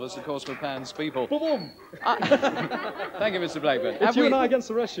revolvers, of course, were Pan's people. Boom! Thank you, Mr. Blackburn. It's you and I against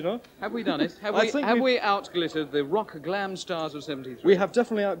the rest, you know. Have we done it? Have we outglittered the rock glam stars of 73? We have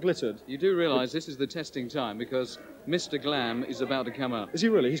definitely outglittered. You do realise this is the testing time because Mr. Glam is about to come out. Is he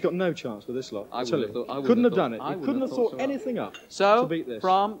really? He's got no chance with this lot. I couldn't have done it. He couldn't have thought anything up to beat this.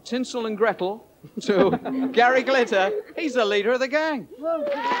 From Tinsel and Gretel to Gary Glitter, he's the leader of the gang.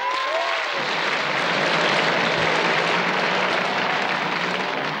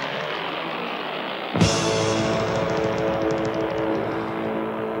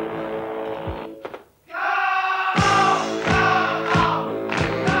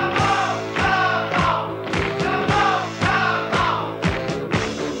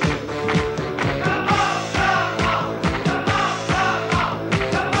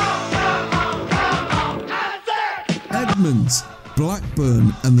 Edmonds,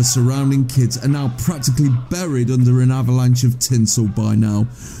 Blackburn and the surrounding kids are now practically buried under an avalanche of tinsel by now,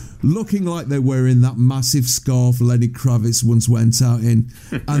 looking like they're wearing that massive scarf Lenny Kravitz once went out in,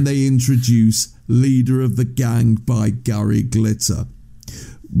 and they introduce Leader of the Gang by Gary Glitter.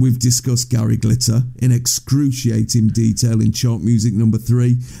 We've discussed Gary Glitter in excruciating detail in chart music number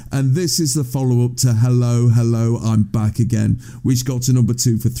 3, and this is the follow-up to Hello, Hello, I'm Back Again, which got to number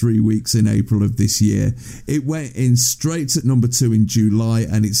 2 for 3 weeks in April of this year. It went in straight at number 2 in July,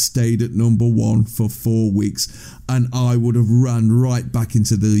 and it stayed at number 1 for 4 weeks, and I would have ran right back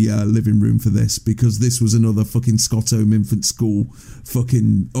into the living room for this, because this was another fucking Scott Home Infant School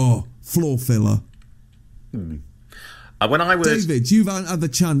fucking, floor filler. When I was David, you've had the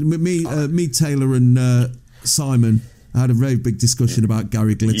chance. Me, Taylor, and Simon had a very big discussion about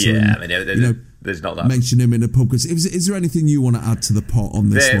Gary Glitter. Yeah, and, I mean, there's not that. Mention him in a pub. Is there anything you want to add to the pot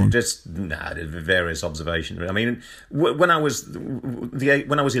on this one? Just various observations. I mean, when I was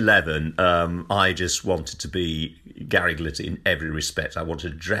 11, I just wanted to be Gary Glitter in every respect. I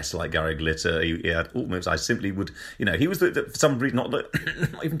wanted to dress like Gary Glitter. He had all moves. I simply would, he was for some reason not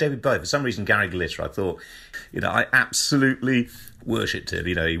even David Bowie. For some reason, Gary Glitter. I thought, I absolutely worshipped him.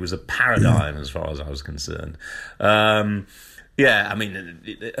 He was a paradigm as far as I was concerned. Yeah, I mean,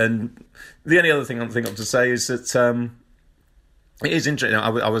 and the only other thing I'm thinking of to say is that it is interesting.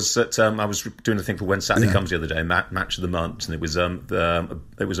 I was doing a thing for When Saturday Comes the other day, Match of the Month, and it was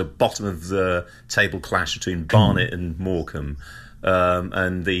a bottom of the table clash between Barnet and Morecambe,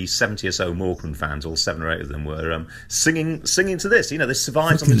 and the 70 or so Morecambe fans, all 7 or 8 of them, were singing to this. You know, this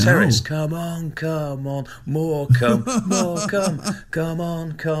survives on the terrace. Come on, Morecambe, Morecambe, come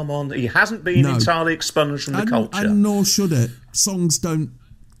on. He hasn't been entirely expunged from the culture, and nor should it. Songs don't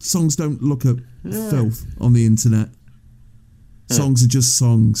look at filth on the internet. Songs are just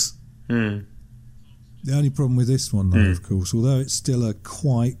songs. The only problem with this one, though, of course, although it's still a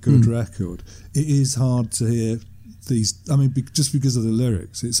quite good record, it is hard to hear these. I mean, just because of the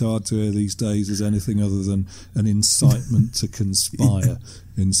lyrics, it's hard to hear these days as anything other than an incitement to conspire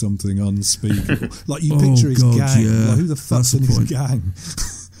in something unspeakable. Like you picture his gang. Yeah. Like, who the fuck's in his gang?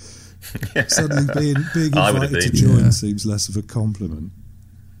 Suddenly being invited to join seems less of a compliment.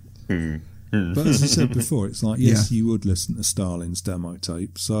 But as I said before, it's like, yes, you would listen to Stalin's demo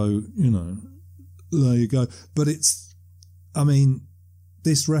tape, so, you know, there you go. But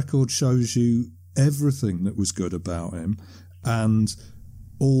this record shows you everything that was good about him and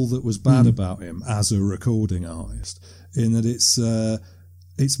all that was bad about him as a recording artist, in that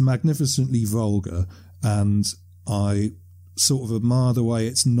it's magnificently vulgar, and I sort of admire the way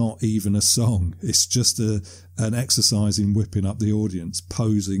it's not even a song. It's just an exercise in whipping up the audience,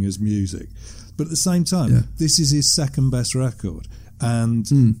 posing as music. But at the same time, this is his second best record, and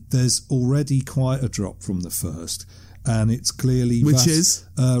there's already quite a drop from the first, and it's clearly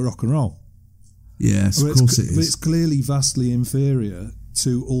rock and roll. Yes, of course it is. But it's clearly vastly inferior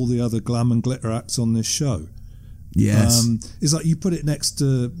to all the other glam and glitter acts on this show. Yes. It's like you put it next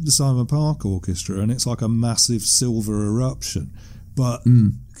to the Simon Park Orchestra and it's like a massive silver eruption. But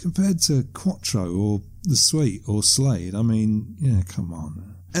compared to Quattro or The Sweet or Slade, I mean, yeah, come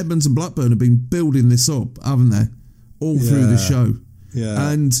on. Edmonds and Blackburn have been building this up, haven't they? All through the show. Yeah.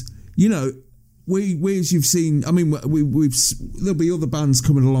 And, you know, we as you've seen, I mean, we've there'll be other bands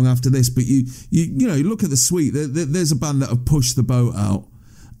coming along after this, but you know, you look at The Sweet, there's a band that have pushed the boat out.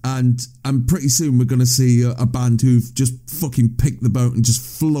 And pretty soon we're going to see a band who've just fucking picked the boat and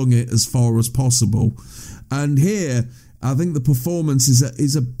just flung it as far as possible. And here, I think the performance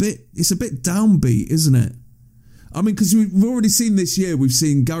is a bit downbeat, isn't it? I mean, because we've already seen this year, we've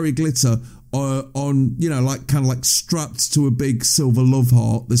seen Gary Glitter on, you know, like kind of like strapped to a big silver love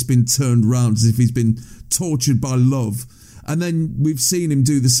heart that's been turned round as if he's been tortured by love. And then we've seen him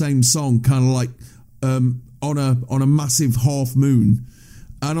do the same song, kind of like on a massive half moon.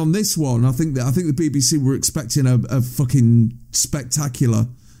 And on this one, I think the BBC were expecting a fucking spectacular,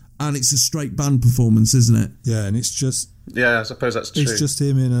 and it's a straight band performance, isn't it? Yeah, and it's just... Yeah, I suppose that's true. It's just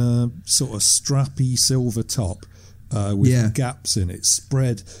him in a sort of strappy silver top with gaps in it,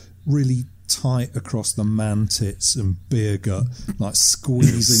 spread really tight across the man tits and beer gut, like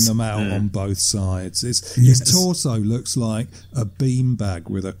squeezing them out on both sides. His torso looks like a beanbag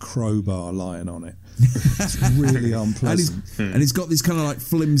with a crowbar lying on it. It's really unpleasant. And he's got these kind of like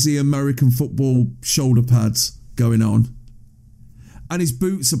flimsy American football shoulder pads going on. And his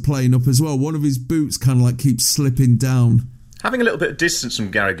boots are playing up as well. One of his boots kind of like keeps slipping down. Having a little bit of distance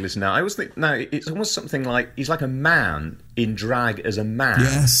from Gary Glitter now, I always think, no, it's almost something like he's like a man in drag as a man.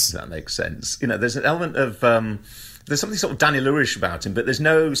 Yes. If that makes sense. You know, there's an element of... there's something sort of Danny Lewis about him, but there's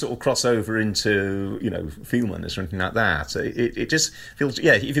no sort of crossover into, you know, Fieldmaness or anything like that. So it just feels,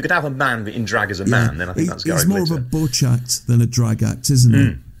 if you could have a man in drag as a man, then I think that's Gary Glitter. He's more of a butch act than a drag act, isn't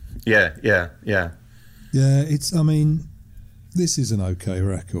it? Yeah. Yeah, it's, I mean, this is an okay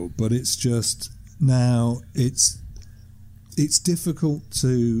record, but it's just, now, it's difficult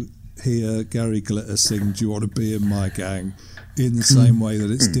to hear Gary Glitter sing "Do You Want to Be in My Gang" in the same way that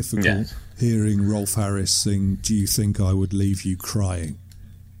it's difficult hearing Rolf Harris sing "Do You Think I Would Leave You Crying?"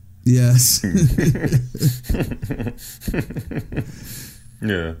 Yes.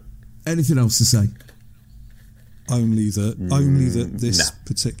 Yeah. Anything else to say? Only that this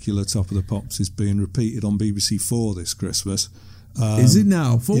particular Top of the Pops is being repeated on BBC4 this Christmas. Is it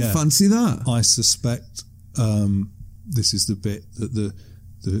now? Fancy that. I suspect this is the bit that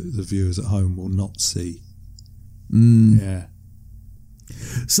the viewers at home will not see. Yeah.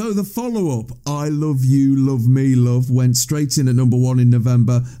 So the follow-up, I Love You, Love Me, Love, went straight in at number 1 in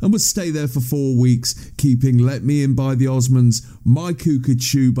November and would stay there for 4 weeks, keeping Let Me In by the Osmonds, My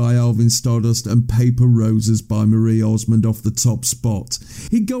Cuckoo by Alvin Stardust and Paper Roses by Marie Osmond off the top spot.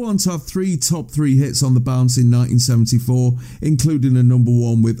 He'd go on to have 3 top 3 hits on the bounce in 1974, including a number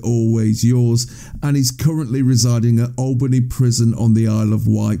 1 with Always Yours, and he's currently residing at Albany Prison on the Isle of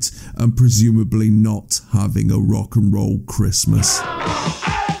Wight and presumably not having a rock and roll Christmas.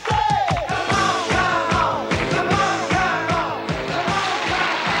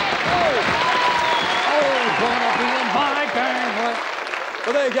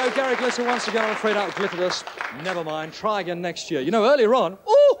 Well, there we go. Gary Glitter once again, I'm afraid, outglittered us. Never mind. Try again next year. You know, earlier on,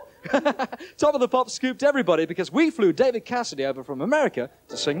 Top of the Pops scooped everybody because we flew David Cassidy over from America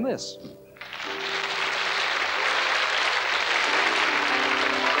to sing this.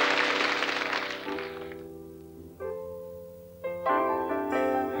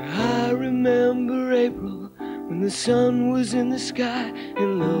 I remember April when the sun was in the sky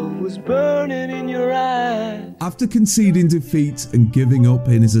and love was burning in your eyes. After conceding defeat and giving up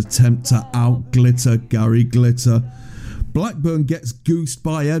in his attempt to out-glitter Gary Glitter, Blackburn gets goosed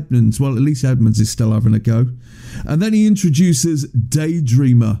by Edmonds. Well, at least Edmonds is still having a go. And then he introduces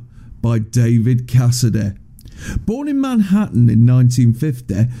Daydreamer by David Cassidy. Born in Manhattan in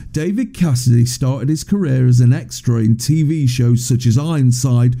 1950, David Cassidy started his career as an extra in TV shows such as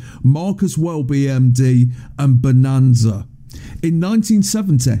Ironside, Marcus Welby MD and Bonanza. In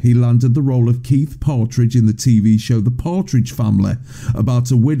 1970, he landed the role of Keith Partridge in the TV show The Partridge Family,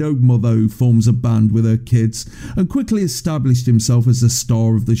 about a widowed mother who forms a band with her kids, and quickly established himself as the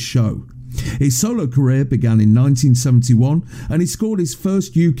star of the show. His solo career began in 1971 and he scored his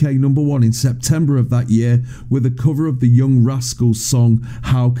first UK number one in September of that year with a cover of the Young Rascals song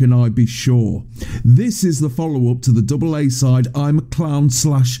How Can I Be Sure. This is the follow-up to the double A-side I'm a Clown /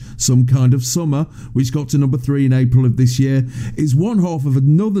 Some Kind of Summer, which got to number 3 in April of this year, is one half of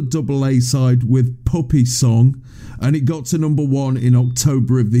another double A-side with Puppy Song, and it got to number 1 in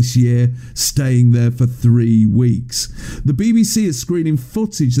October of this year, staying there for 3 weeks. The BBC is screening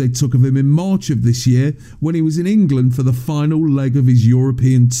footage they took of him in March of this year when he was in England for the final leg of his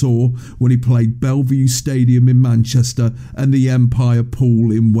European tour, when he played Bellevue Stadium in Manchester and the Empire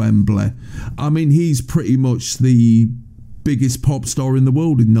Pool in Wembley. I mean, he's pretty much the biggest pop star in the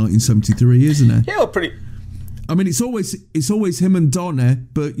world in 1973, isn't he? Yeah, well, pretty... I mean, it's always him and Donny,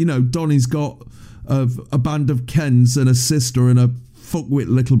 but, you know, Donny's got a band of Kens and a sister and a fuckwit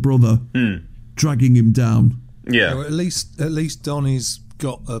little brother dragging him down. Yeah. Well, at least Donny's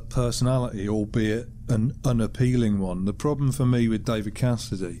got a personality, albeit an unappealing one. The problem for me with David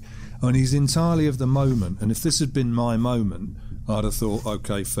Cassidy, I mean, he's entirely of the moment, and if this had been my moment, I'd have thought,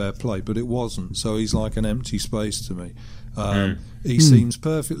 okay, fair play, but it wasn't. So he's like an empty space to me. He seems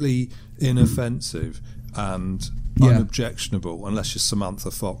perfectly inoffensive and unobjectionable, unless you're Samantha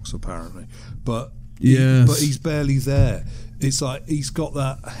Fox, apparently. But he's barely there. It's like he's got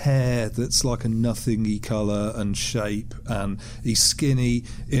that hair that's like a nothingy colour and shape, and he's skinny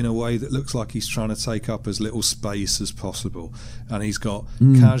in a way that looks like he's trying to take up as little space as possible. And he's got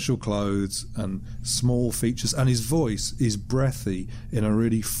casual clothes and small features, and his voice is breathy in a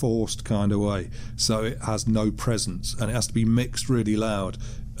really forced kind of way. So it has no presence, and it has to be mixed really loud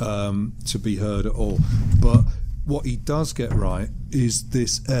to be heard at all. But what he does get right is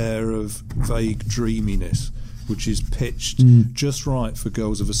this air of vague dreaminess, which is pitched just right for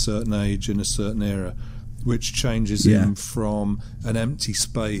girls of a certain age in a certain era, which changes him from an empty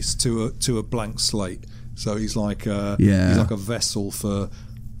space to a blank slate. So he's like a vessel for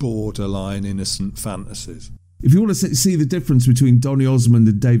borderline innocent fantasies. If you want to see the difference between Donny Osmond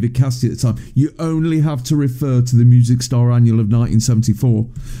and David Cassidy at the time, you only have to refer to the Music Star Annual of 1974,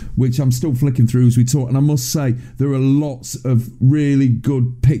 which I'm still flicking through as we talk. And I must say, there are lots of really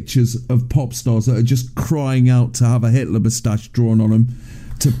good pictures of pop stars that are just crying out to have a Hitler moustache drawn on them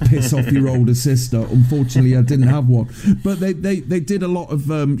to piss off your older sister. Unfortunately, I didn't have one. But they did a lot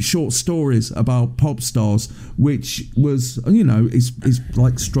of short stories about pop stars, which was, you know, it's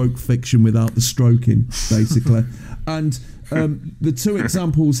like stroke fiction without the stroking, basically. And the two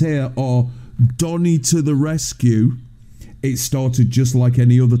examples here are Donny to the Rescue. It started just like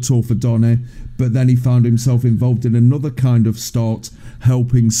any other tour for Donny, but then he found himself involved in another kind of start,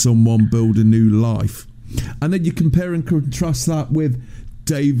 helping someone build a new life. And then you compare and contrast that with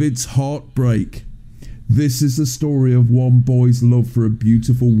David's Heartbreak. This is the story of one boy's love for a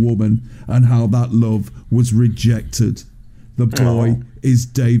beautiful woman and how that love was rejected. The boy is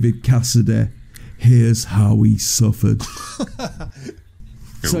David Cassidy. Here's how he suffered.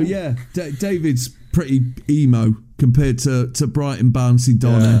 So yeah, David's pretty emo compared to bright and bouncy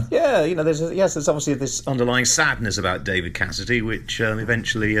Donny. Yeah, you know, there's obviously this underlying sadness about David Cassidy, which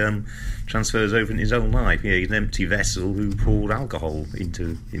eventually transfers over in his own life. Yeah, he's an empty vessel who poured alcohol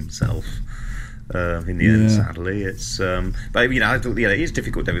into himself. In the end, sadly, it's. But you know, it is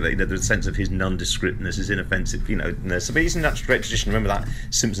difficult. You know, the sense of his nondescriptness, his inoffensive. You know, but he's in that great tradition. Remember that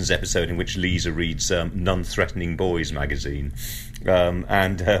Simpsons episode in which Lisa reads Non-Threatening Boys magazine,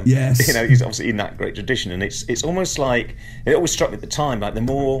 yes, you know, he's obviously in that great tradition, and it's almost like it always struck me at the time, like the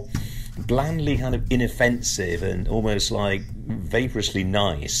more blandly kind of inoffensive and almost like vaporously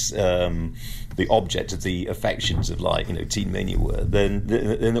nice, the object of the affections of, like, you know, Teen Mania were,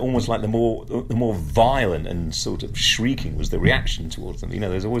 then almost like the more violent and sort of shrieking was the reaction towards them. You know,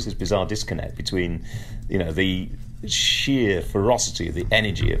 there's always this bizarre disconnect between, you know, the sheer ferocity of the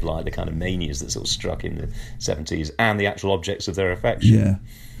energy of, like, the kind of manias that sort of struck in the 70s and the actual objects of their affection. Yeah.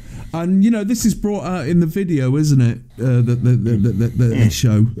 And, you know, this is brought out in the video, isn't it? The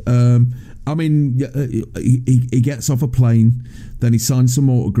show. I mean, he gets off a plane, then he signs some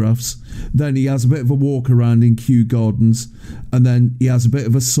autographs, then he has a bit of a walk around in Kew Gardens, and then he has a bit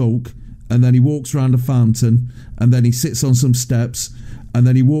of a sulk, and then he walks around a fountain, and then he sits on some steps, and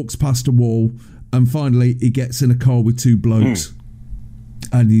then he walks past a wall, and finally he gets in a car with two blokes.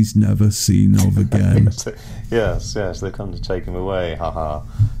 And he's never seen of again. yes, they come to take him away. Haha.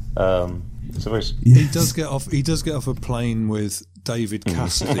 He does get off. He does get off a plane with David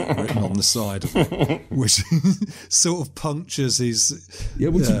Cassidy written on the side of it, which sort of punctures his. Yeah,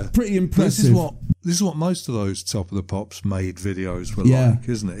 which is pretty impressive. This is what most of those Top of the Pops made videos were like,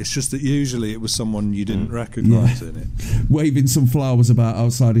 isn't it? It's just that usually it was someone you didn't recognise in it, waving some flowers about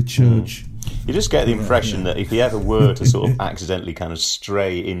outside a church. You just get the impression that if he ever were to sort of accidentally kind of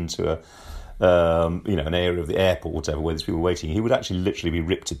stray into an area of the airport or whatever where there's people waiting, he would actually literally be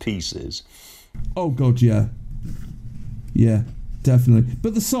ripped to pieces. Oh God, yeah, definitely.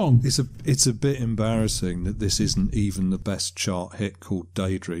 But the song, it's a bit embarrassing that this isn't even the best chart hit called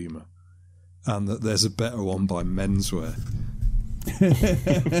Daydreamer, and that there's a better one by Menswear.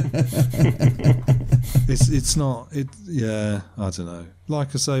 It's not. I don't know.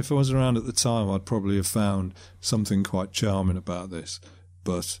 Like I say, if I was around at the time, I'd probably have found something quite charming about this.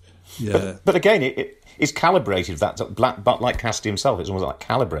 But yeah, but again, it's calibrated. But like Cassidy himself, it's almost like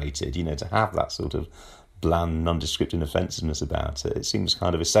calibrated. You know, to have that sort of bland, nondescript inoffensiveness about it. It seems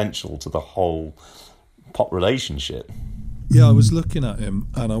kind of essential to the whole pop relationship. Yeah, I was looking at him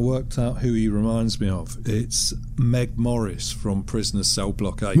and I worked out who he reminds me of. It's Meg Morris from Prisoner's Cell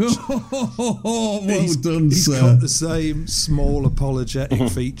Block H. Well done, he's sir. got the same small apologetic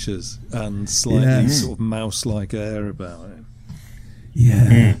features and slightly sort of mouse-like air about him.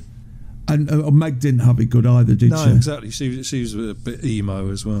 Yeah. And Meg didn't have it good either, did she? No, exactly. She was a bit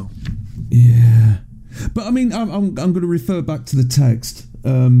emo as well. Yeah. But, I mean, I'm going to refer back to the text.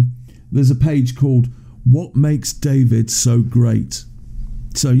 There's a page called What Makes David So Great?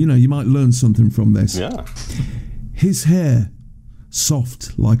 So, you know, you might learn something from this. Yeah. His hair,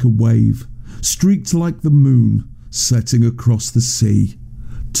 soft like a wave, streaked like the moon setting across the sea.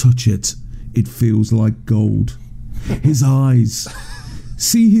 Touch it, it feels like gold. His eyes,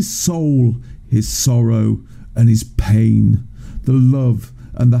 see his soul, his sorrow and his pain, the love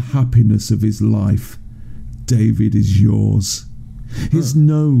and the happiness of his life. David is yours. His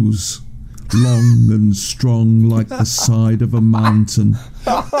nose, long and strong like the side of a mountain.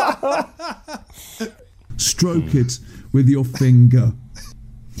 Stroke it with your finger.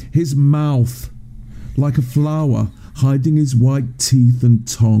 His mouth, like a flower, hiding his white teeth and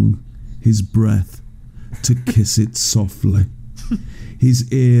tongue. His breath, to kiss it softly.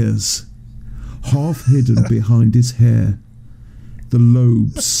 His ears, half hidden behind his hair. The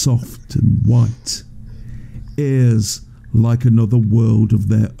lobes soft and white. Ears like another world of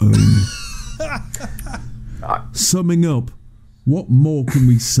their own. Summing up, what more can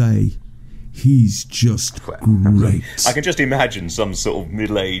we say? He's just great. I can just imagine some sort of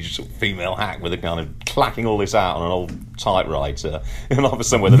middle-aged sort of female hack with a kind of clacking all this out on an old typewriter, and off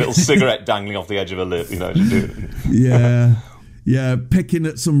somewhere with a little cigarette dangling off the edge of her lip. You know, yeah, picking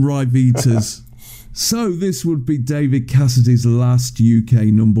at some Ryvitas. So this would be David Cassidy's last UK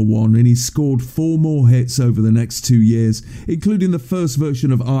number one, and he scored 4 more hits over the next 2 years, including the first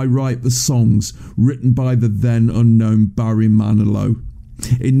version of I Write the Songs, written by the then unknown Barry Manilow.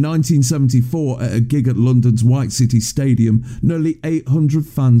 In 1974, at a gig at London's White City Stadium, nearly 800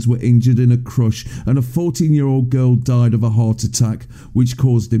 fans were injured in a crush, and a 14-year-old girl died of a heart attack, which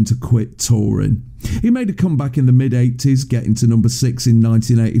caused him to quit touring. He made a comeback in the mid-80s, getting to number 6 in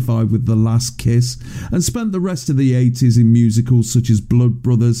 1985 with The Last Kiss, and spent the rest of the 80s in musicals such as Blood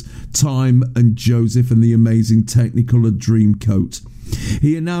Brothers, Time, and Joseph and the Amazing Technicolor Dreamcoat.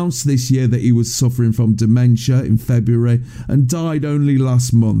 He announced this year that he was suffering from dementia in February and died only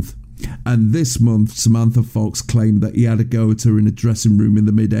last month. And this month, Samantha Fox claimed that he had a go at her in a dressing room in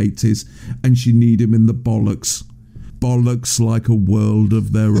the mid-80s and she needed him in the bollocks. Bollocks like a world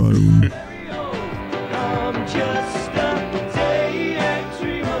of their own. I'm just a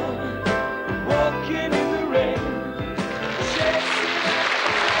daydreamer, walking in the rain.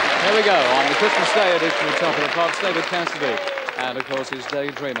 There we go, on the Christmas Day edition of Top of the Pops, David Cassidy. And, of course, his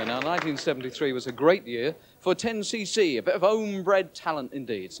Daydreamer. Now, 1973 was a great year for 10cc, a bit of home-bred talent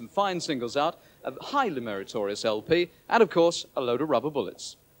indeed. Some fine singles out, a highly meritorious LP, and, of course, a load of rubber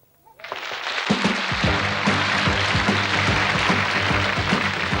bullets.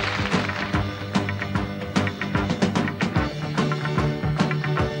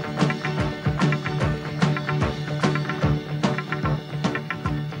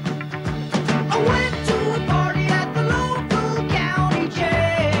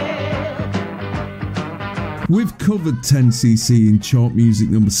 We've covered 10cc in chart music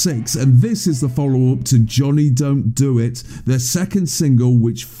number 6, and this is the follow-up to Johnny Don't Do It, their second single,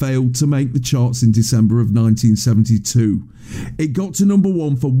 which failed to make the charts in December of 1972. It got to number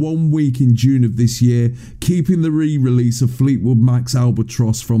 1 for 1 week in June of this year, keeping the re-release of Fleetwood Mac's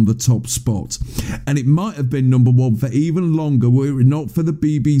Albatross from the top spot. And it might have been number 1 for even longer were it not for the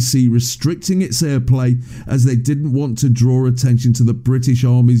BBC restricting its airplay, as they didn't want to draw attention to the British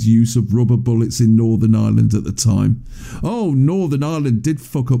Army's use of rubber bullets in Northern Ireland at the time. Oh, Northern Ireland did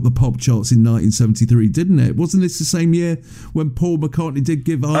fuck up the pop charts in 1973, didn't it? Wasn't this the same year when Paul McCartney did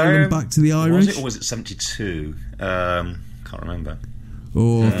give Ireland back to the Irish? Was it, or was it 72? Can't remember.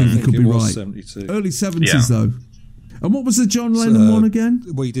 Oh, I think you could be right. 72. Early 70s, though. And what was the John Lennon one again?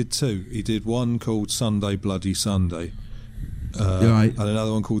 Well, he did 2. He did one called Sunday Bloody Sunday. Right. And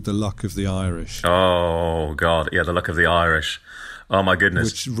another one called The Luck of the Irish. Oh, God. Yeah, The Luck of the Irish. Oh, my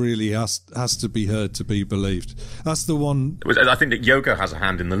goodness. Which really has to be heard to be believed. That's the one... I think that Yoko has a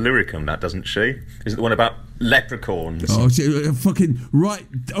hand in the lyric on that, doesn't she? Is it the one about leprechauns? Oh, she, fucking right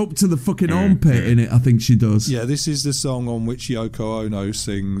up to the fucking armpit in it, I think she does. Yeah, this is the song on which Yoko Ono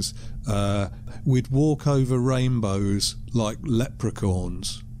sings, we'd walk over rainbows like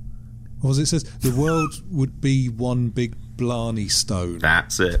leprechauns. What was it says? The world would be one big Blarney stone.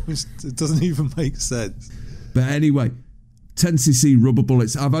 That's it. It doesn't even make sense. But anyway... 10cc rubber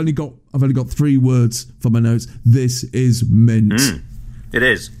bullets. I've only got 3 words for my notes. This is mint. It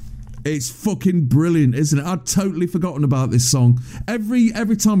is. It's fucking brilliant, isn't it? I'd totally forgotten about this song. Every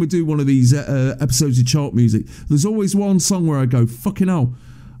time we do one of these episodes of chart music, there's always one song where I go, fucking hell,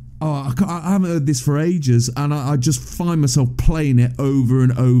 I haven't heard this for ages, and I just find myself playing it over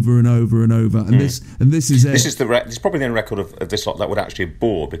and over and over and over. And this is it. This is this is probably the only record of this lot that would actually have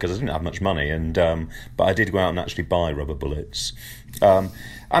bought, because I didn't have much money, and but I did go out and actually buy rubber bullets.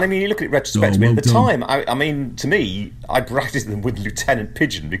 And I mean, you look at it retrospectively. At the time, I mean, to me, I bracketed them with Lieutenant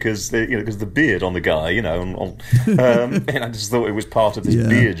Pigeon because the beard on the guy, and I just thought it was part of this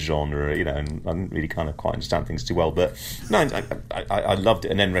beard genre, and I didn't really kind of quite understand things too well. But no, I loved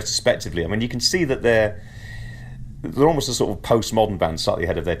it. And then retrospectively, I mean, you can see that they're almost a sort of postmodern band, slightly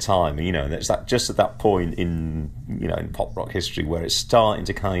ahead of their time, and it's that just at that point in pop rock history where it's starting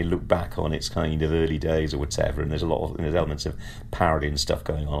to kind of look back on its kind of early days or whatever, and there's elements of parody and stuff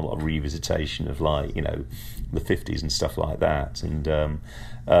going on, a lot of revisitation of the 50s and stuff like that, and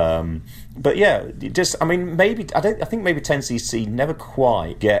but yeah, maybe I think maybe 10cc never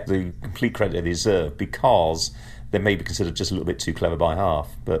quite get the complete credit they deserve because they may be considered just a little bit too clever by half,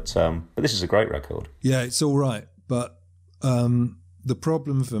 but this is a great record. Yeah, it's all right. But the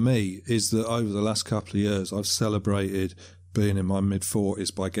problem for me is that over the last couple of years, I've celebrated being in my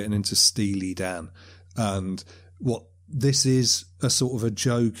mid-40s by getting into Steely Dan. And what this is a sort of a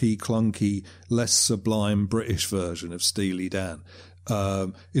jokey, clunky, less sublime British version of Steely Dan.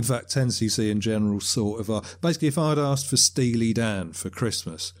 In fact, 10cc in general sort of... basically, if I'd asked for Steely Dan for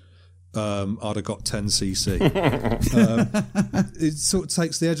Christmas... I'd have got 10cc. It sort of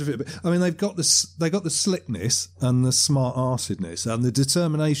takes the edge of it a bit. I mean, they got the slickness and the smart arsedness and the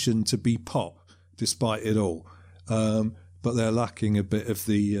determination to be pop despite it all, but they're lacking a bit of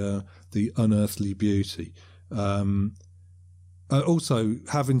the unearthly beauty. Also,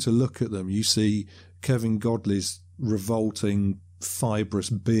 having to look at them, you see Kevin Godley's revolting fibrous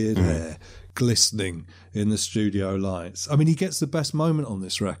beard hair glistening in the studio lights. I mean, he gets the best moment on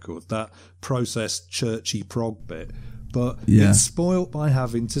this record, that processed churchy prog bit, but it's spoilt by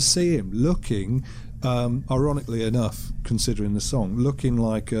having to see him looking, ironically enough, considering the song, looking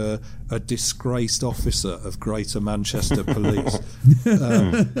like a disgraced officer of Greater Manchester Police,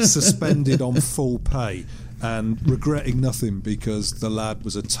 suspended on full pay and regretting nothing because the lad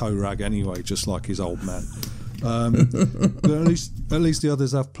was a toe rag anyway, just like his old man. But at least the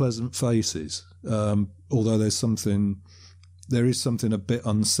others have pleasant faces. Although there is something a bit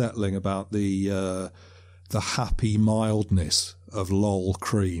unsettling about the happy mildness of Lol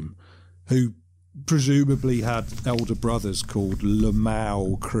Cream, who presumably had elder brothers called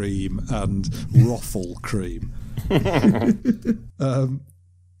Lamau Cream and Roffle Cream.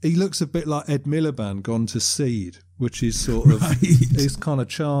 He looks a bit like Ed Miliband gone to seed which is sort of it's kind of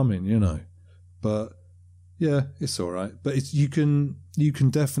charming, you know. But yeah, it's all right. But it's, you can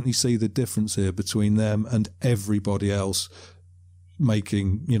definitely see the difference here between them and everybody else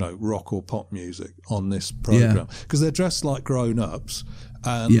making, you know, rock or pop music on this program, because they're dressed like grown-ups,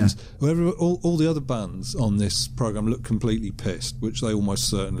 and all the other bands on this program look completely pissed, which they almost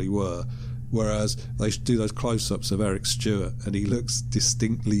certainly were, whereas they do those close-ups of Eric Stewart and he looks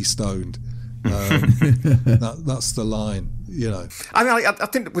distinctly stoned. That's the line, you know. I mean, I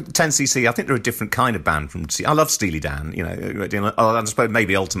think with 10cc, I think they're a different kind of band from. I love Steely Dan, you know. I suppose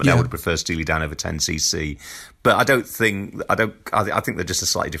maybe ultimately I would prefer Steely Dan over 10cc, but I think they're just a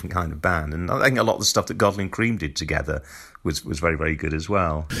slightly different kind of band, and I think a lot of the stuff that Godley and Cream did together was very, very good as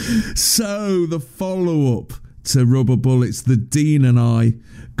well. So the follow-up to Rubber Bullets, The Dean and I,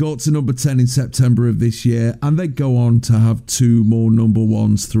 got to number 10 in September of this year, and they go on to have 2 more number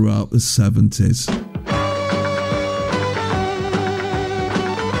ones throughout the 70s.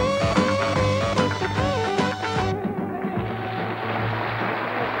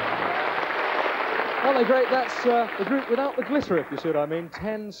 Well, they're great. That's the group without the glitter, if you see what I mean.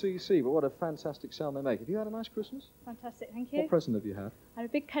 10cc, but what a fantastic sound they make. Have you had a nice Christmas? Fantastic, thank you. What present have you had? I had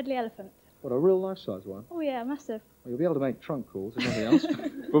a big cuddly elephant. What, a real life-size one? Oh, yeah, massive. Well, you'll be able to make trunk calls, if nothing else.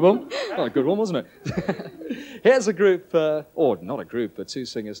 Boom. Well, a good one, wasn't it? Here's a group, or not a group, but 2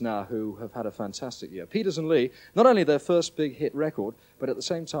 singers now who have had a fantastic year. Peters and Lee, not only their first big hit record, but at the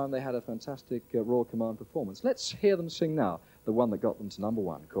same time they had a fantastic Royal Command performance. Let's hear them sing now, the one that got them to number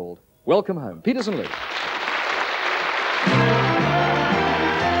 1, called Welcome Home. Peters and Lee.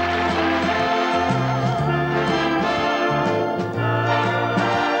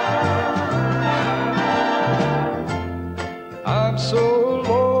 I'm so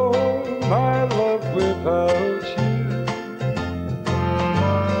alone, my love, without you.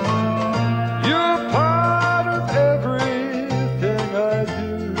 You're part of everything I do.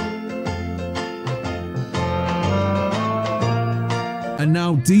 And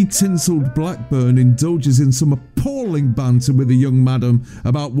now de-tinselled Blackburn indulges in some appalling banter with a young madam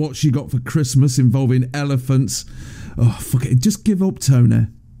about what she got for Christmas involving elephants. Oh, fuck it, just give up, Tony.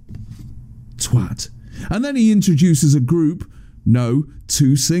 Twat. And then he introduces a group,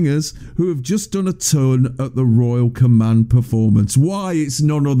 2 singers, who have just done a turn at the Royal Command performance. Why, it's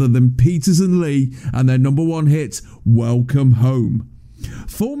none other than Peters and Lee and their number 1 hit, Welcome Home.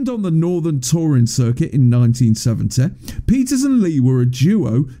 Formed on the Northern Touring Circuit in 1970, Peters and Lee were a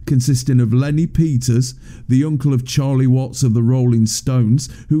duo consisting of Lenny Peters, the uncle of Charlie Watts of the Rolling Stones,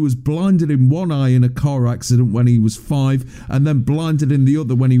 who was blinded in one eye in a car accident when he was 5 and then blinded in the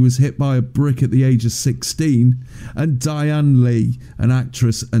other when he was hit by a brick at the age of 16, and Diane Lee, an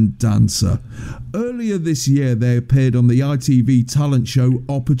actress and dancer. Earlier this year they appeared on the ITV talent show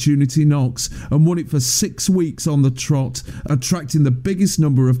Opportunity Knocks and won it for 6 weeks on the trot, attracting the biggest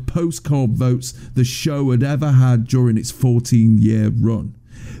number of postcard votes the show had ever had during its 14-year run.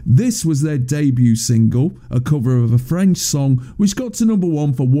 This was their debut single, a cover of a French song which got to number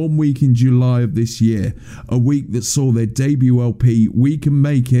 1 for 1 week in July of this year, a week that saw their debut LP We Can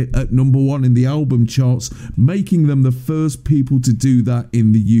Make It at number 1 in the album charts, making them the first people to do that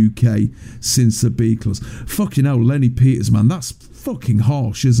in the UK since the Beatles. Fucking hell, Lenny Peters, man, that's fucking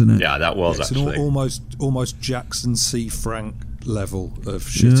harsh, isn't it? Yeah, that was actually. It's an almost Jackson C. Frank level of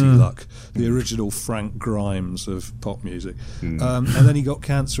shitty luck. The original Frank Grimes of pop music. And then he got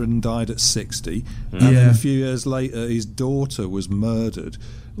cancer and died at 60. And then a few years later, his daughter was murdered.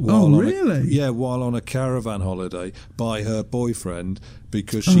 While on a caravan holiday by her boyfriend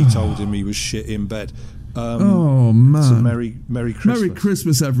because she told him he was shit in bed. Oh, man. So Merry Christmas. Merry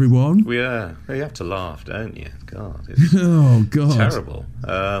Christmas, everyone. Yeah, you have to laugh, don't you? God. Oh, God. Terrible.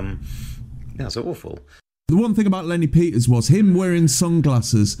 It's awful. The one thing about Lenny Peters was him wearing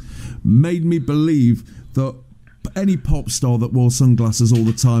sunglasses made me believe that any pop star that wore sunglasses all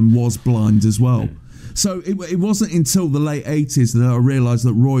the time was blind as well. So it wasn't until the late 80s that I realised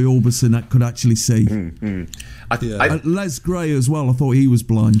that Roy Orbison could actually see. Les Gray as well, I thought he was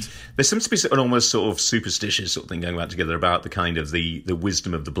blind. There seems to be an almost sort of superstitious sort of thing going back together about the kind of the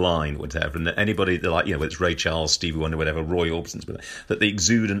wisdom of the blind, whatever, and that anybody, like, whether it's Ray Charles, Stevie Wonder, whatever, Roy Orbison's, that they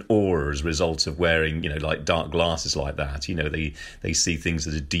exude an aura as a result of wearing, like dark glasses like that. They see things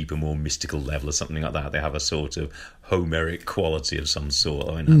at a deeper, more mystical level or something like that. They have a sort of Homeric quality of some sort.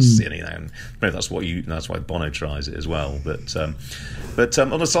 I mean, that's silly, and maybe that's why Bono tries it as well. But on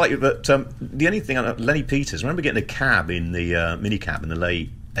the site, the only thing, Lenny Peters, I remember getting a cab in the minicab in the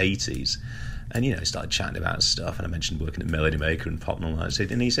late 80s, And, you know, started chatting about stuff, and I mentioned working at Melody Maker and pop and all that.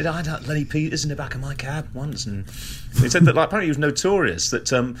 And he said, I had Lenny Peters in the back of my cab once. And he said that, like, apparently he was notorious, that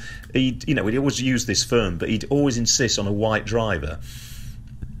he'd always use this firm, but he'd always insist on a white driver.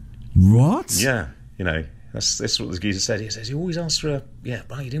 What? Yeah, you know, that's what the geezer said. He says, he always asked for you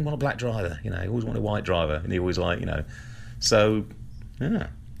didn't want a black driver, you know, he always wanted a white driver. And he always, like, you know, so, yeah.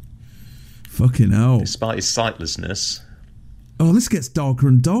 Fucking hell. Despite his sightlessness. Oh, this gets darker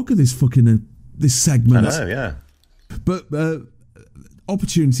and darker, this fucking... this segment. I know, yeah. But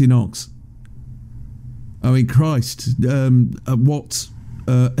Opportunity Knocks. I mean, Christ, what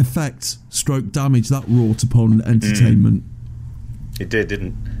effect, stroke damage that wrought upon entertainment. It did,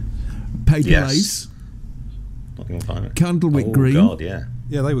 didn't? Paper Lace. Not going to find it. Candlewick Green. Oh, God, yeah.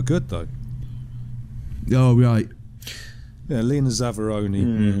 Yeah, they were good, though. Oh, right. Yeah, Lena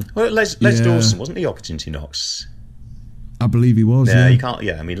Zavaroni. Well, Les Dawson, wasn't he Opportunity Knocks? I believe he was. Yeah, you can't.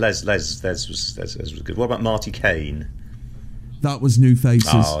 Yeah, I mean, Les was good. What about Marty Kane? That was New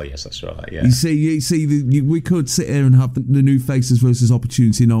Faces. Oh, yes, that's right. Yeah. You see, we could sit here and have the New Faces versus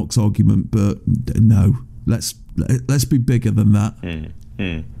Opportunity Knocks argument, but no, let's be bigger than that.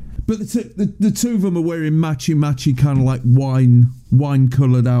 But the two of them are wearing matchy kind of like wine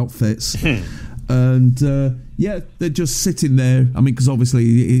coloured outfits. And they're just sitting there. I mean, because obviously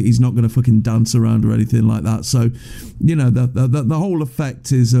he's not going to fucking dance around or anything like that. So, you know, the whole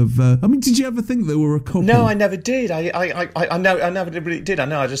effect is of. I mean, did you ever think there were a couple? No, I never did. I never really did.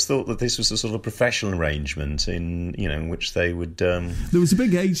 I just thought that this was a sort of professional arrangement in which they would. There was a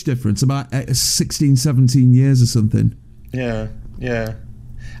big age difference, about 16, 17 years or something. Yeah.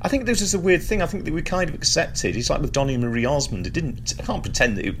 I think there was just a weird thing. I think that we kind of accepted. It's like with Donny and Marie Osmond. I can't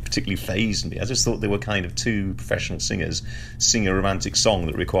pretend that it particularly fazed me. I just thought they were kind of two professional singers sing a romantic song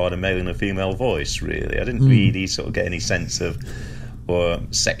that required a male and a female voice, really. I didn't really sort of get any sense of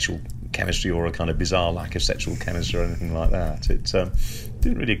sexual chemistry or a kind of bizarre lack of sexual chemistry or anything like that. It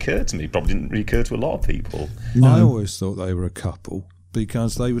didn't really occur to me. Probably didn't really occur to a lot of people. I always thought they were a couple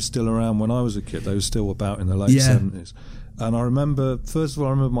because they were still around when I was a kid. They were still about in the late 70s. And I remember, first of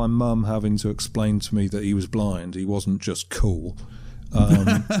all, my mum having to explain to me that he was blind. He wasn't just cool.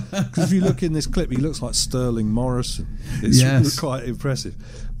 Because if you look in this clip, he looks like Sterling Morrison. It's quite impressive.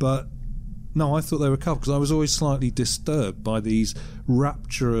 But no, I thought they were a couple because I was always slightly disturbed by these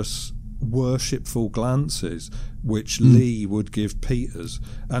rapturous, worshipful glances which Lee would give Peters.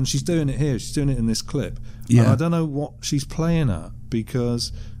 And she's doing it here. She's doing it in this clip. Yeah. And I don't know what she's playing at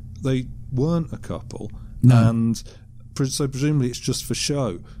because they weren't a couple. No. And so presumably it's just for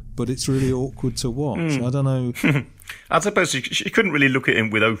show, but it's really awkward to watch. I don't know. I suppose she couldn't really look at him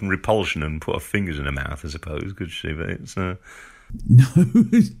with open repulsion and put her fingers in her mouth, I suppose, could she? But it's no.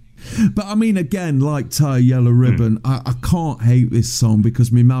 But I mean, again, like Tie Yellow Ribbon, I can't hate this song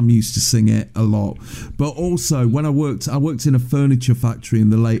because my mum used to sing it a lot. But also, when I worked in a furniture factory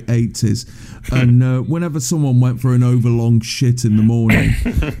in the late 80s, and whenever someone went for an overlong shit in the morning,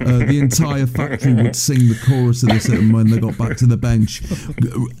 the entire factory would sing the chorus of this when they got back to the bench,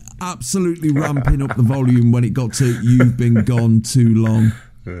 absolutely ramping up the volume when it got to "You've Been Gone Too Long."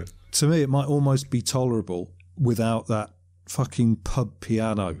 To me, it might almost be tolerable without that fucking pub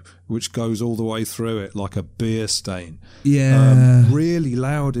piano which goes all the way through it like a beer stain. Really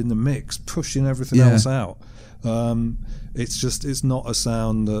loud in the mix, pushing everything else out. It's not a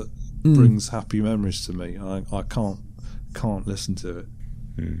sound that brings happy memories to me. I can't listen to it.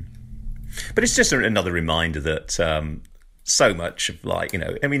 But it's just another reminder that so much of, like, you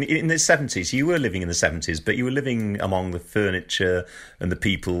know, I mean, in the 70s, you were living in the 70s, but you were living among the furniture and the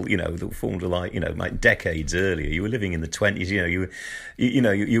people, you know, that formed, like, you know, like decades earlier. You were living in the 20s,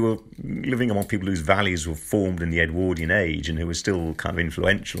 you were living among people whose values were formed in the Edwardian age and who were still kind of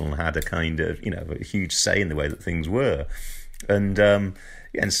influential and had a kind of, you know, a huge say in the way that things were. And,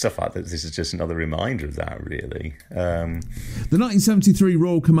 and stuff like that. This is just another reminder of that, really. The 1973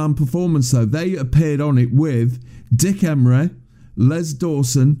 Royal Command performance, though, they appeared on it with Dick Emery, Les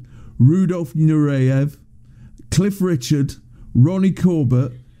Dawson, Rudolph Nureyev, Cliff Richard, Ronnie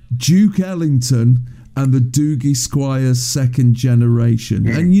Corbett, Duke Ellington, and the Doogie Squires second generation.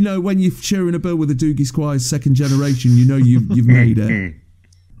 And you know, when you're sharing a bill with the Doogie Squires second generation, you know you've made it.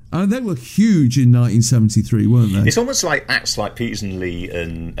 And they were huge in 1973, weren't they? It's almost like acts like Peters and Lee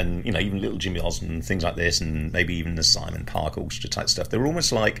and you know, even Little Jimmy Osmond and things like this, and maybe even the Simon Park Orchestra type stuff. They were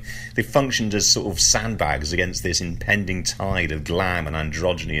almost like they functioned as sort of sandbags against this impending tide of glam and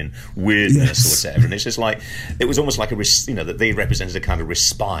androgyny and weirdness or whatever. And it's just like, it was almost like that they represented a kind of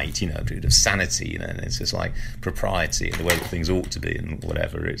respite, you know, of sanity, you know, and it's just like propriety and the way that things ought to be and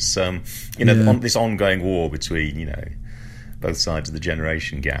whatever. It's this ongoing war between, you know, both sides of the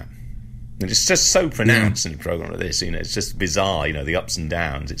generation gap. And it's just so pronounced in a programme like this. It's just bizarre. The ups and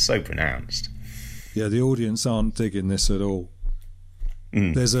downs. It's so pronounced. Yeah, the audience aren't digging this at all.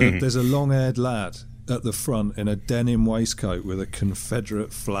 There's a long-haired lad at the front in a denim waistcoat with a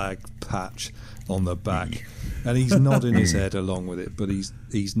Confederate flag patch on the back, and he's nodding his head along with it, but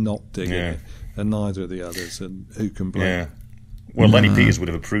he's not digging it, and neither are the others. And who can blame him? Well, Lenny Peters would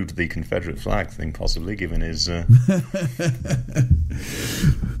have approved the Confederate flag thing, possibly, given his...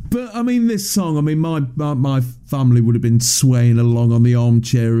 But, I mean, this song, my family would have been swaying along on the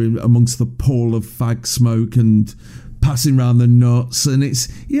armchair amongst the pall of fag smoke and passing round the nuts. And it's,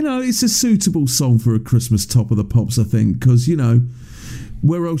 it's a suitable song for a Christmas Top of the Pops, I think, because,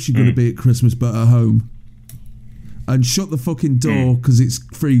 where else you going to be at Christmas but at home? And shut the fucking door because it's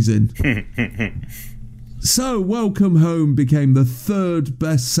freezing. So, Welcome Home became the third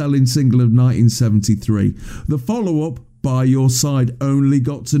best-selling single of 1973. The follow-up, By Your Side, only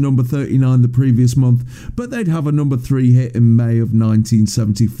got to number 39 the previous month, but they'd have a number 3 hit in May of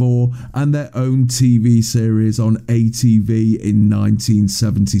 1974 and their own TV series on ATV in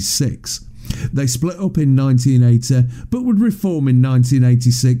 1976. They split up in 1980, but would reform in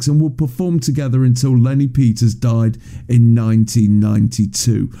 1986 and would perform together until Lenny Peters died in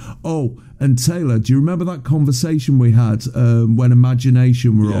 1992. Oh, and Taylor, do you remember that conversation we had when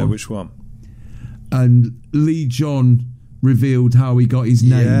Imagination were on? Yeah, which one? And Lee John revealed how he got his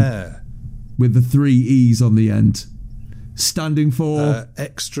name with the 3 E's on the end, standing for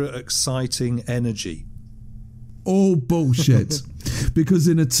extra exciting energy. All bullshit. Because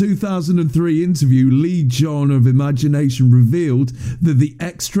in a 2003 interview, Lee John of Imagination revealed that the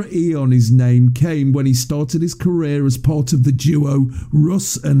extra E on his name came when he started his career as part of the duo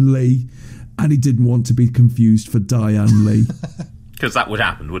Russ and Lee, and he didn't want to be confused for Diane Lee. Because that would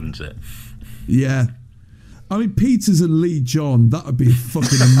happen, wouldn't it? Yeah. I mean, Peters and Lee John, that would be a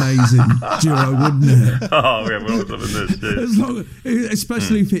fucking amazing duo, wouldn't it? Oh, yeah, we're all loving this.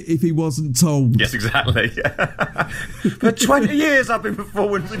 Especially if he wasn't told. Yes, exactly. For 20 years I've been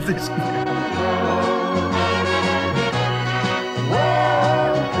performing with this.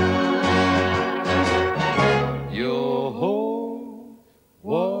 Your home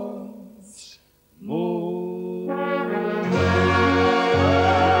once more.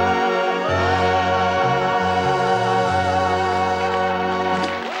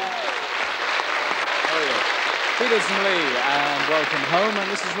 Peters and Lee, and welcome home.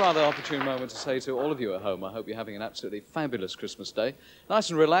 And this is a rather opportune moment to say to all of you at home, I hope you're having an absolutely fabulous Christmas day.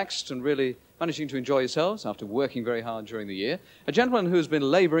 Nice and relaxed and really managing to enjoy yourselves after working very hard during the year. A gentleman who has been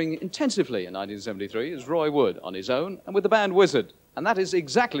labouring intensively in 1973 is Roy Wood, on his own and with the band Wizard. And that is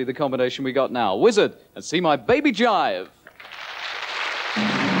exactly the combination we got now. Wizard and See My Baby Jive.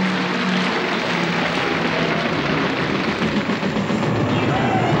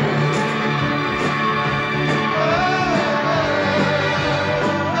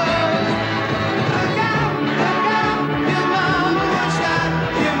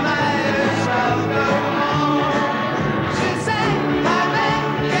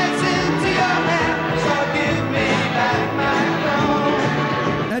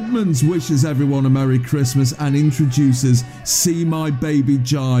 Wishes everyone a Merry Christmas and introduces See My Baby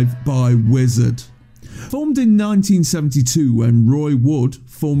Jive by Wizard. Formed in 1972 when Roy Wood,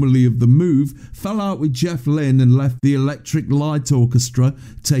 formerly of The Move, fell out with Jeff Lynne and left the Electric Light Orchestra,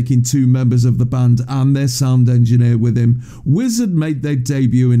 taking 2 members of the band and their sound engineer with him, Wizard made their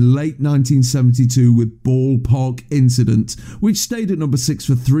debut in late 1972 with Ballpark Incident, which stayed at number 6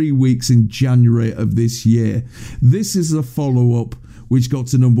 for 3 weeks in January of this year. This is a follow-up which got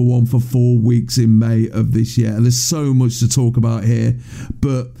to number 1 for 4 weeks in May of this year. And there's so much to talk about here,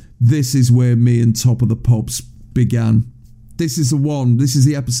 but this is where me and Top of the Pops began. This is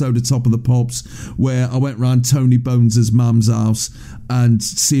the episode of Top of the Pops where I went round Tony Bones' mum's house and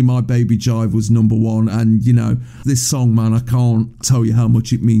See My Baby Jive was number 1. And, this song, man, I can't tell you how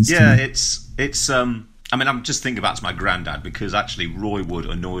much it means to me. Yeah, it's I mean, I'm just thinking about to my granddad because actually Roy Wood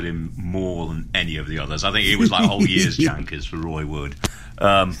annoyed him more than any of the others. I think it was like whole year's jankers for Roy Wood.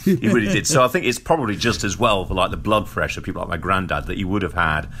 He really did. So I think it's probably just as well for like the blood pressure, people like my granddad, that he would have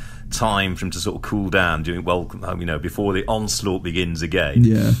had time for him to sort of cool down doing Welcome Home, before the onslaught begins again.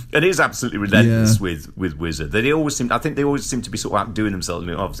 Yeah. It is absolutely relentless with Wizard. They always seem to be sort of outdoing themselves. I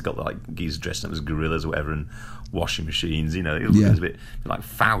mean, obviously got like geezers dressed up as gorillas or whatever and washing machines, it was a bit like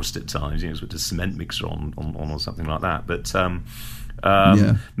Faust at times, with a cement mixer on or something like that. But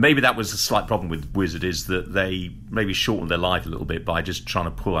maybe that was a slight problem with Wizard, is that they maybe shortened their life a little bit by just trying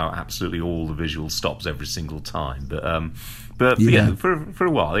to pull out absolutely all the visual stops every single time. But for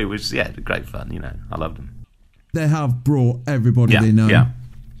a while it was great fun. I loved them. They have brought everybody they know.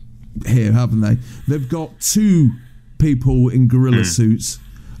 here, haven't they? They've got two people in gorilla suits,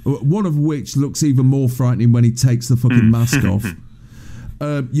 one of which looks even more frightening when he takes the fucking mask off.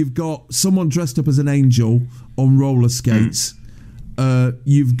 You've got someone dressed up as an angel on roller skates.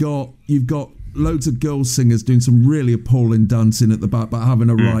 You've got loads of girl singers doing some really appalling dancing at the back, but having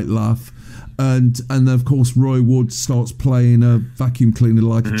a right laugh. And then of course Roy Wood starts playing a vacuum cleaner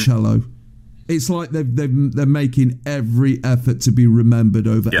like a cello. It's like they're making every effort to be remembered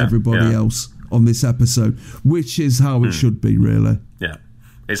over everybody else on this episode, which is how it should be, really. Yeah,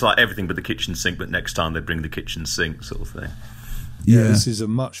 it's like everything but the kitchen sink, but next time they bring the kitchen sink, sort of thing. Yeah, this is a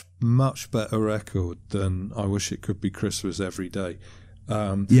much, much better record than I Wish It Could Be Christmas Every Day.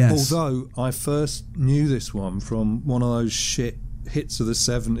 Yes. Although I first knew this one from one of those shit hits of the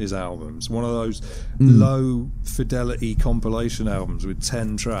 70s albums, one of those low fidelity compilation albums with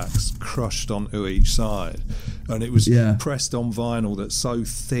 10 tracks crushed onto each side, and it was pressed on vinyl that's so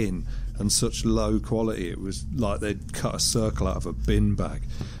thin and such low quality it was like they'd cut a circle out of a bin bag,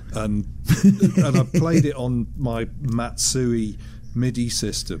 and I played it on my Matsui MIDI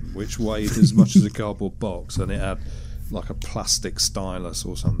system, which weighed as much as a cardboard box, and it had like a plastic stylus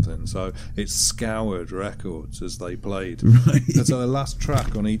or something, so it scoured records as they played. Right. And so the last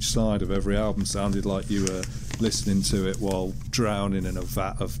track on each side of every album sounded like you were listening to it while drowning in a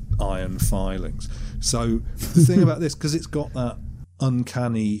vat of iron filings. So the thing about this, because it's got that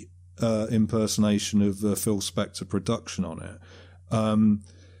uncanny impersonation of Phil Spector production on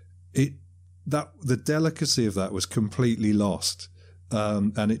it, the delicacy of that was completely lost,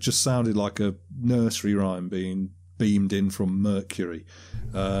 and it just sounded like a nursery rhyme being beamed in from Mercury.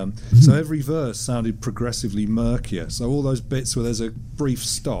 So every verse sounded progressively murkier. So all those bits where there's a brief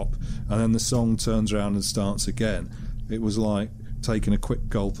stop and then the song turns around and starts again, it was like taking a quick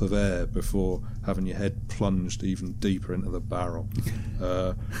gulp of air before having your head plunged even deeper into the barrel.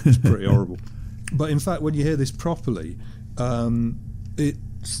 It's pretty horrible. But in fact, when you hear this properly, it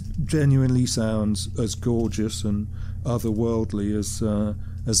genuinely sounds as gorgeous and otherworldly as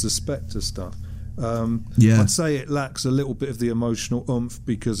the Spector stuff. I'd say it lacks a little bit of the emotional oomph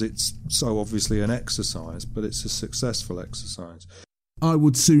because it's so obviously an exercise, but it's a successful exercise. I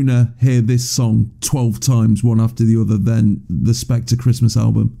would sooner hear this song 12 times, one after the other, than the Spector Christmas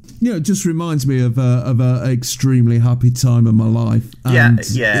album. You know, it just reminds me of a extremely happy time in my life. And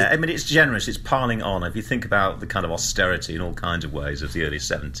I mean, it's generous. It's piling on. If you think about the kind of austerity in all kinds of ways of the early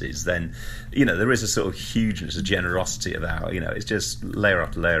 70s, then, you know, there is a sort of hugeness, a generosity about, you know, it's just layer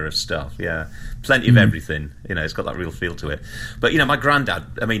after layer of stuff. Yeah, plenty of everything. You know, it's got that real feel to it. But, you know, my granddad,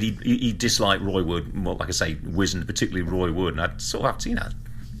 I mean, he disliked Roy Wood, more, like I say, wizened, particularly Roy Wood, and I'd sort of have to, you know,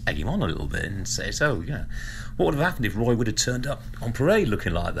 egg him on a little bit and say, so, yeah, what would have happened if Roy would have turned up on parade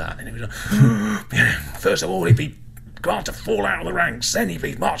looking like that? And he was like, first of all, he'd be glad to fall out of the ranks, then he'd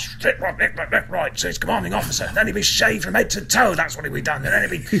be marched straight left, right to his commanding officer, then he'd be shaved from head to toe, that's what he'd be done, and then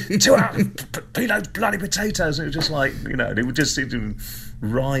he'd be 2 hours peeled bloody potatoes, and it was just like, you know, it would just seem to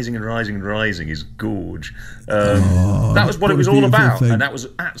rising and rising and rising, his gorge. That was what it was all about, thing. And that was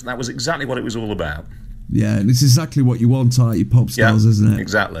exactly what it was all about. Yeah, and it's exactly what you want out of your pop stars, isn't it?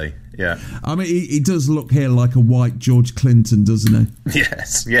 Exactly, yeah. I mean, he does look here like a white George Clinton, doesn't he?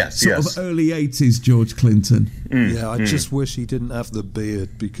 Yes. Sort of early 80s George Clinton. I just wish he didn't have the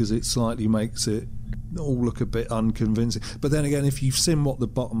beard, because it slightly makes it all look a bit unconvincing. But then again, if you've seen what the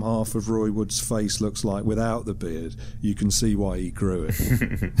bottom half of Roy Wood's face looks like without the beard, you can see why he grew it.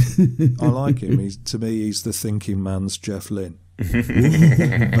 I like him. To me, he's the thinking man's Jeff Lynne.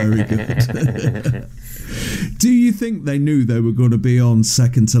 Very good. Do you think they knew they were going to be on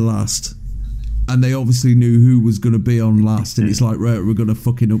second to last? And they obviously knew who was going to be on last, and it's like, right, we're going to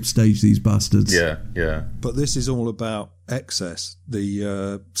fucking upstage these bastards. Yeah. But this is all about excess,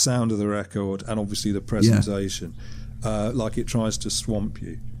 the sound of the record, and obviously the presentation. Like it tries to swamp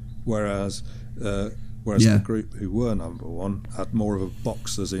you, whereas the group who were number one had more of a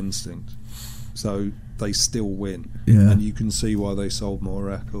boxer's instinct. So they still win, and you can see why they sold more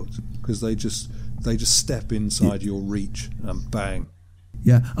records, because they just step inside your reach and bang.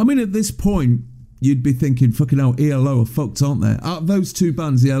 Yeah, I mean, at this point, you'd be thinking, fucking hell, ELO are fucked, aren't they? Out of those two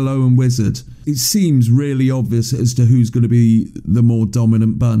bands, ELO and Wizzard, it seems really obvious as to who's going to be the more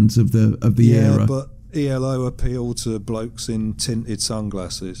dominant bands of the era. Yeah, but ELO appeal to blokes in tinted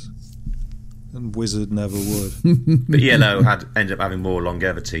sunglasses, and Wizzard never would. But ELO ended up having more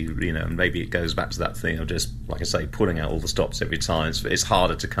longevity, you know, and maybe it goes back to that thing of just, like I say, pulling out all the stops every time. So it's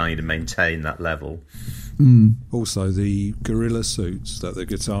harder to kind of maintain that level. Also, the gorilla suits that the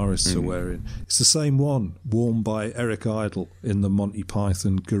guitarists are wearing, it's the same one worn by Eric Idle in the Monty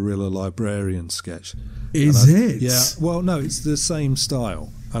Python Gorilla Librarian sketch. Is it? Yeah. Well, no, it's the same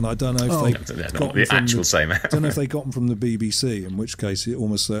style. And I don't know if they got the them actual same. I don't know if they got them from the BBC, in which case it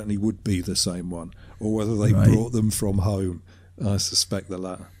almost certainly would be the same one, or whether they brought them from home. I suspect the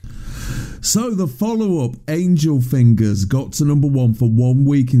latter. So the follow-up, Angel Fingers, got to number 1 for 1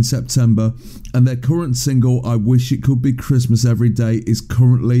 week in September, and their current single, I Wish It Could Be Christmas Every Day, is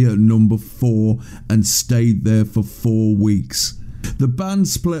currently at number 4 and stayed there for 4 weeks. The band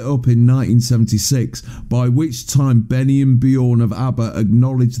split up in 1976, by which time Benny and Bjorn of ABBA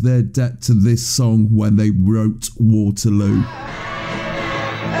acknowledged their debt to this song when they wrote Waterloo.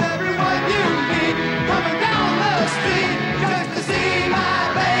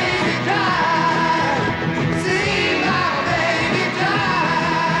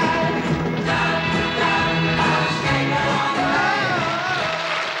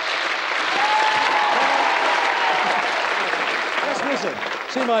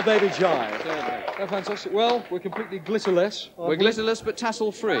 See My Baby Jive. They're fantastic. Well, we're completely glitterless. We're glitterless but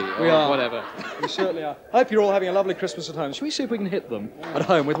tassel-free. We are. Whatever. We certainly are. I hope you're all having a lovely Christmas at home. Shall we see if we can hit them at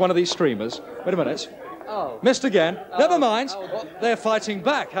home with one of these streamers? Wait a minute. Oh. Missed again. Never mind. They're fighting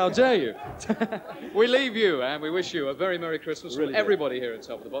back. How dare you? We leave you, and we wish you a very Merry Christmas from everybody here at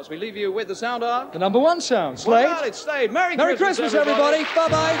Top of the Box. We leave you with the sound of... The number 1 sound. Slade. Well, it's Slade. Merry Christmas, everybody.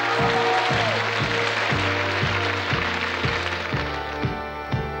 Bye-bye.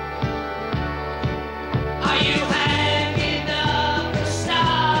 Are you hanging up or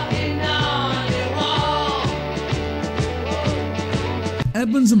starting on your wall?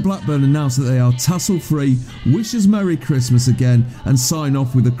 Edmonds and Blackburn announced that they are tassel-free, wish us Merry Christmas again, and sign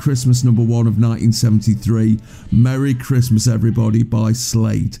off with a Christmas number 1 of 1973, Merry Christmas Everybody by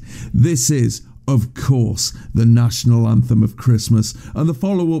Slade. This is, of course, the national anthem of Christmas, and the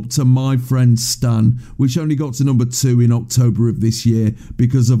follow-up to My Friend Stan, which only got to number 2 in October of this year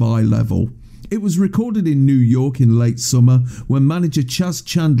because of Eye Level. It was recorded in New York in late summer when manager Chas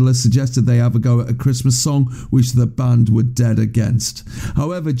Chandler suggested they have a go at a Christmas song which the band were dead against.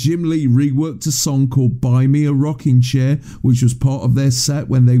 However, Jim Lee reworked a song called Buy Me a Rocking Chair, which was part of their set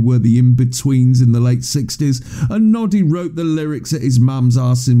when they were the In-Betweens in the late 60s, and Noddy wrote the lyrics at his mum's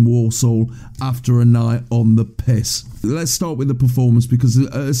arse in Warsaw after a night on the piss. Let's start with the performance, because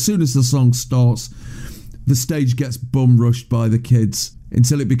as soon as the song starts, the stage gets bum rushed by the kids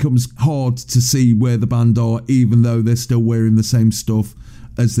until it becomes hard to see where the band are, even though they're still wearing the same stuff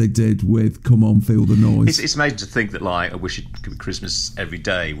as they did with Come On, Feel the Noise. It's amazing to think that, like, I Wish It Could Be Christmas Every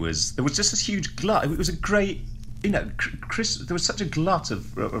Day there was just this huge glut. It was a great, there was such a glut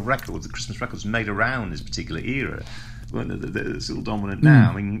of records, the Christmas records made around this particular era. Well, that's still dominant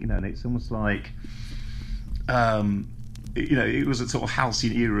now. I mean, it's almost like... it was a sort of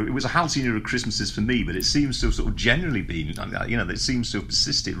halcyon era. It was a halcyon era of Christmases for me, but it seems to have sort of generally been, it seems to have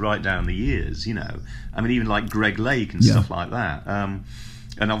persisted right down the years, I mean, even like Greg Lake and stuff like that. And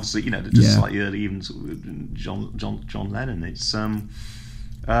obviously, just slightly early, even sort of John Lennon. It's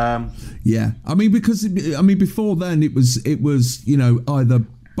yeah. I mean, because before then it was either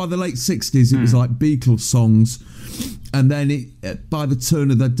by the late 60s it was like Beatles songs. And then by the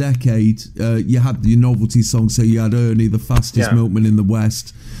turn of the decade, you had your novelty songs. So you had Ernie, the fastest milkman in the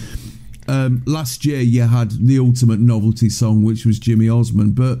West. Last year, you had the ultimate novelty song, which was Jimmy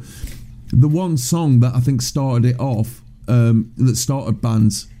Osmond. But the one song that I think started it off, that started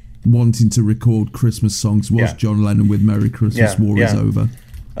bands wanting to record Christmas songs, was John Lennon with Merry Christmas, War is Over.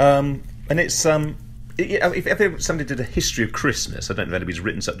 And it's... if ever somebody did a history of Christmas, I don't know if anybody's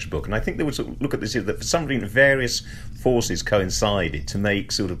written such a book, and I think they would sort of look at this, that for some reason various forces coincided to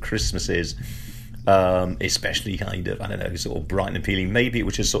make sort of Christmases, especially kind of, I don't know, sort of bright and appealing. Maybe it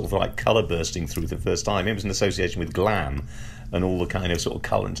was just sort of like colour bursting through for the first time. Maybe it was an association with glam and all the kind of sort of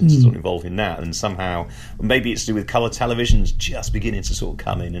currents sort of involved in that, and somehow maybe it's to do with colour televisions just beginning to sort of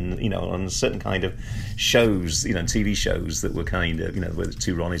come in, and on certain kind of shows, TV shows that were kind of, whether it's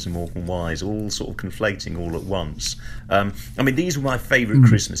Two Ronnies and Morecambe Wise, all sort of conflating all at once. I mean, these were my favourite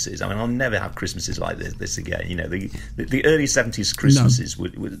Christmases. I mean, I'll never have Christmases like this again. The early 70s Christmases were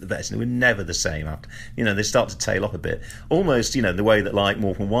the best, and they were never the same. After, they start to tail off a bit, almost, the way that like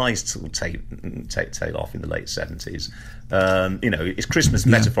Morecambe Wise sort of tail off in the late 70s. It's Christmas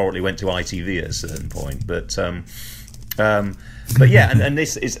metaphorically went to ITV at a certain point, but yeah, and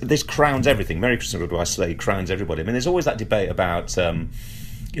this crowns everything. Merry Christmas by Slade crowns everybody. I mean, there's always that debate about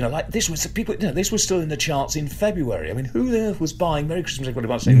like this was people. This was still in the charts in February. I mean, who the earth was buying Merry Christmas Everybody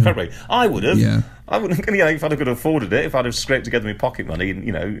by Slade in February? I would have. Yeah. I wouldn't. If I'd have could have afforded it, if I'd have scraped together my pocket money,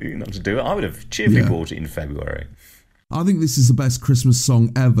 and to do it, I would have cheerfully bought it in February. I think this is the best Christmas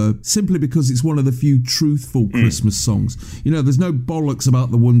song ever, simply because it's one of the few truthful Christmas songs. You know, there's no bollocks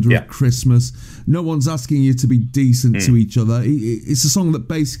about the wonder of Christmas. No one's asking you to be decent to each other. It's a song that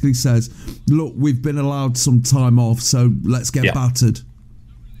basically says, look, we've been allowed some time off, so let's get battered.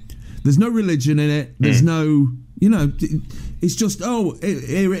 There's no religion in it. There's no, you know, it's just,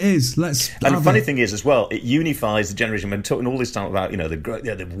 here it is. And the funny thing is, as well, it unifies the generation. We're talking all this time about, you know,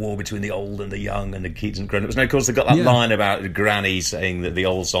 the war between the old and the young and the kids and grown-ups. And of course, they've got that line about the granny saying that the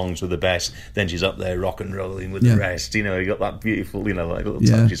old songs were the best. Then she's up there rock and rolling with the rest. You know, you got that beautiful, you know, like little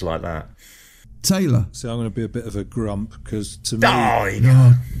touches like that. Taylor. So I'm going to be a bit of a grump because to me,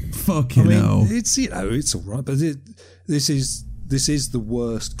 fucking hell. It's, you know, it's all right, but this is the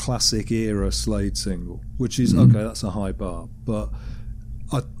worst classic era Slade single, which is okay. That's a high bar, but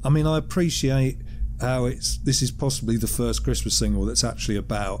I mean, I appreciate how this is possibly the first Christmas single that's actually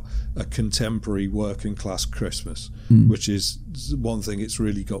about a contemporary working class Christmas, which is one thing it's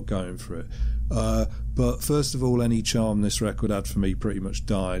really got going for it. But first of all, any charm this record had for me pretty much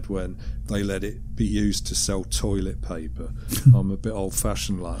died when they let it be used to sell toilet paper. I'm a bit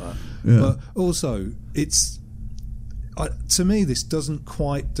old-fashioned like that. Yeah. But also, to me, this doesn't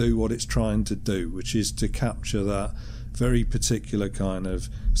quite do what it's trying to do, which is to capture that very particular kind of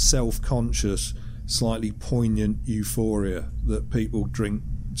self-conscious, slightly poignant euphoria that people drink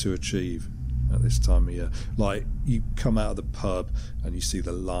to achieve at this time of year. Like, you come out of the pub and you see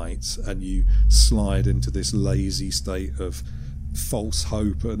the lights and you slide into this lazy state of false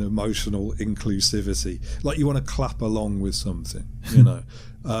hope and emotional inclusivity. Like, you want to clap along with something, you know.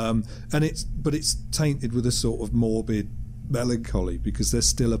 But it's tainted with a sort of morbid melancholy because there's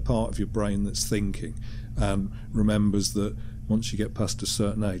still a part of your brain that's thinking and remembers that once you get past a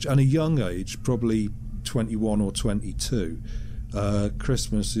certain age, and a young age, probably 21 or 22,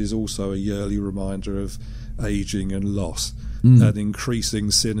 Christmas is also a yearly reminder of aging and loss and increasing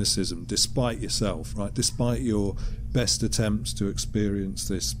cynicism despite yourself, right? Despite your best attempts to experience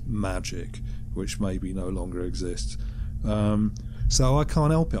this magic which maybe no longer exists. So I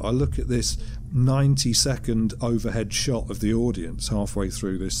can't help it. I look at this 90-second overhead shot of the audience halfway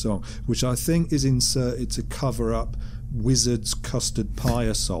through this song, which I think is inserted to cover up Wizard's custard pie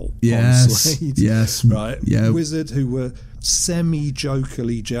assault on Slade. Yes, right. Yeah. Wizard, who were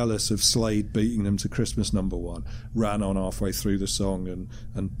semi-jokily jealous of Slade beating them to Christmas #1, ran on halfway through the song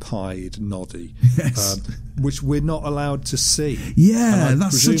and pied Noddy, which we're not allowed to see. Yeah,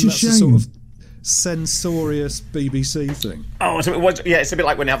 that's such a shame. A sort of censorious BBC thing. Oh, it's a bit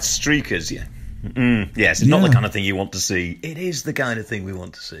like when you have streakers, yeah. Yes, it's not the kind of thing you want to see. It is the kind of thing we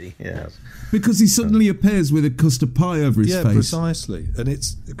want to see, yes. Because he suddenly appears with a custard pie over his face. Yeah, precisely. And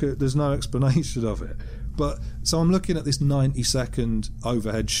there's no explanation of it. But so I'm looking at this 90-second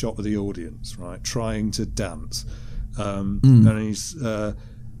overhead shot of the audience, right, trying to dance. And he's... but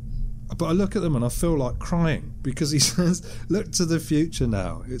I look at them and I feel like crying because he says, look to the future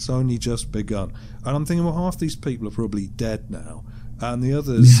now. It's only just begun. And I'm thinking, well, half these people are probably dead now. And the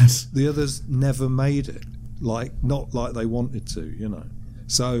others never made it, not like they wanted to, you know.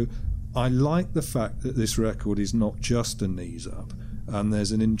 So I like the fact that this record is not just a knees up, and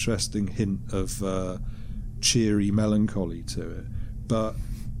there's an interesting hint of cheery melancholy to it. But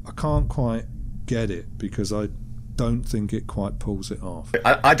I can't quite get it because I don't think it quite pulls it off.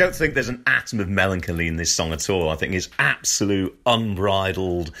 I don't think there's an atom of melancholy in this song at all. I think it's absolute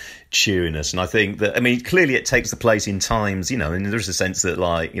unbridled cheeriness, and I think that, I mean, clearly it takes the place in times, you know, and there's a sense that,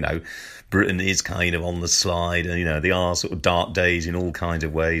 like, you know, Britain is kind of on the slide, and, you know, there are sort of dark days in all kinds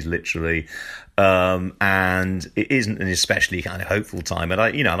of ways, literally, and it isn't an especially kind of hopeful time, and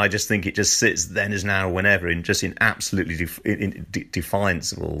I just think it just sits then as now, whenever, in absolutely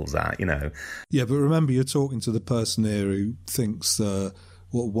defiance of all of that, you know. Yeah, but remember, you're talking to the person here who thinks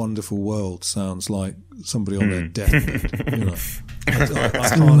what a wonderful world sounds like somebody on their deathbed. You know,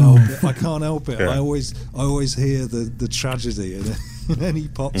 I can't help it. Yeah. I always hear the tragedy in any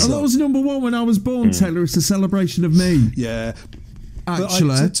pop song. Oh, that was #1 when I was born, Taylor. It's a celebration of me. Yeah.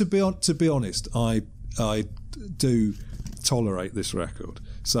 Actually, to be honest, I do tolerate this record,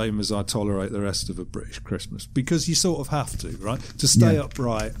 same as I tolerate the rest of A British Christmas, because you sort of have to, right, to stay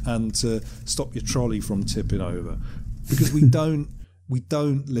upright and to stop your trolley from tipping over, because we don't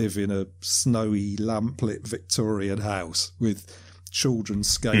live in a snowy, lamplit Victorian house with children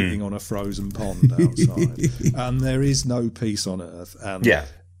skating on a frozen pond outside, and there is no peace on earth.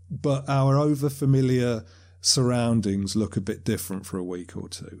 But our over-familiar surroundings look a bit different for a week or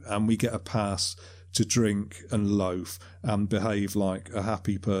two, and we get a pass to drink and loaf and behave like a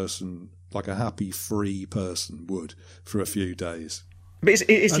happy person, like a happy, free person would for a few days. But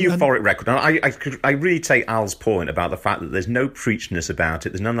it's a euphoric record. And I really take Al's point about the fact that there's no preachiness about it.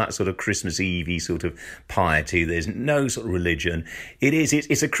 There's none of that sort of Christmas Eve-y sort of piety. There's no sort of religion.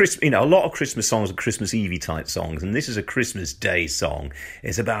 It's a Christmas, a lot of Christmas songs are Christmas Eve-y type songs, and this is a Christmas Day song.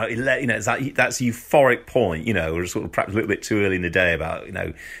 It's about, it's that's a euphoric point, or sort of perhaps a little bit too early in the day, about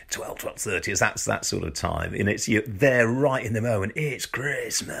 12:30. That's that sort of time, and you're there right in the moment. It's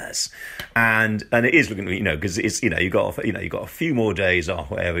Christmas, and it is looking, because it's you've got a few more days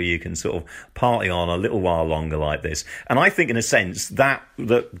off, whatever, you can sort of party on a little while longer like this. And I think, in a sense, that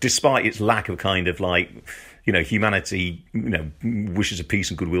despite its lack of kind of humanity, wishes of peace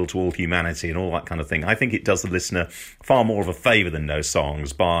and goodwill to all humanity and all that kind of thing, I think it does the listener far more of a favour than those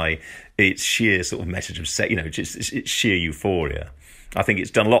songs by its sheer sort of message of, just its sheer euphoria. I think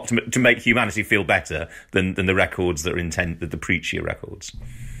it's done a lot to make humanity feel better than the records that are the preachier records.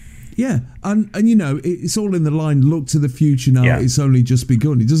 Yeah, and it's all in the line, look to the future now, it's only just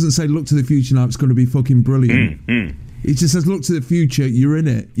begun. It doesn't say look to the future now, it's going to be fucking brilliant. It just says look to the future, you're in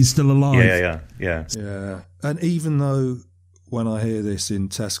it, you're still alive. Yeah. And even though when I hear this in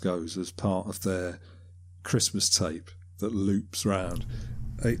Tesco's as part of their Christmas tape that loops round,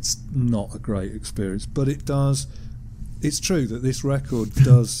 it's not a great experience, but it's true that this record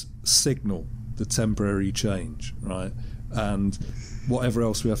does signal the temporary change, right? And whatever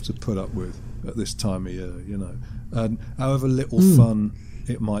else we have to put up with at this time of year, and however little fun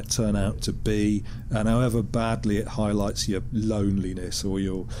it might turn out to be, and however badly it highlights your loneliness or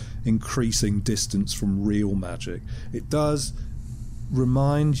your increasing distance from real magic, it does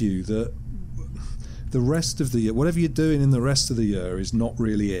remind you that the rest of the year, whatever you're doing in the rest of the year, is not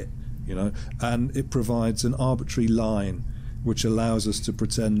really it, and it provides an arbitrary line which allows us to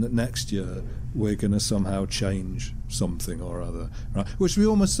pretend that next year we're going to somehow change something or other, right? Which we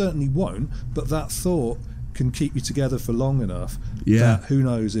almost certainly won't, but that thought can keep you together for long enough that who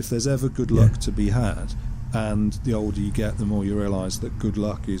knows, if there's ever good luck to be had, and the older you get, the more you realise that good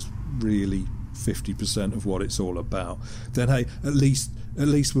luck is really 50% of what it's all about, then hey, at least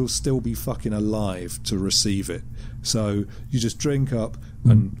we'll still be fucking alive to receive it. So you just drink up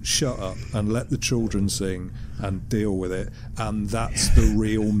and shut up and let the children sing and deal with it, and that's the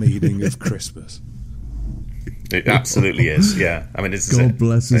real meaning of Christmas. It absolutely is, yeah. I mean, it's God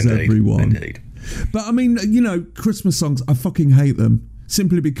blesses everyone. Indeed. But I mean, Christmas songs, I fucking hate them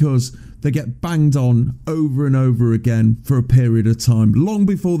simply because they get banged on over and over again for a period of time, long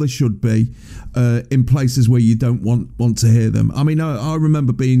before they should be, in places where you don't want to hear them. I mean, I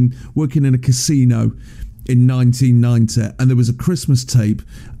remember working in a casino in 1990, and there was a Christmas tape,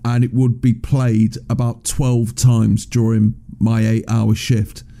 and it would be played about 12 times during my 8-hour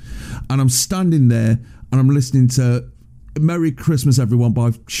shift. And I'm standing there and I'm listening to Merry Christmas Everyone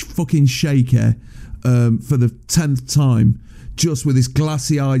by fucking Shaker for the 10th time, just with this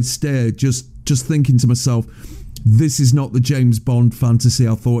glassy-eyed stare, just thinking to myself, this is not the James Bond fantasy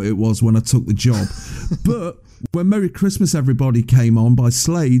I thought it was when I took the job. But when Merry Christmas Everybody came on by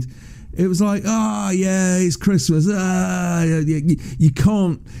Slade, it was like, it's Christmas. You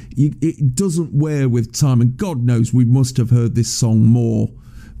can't, it doesn't wear with time. And God knows we must have heard this song more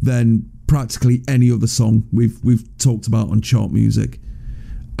than practically any other song we've talked about on Chart Music.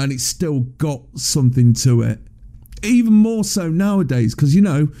 And it's still got something to it. Even more so nowadays, because,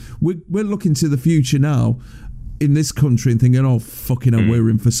 we're looking to the future now in this country and thinking, fucking hell, we're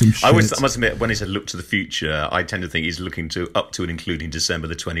in for some shit. I must admit, when he said look to the future, I tend to think he's looking up to and including December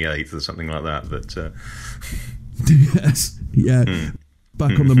the 28th or something like that. But yes, yeah,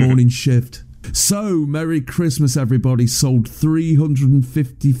 back on the morning shift. So, Merry Christmas Everybody sold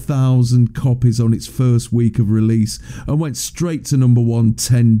 350,000 copies on its first week of release and went straight to number 1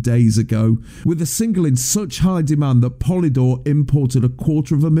 10 days ago, with the single in such high demand that Polydor imported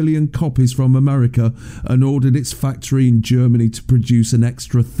 250,000 copies from America and ordered its factory in Germany to produce an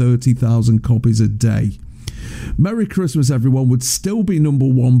extra 30,000 copies a day. Merry Christmas Everyone would still be number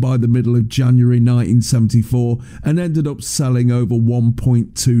 1 by the middle of January 1974 and ended up selling over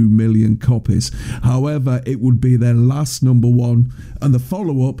 1.2 million copies. However, it would be their last number 1, and the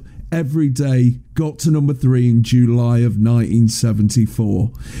follow-up, Every Day, got to number 3 in July of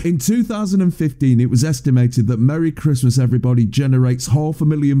 1974. In 2015, it was estimated that Merry Christmas Everybody generates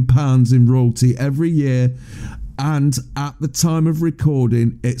 £500,000 in royalty every year, and at the time of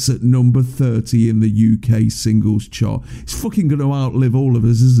recording, it's at number 30 in the UK singles chart. It's fucking going to outlive all of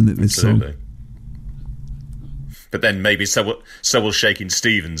us, isn't it, this Absolutely. song? But then maybe so will Shaking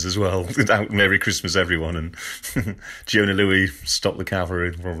Stevens as well. Merry Christmas, everyone, and Fiona Louie, Stop the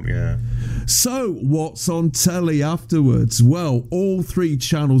Cavalry. Probably, yeah. So, what's on telly afterwards? Well, all 3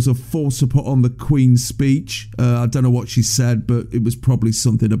 channels are forced to put on the Queen's speech. I don't know what she said, but it was probably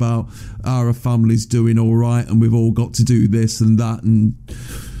something about our family's doing all right, and we've all got to do this and that and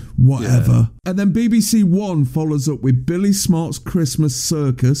whatever. Yeah. And then BBC One follows up with Billy Smart's Christmas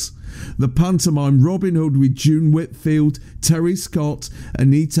Circus, the pantomime Robin Hood with June Whitfield, Terry Scott,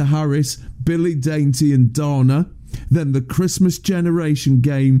 Anita Harris, Billy Dainty and Dana. Then the Christmas Generation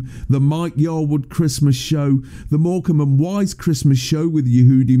Game, the Mike Yarwood Christmas Show, the Morecambe and Wise Christmas Show with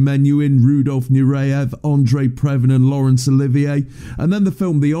Yehudi Menuhin, Rudolf Nureyev, Andre Previn and Laurence Olivier, and then the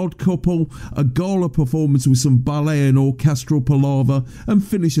film The Odd Couple, a gala performance with some ballet and orchestral palaver, and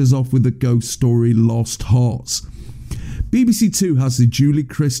finishes off with the ghost story Lost Hearts. BBC Two has the Julie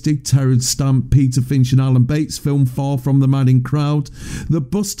Christie, Terence Stamp, Peter Finch and Alan Bates film Far From the Madding Crowd, the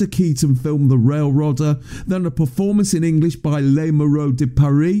Buster Keaton film The Railrodder, then a performance in English by Les Moreaux de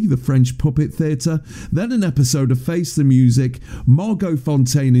Paris, the French puppet theatre, then an episode of Face the Music, Margot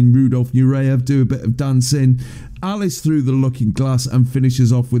Fontaine and Rudolf Nureyev do a bit of dancing, Alice Through the Looking Glass, and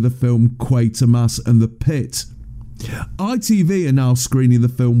finishes off with the film Quatermass and the Pit. ITV are now screening the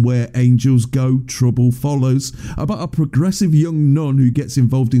film Where Angels Go, Trouble Follows, about a progressive young nun who gets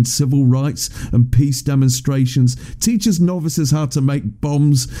involved in civil rights and peace demonstrations, teaches novices how to make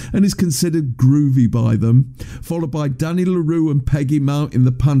bombs, and is considered groovy by them, followed by Danny LaRue and Peggy Mount in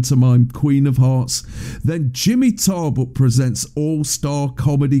the pantomime Queen of Hearts. Then Jimmy Tarbuck presents all-star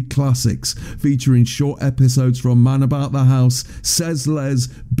comedy classics, featuring short episodes from Man About the House, Says Les,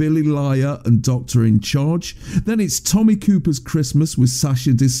 Billy Liar and Doctor in Charge. Then it's Tommy Cooper's Christmas with Sasha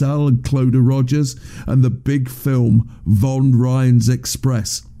Dissel and Clodagh Rogers, and the big film Von Ryan's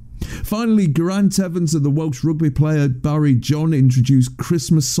Express. Finally, Grant Evans and the Welsh rugby player Barry John introduce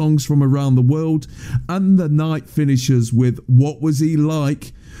Christmas songs from around the world, and the night finishes with What Was He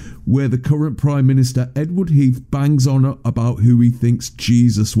Like?, where the current Prime Minister Edward Heath bangs on about who he thinks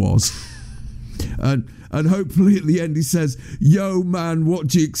Jesus was. And hopefully at the end he says, "Yo, man, what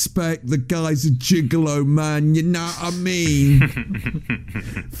do you expect? The guy's a gigolo, man. You know what I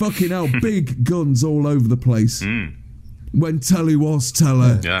mean?" Fucking hell, big guns all over the place. When telly was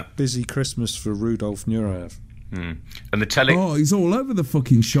teller. Yeah. Busy Christmas for Rudolf Nureyev. And the telly... Oh, he's all over the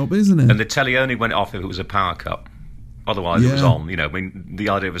fucking shop, isn't he? And the telly only went off if it was a power cut. Otherwise it was on. You know, I mean, the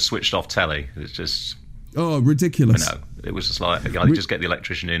idea of a switched off telly is just... Oh, ridiculous. You know, it was just like, either just get the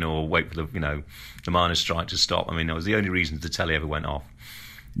electrician in or wait for the, you know, the miners' strike to stop. I mean, that was the only reason the telly ever went off.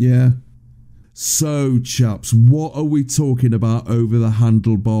 Yeah. So, chaps, what are we talking about over the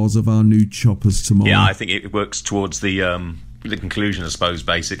handlebars of our new choppers tomorrow? Yeah, I think it works towards the conclusion, I suppose,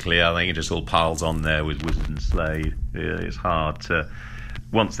 basically. I think it just all piles on there with Wizard and Slade. Yeah, it's hard to...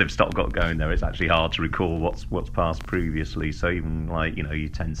 Once they've got going there, it's actually hard to recall what's passed previously. So even, like, you know, your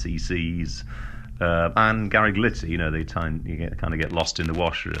 10cc's... and Gary Glitter, you know, kind of get lost in the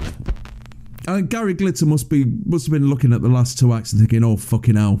wash, really. Gary Glitter must have been looking at the last 2 acts and thinking, "Oh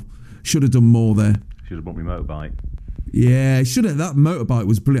fucking hell, should have done more there. Should have bought me motorbike." Yeah, should have. That motorbike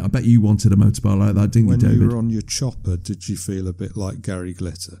was brilliant. I bet you wanted a motorbike like that, didn't you, David? When you were on your chopper, did you feel a bit like Gary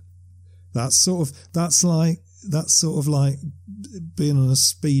Glitter? That's sort of like being on a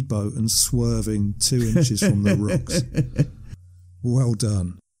speedboat and swerving 2 inches from the rocks. Well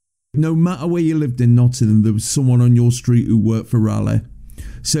done. No matter where you lived in Nottingham, there was someone on your street who worked for Raleigh.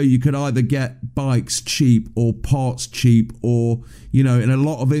 So you could either get bikes cheap or parts cheap, or, you know, in a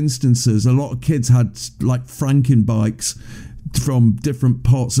lot of instances, a lot of kids had like Franken bikes from different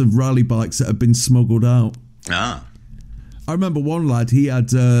parts of rally bikes that had been smuggled out. Ah. I remember one lad, he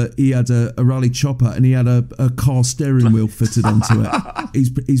had a rally chopper and he had a car steering wheel fitted onto it.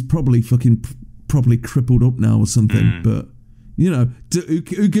 He's probably crippled up now or something, but... You know,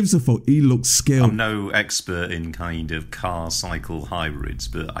 who gives a fuck? He looks skilled. I'm no expert in kind of car cycle hybrids,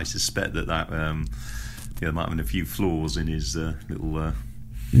 but I suspect that might have been a few flaws in his little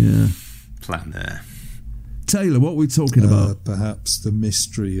plan there. Taylor, what are we talking about? Perhaps the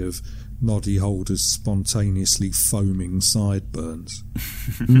mystery of Noddy Holder's spontaneously foaming sideburns.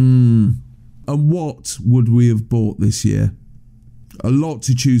 And what would we have bought this year? A lot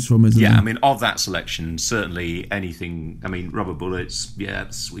to choose from, isn't there? Yeah, I mean, of that selection, certainly anything. I mean, Rubber Bullets, yeah,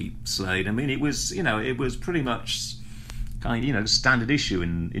 Sweet Slade. I mean, it was pretty much kind of, you know, standard issue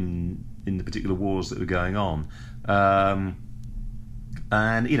in the particular wars that were going on.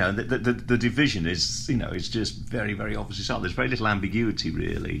 And, you know, the division is, you know, it's just very, very obviously so. There's very little ambiguity,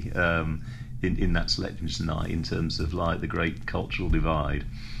 really, in that selection tonight in terms of, like, the great cultural divide.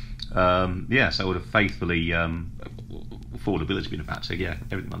 So I would have faithfully affordability been a factor. Yeah,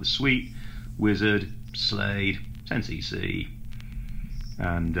 everything like the Sweet, Wizard, Slade, 10cc,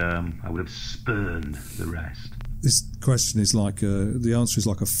 and I would have spurned the rest. This question is the answer is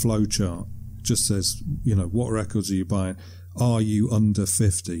like a flow chart. It just says, what records are you buying? Are you under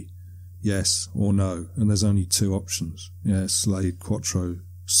 50? Yes or no? And there's only two options. Yeah, Slade, Quattro,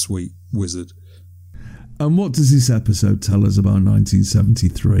 Sweet, Wizard. And what does this episode tell us about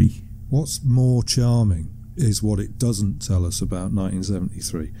 1973? What's more charming is what it doesn't tell us about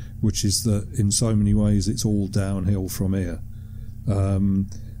 1973, which is that in so many ways it's all downhill from here.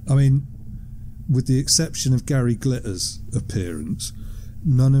 With the exception of Gary Glitter's appearance,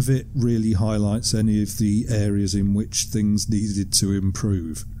 none of it really highlights any of the areas in which things needed to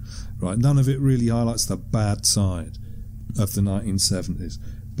improve. Right? None of it really highlights the bad side of the 1970s.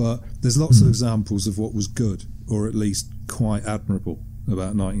 But there's lots of examples of what was good, or at least quite admirable,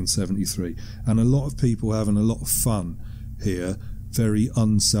 about 1973. And a lot of people having a lot of fun here, very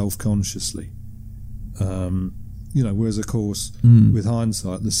unself-consciously. Whereas, of course, with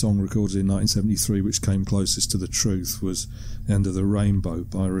hindsight, the song recorded in 1973, which came closest to the truth, was End of the Rainbow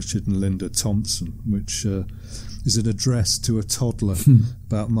by Richard and Linda Thompson, which is an address to a toddler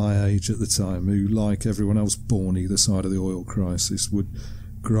about my age at the time, who, like everyone else born either side of the oil crisis, would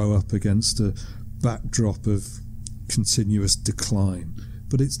grow up against a backdrop of continuous decline.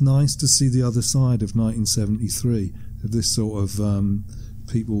 But it's nice to see the other side of 1973, of this sort of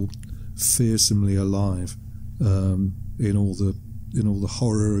people fearsomely alive in all the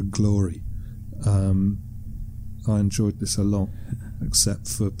horror and glory. I enjoyed this a lot, except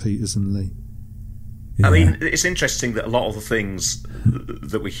for Peters and Lee. Yeah. I mean, it's interesting that a lot of the things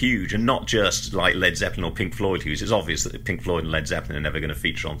that were huge, and not just like Led Zeppelin or Pink Floyd, whose it's obvious that Pink Floyd and Led Zeppelin are never going to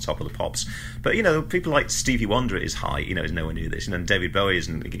feature on Top of the Pops, but people like Stevie Wonder at his height, is nowhere near this, and David Bowie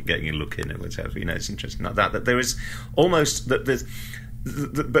isn't getting a look in, or whatever. It's interesting like that there is almost that there's.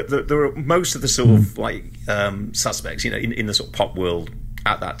 But there are most of the sort of suspects, in the sort of pop world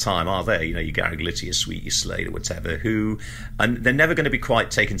at that time are there. Your Gary Glitter, your Sweet, your Slade, or whatever. And they're never going to be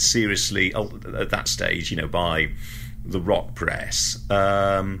quite taken seriously at that stage, by the rock press.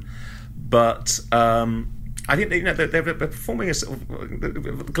 But I think they're performing a sort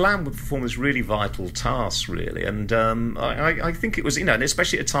of glam would perform this really vital task, really, and I think it was, and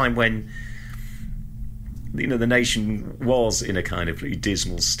especially at a time when. The nation was in a kind of really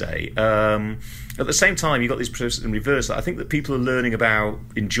dismal state. At the same time, you've got this process in reverse. I think that people are learning about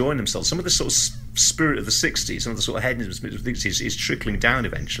enjoying themselves. Some of the sort of spirit of the 60s, some of the sort of hedonism of the 60s is trickling down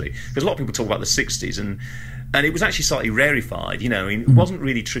eventually. Because a lot of people talk about the 60s, and it was actually slightly rarefied. It wasn't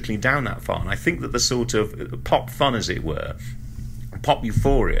really trickling down that far. And I think that the sort of pop fun, as it were, pop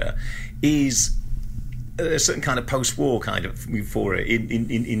euphoria, is... a certain kind of post-war kind of euphoria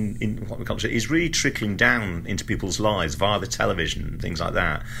in what we culture is really trickling down into people's lives via the television and things like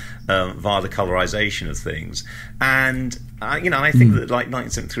that, via the colorization of things, and I think that like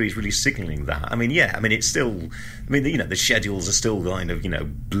 1973 is really signalling that. It's still, the schedules are still kind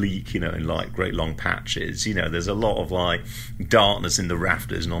of bleak, in like great long patches. There's a lot of like darkness in the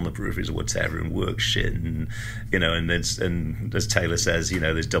rafters and on the peripheries or whatever, and work shit, and and as Taylor says,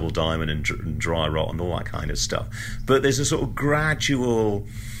 there's double diamond and dry rot and all that kind of stuff. But there's a sort of gradual.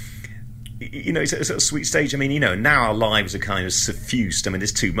 It's a sort of sweet stage. Now our lives are kind of suffused.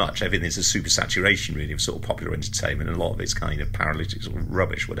 There's too much. Everything's a super saturation, really, of sort of popular entertainment, and a lot of it's kind of paralytic sort of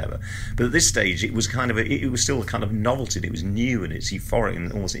rubbish, whatever. But at this stage, it was kind of it was still a kind of novelty. And it was new and it's euphoric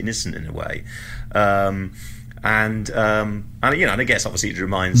and almost innocent in a way. And I guess obviously it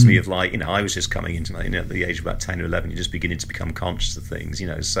reminds me of like I was just coming into the age of about 10 or 11. You're just beginning to become conscious of things.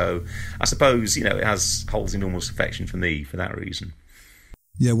 So I suppose it holds enormous affection for me for that reason.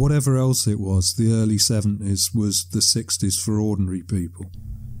 Yeah, whatever else it was, the early 70s was the 60s for ordinary people.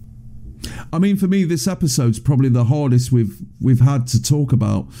 For me, this episode's probably the hardest we've had to talk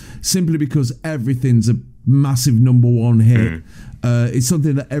about, simply because everything's a massive number one hit. It's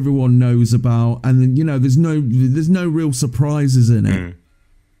something that everyone knows about, and there's no real surprises in it.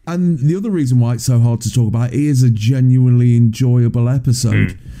 And the other reason why it's so hard to talk about, it is a genuinely enjoyable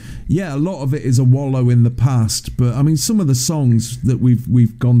episode. Yeah, a lot of it is a wallow in the past, but some of the songs that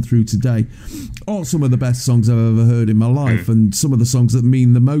we've gone through today are some of the best songs I've ever heard in my life, and some of the songs that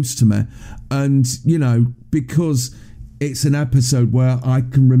mean the most to me. And because it's an episode where I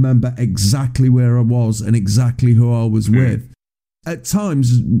can remember exactly where I was and exactly who I was with. At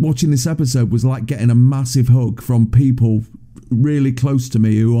times, watching this episode was like getting a massive hug from people really close to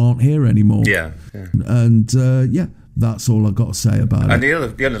me who aren't here anymore. Yeah. And That's all I've got to say about and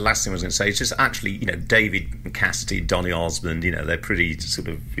it. The other last thing I was going to say is just actually, David Cassidy, Donny Osmond, they're pretty sort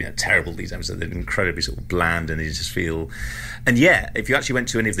of, terrible, these episodes. They're incredibly sort of bland, and you just feel... And yeah, if you actually went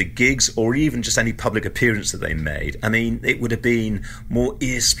to any of the gigs or even just any public appearance that they made, I mean, it would have been more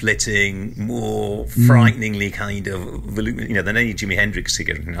ear-splitting, more frighteningly kind of, than any Jimi Hendrix gig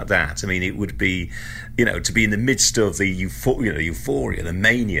or anything like that. I mean, it would be, to be in the midst of the euphoria, the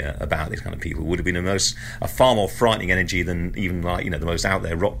mania about these kind of people would have been a far more frightening energy than even the most out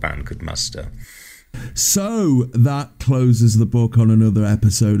there rock band could muster. So that closes the book on another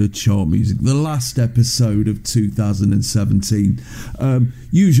episode of Chart Music, the last episode of 2017.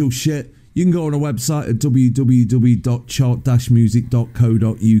 Usual shit. You can go on our website at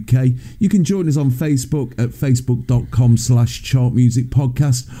www.chart-music.co.uk. You can join us on Facebook at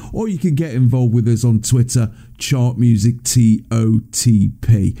facebook.com/chartmusicpodcast, or you can get involved with us on Twitter,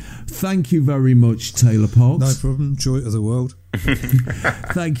 ChartMusicTOTP. Thank you very much, Taylor Potts. No problem. Joy to the world.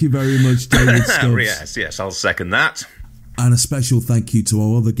 Thank you very much, David Stubbs. Yes, I'll second that. And a special thank you to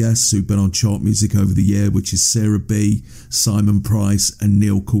our other guests who've been on Chart Music over the year, which is Sarah B, Simon Price and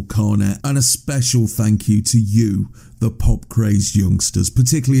Neil Kulkarnet. And a special thank you to you, the pop-crazed youngsters,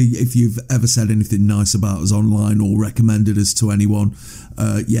 particularly if you've ever said anything nice about us online or recommended us to anyone.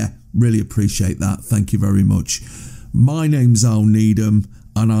 Really appreciate that. Thank you very much. My name's Al Needham,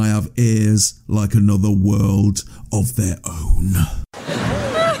 and I have ears like another world of their own.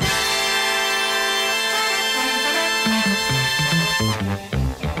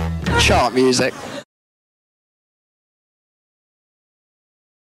 Chart Music.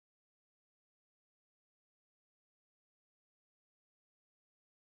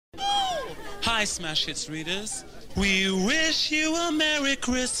 Hi, Smash Hits readers. We wish you a Merry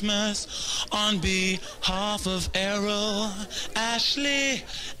Christmas on behalf of Errol, Ashley,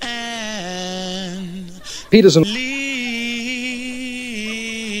 and Peterson. Lee.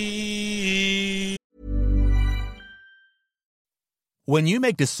 When you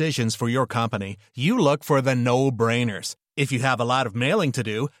make decisions for your company, you look for the no-brainers. If you have a lot of mailing to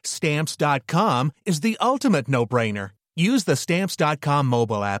do, Stamps.com is the ultimate no-brainer. Use the Stamps.com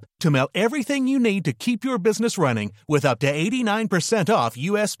mobile app to mail everything you need to keep your business running with up to 89% off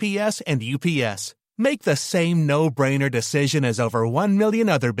USPS and UPS. Make the same no-brainer decision as over 1 million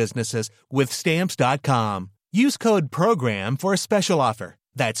other businesses with Stamps.com. Use code PROGRAM for a special offer.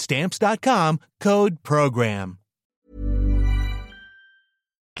 That's Stamps.com, code PROGRAM.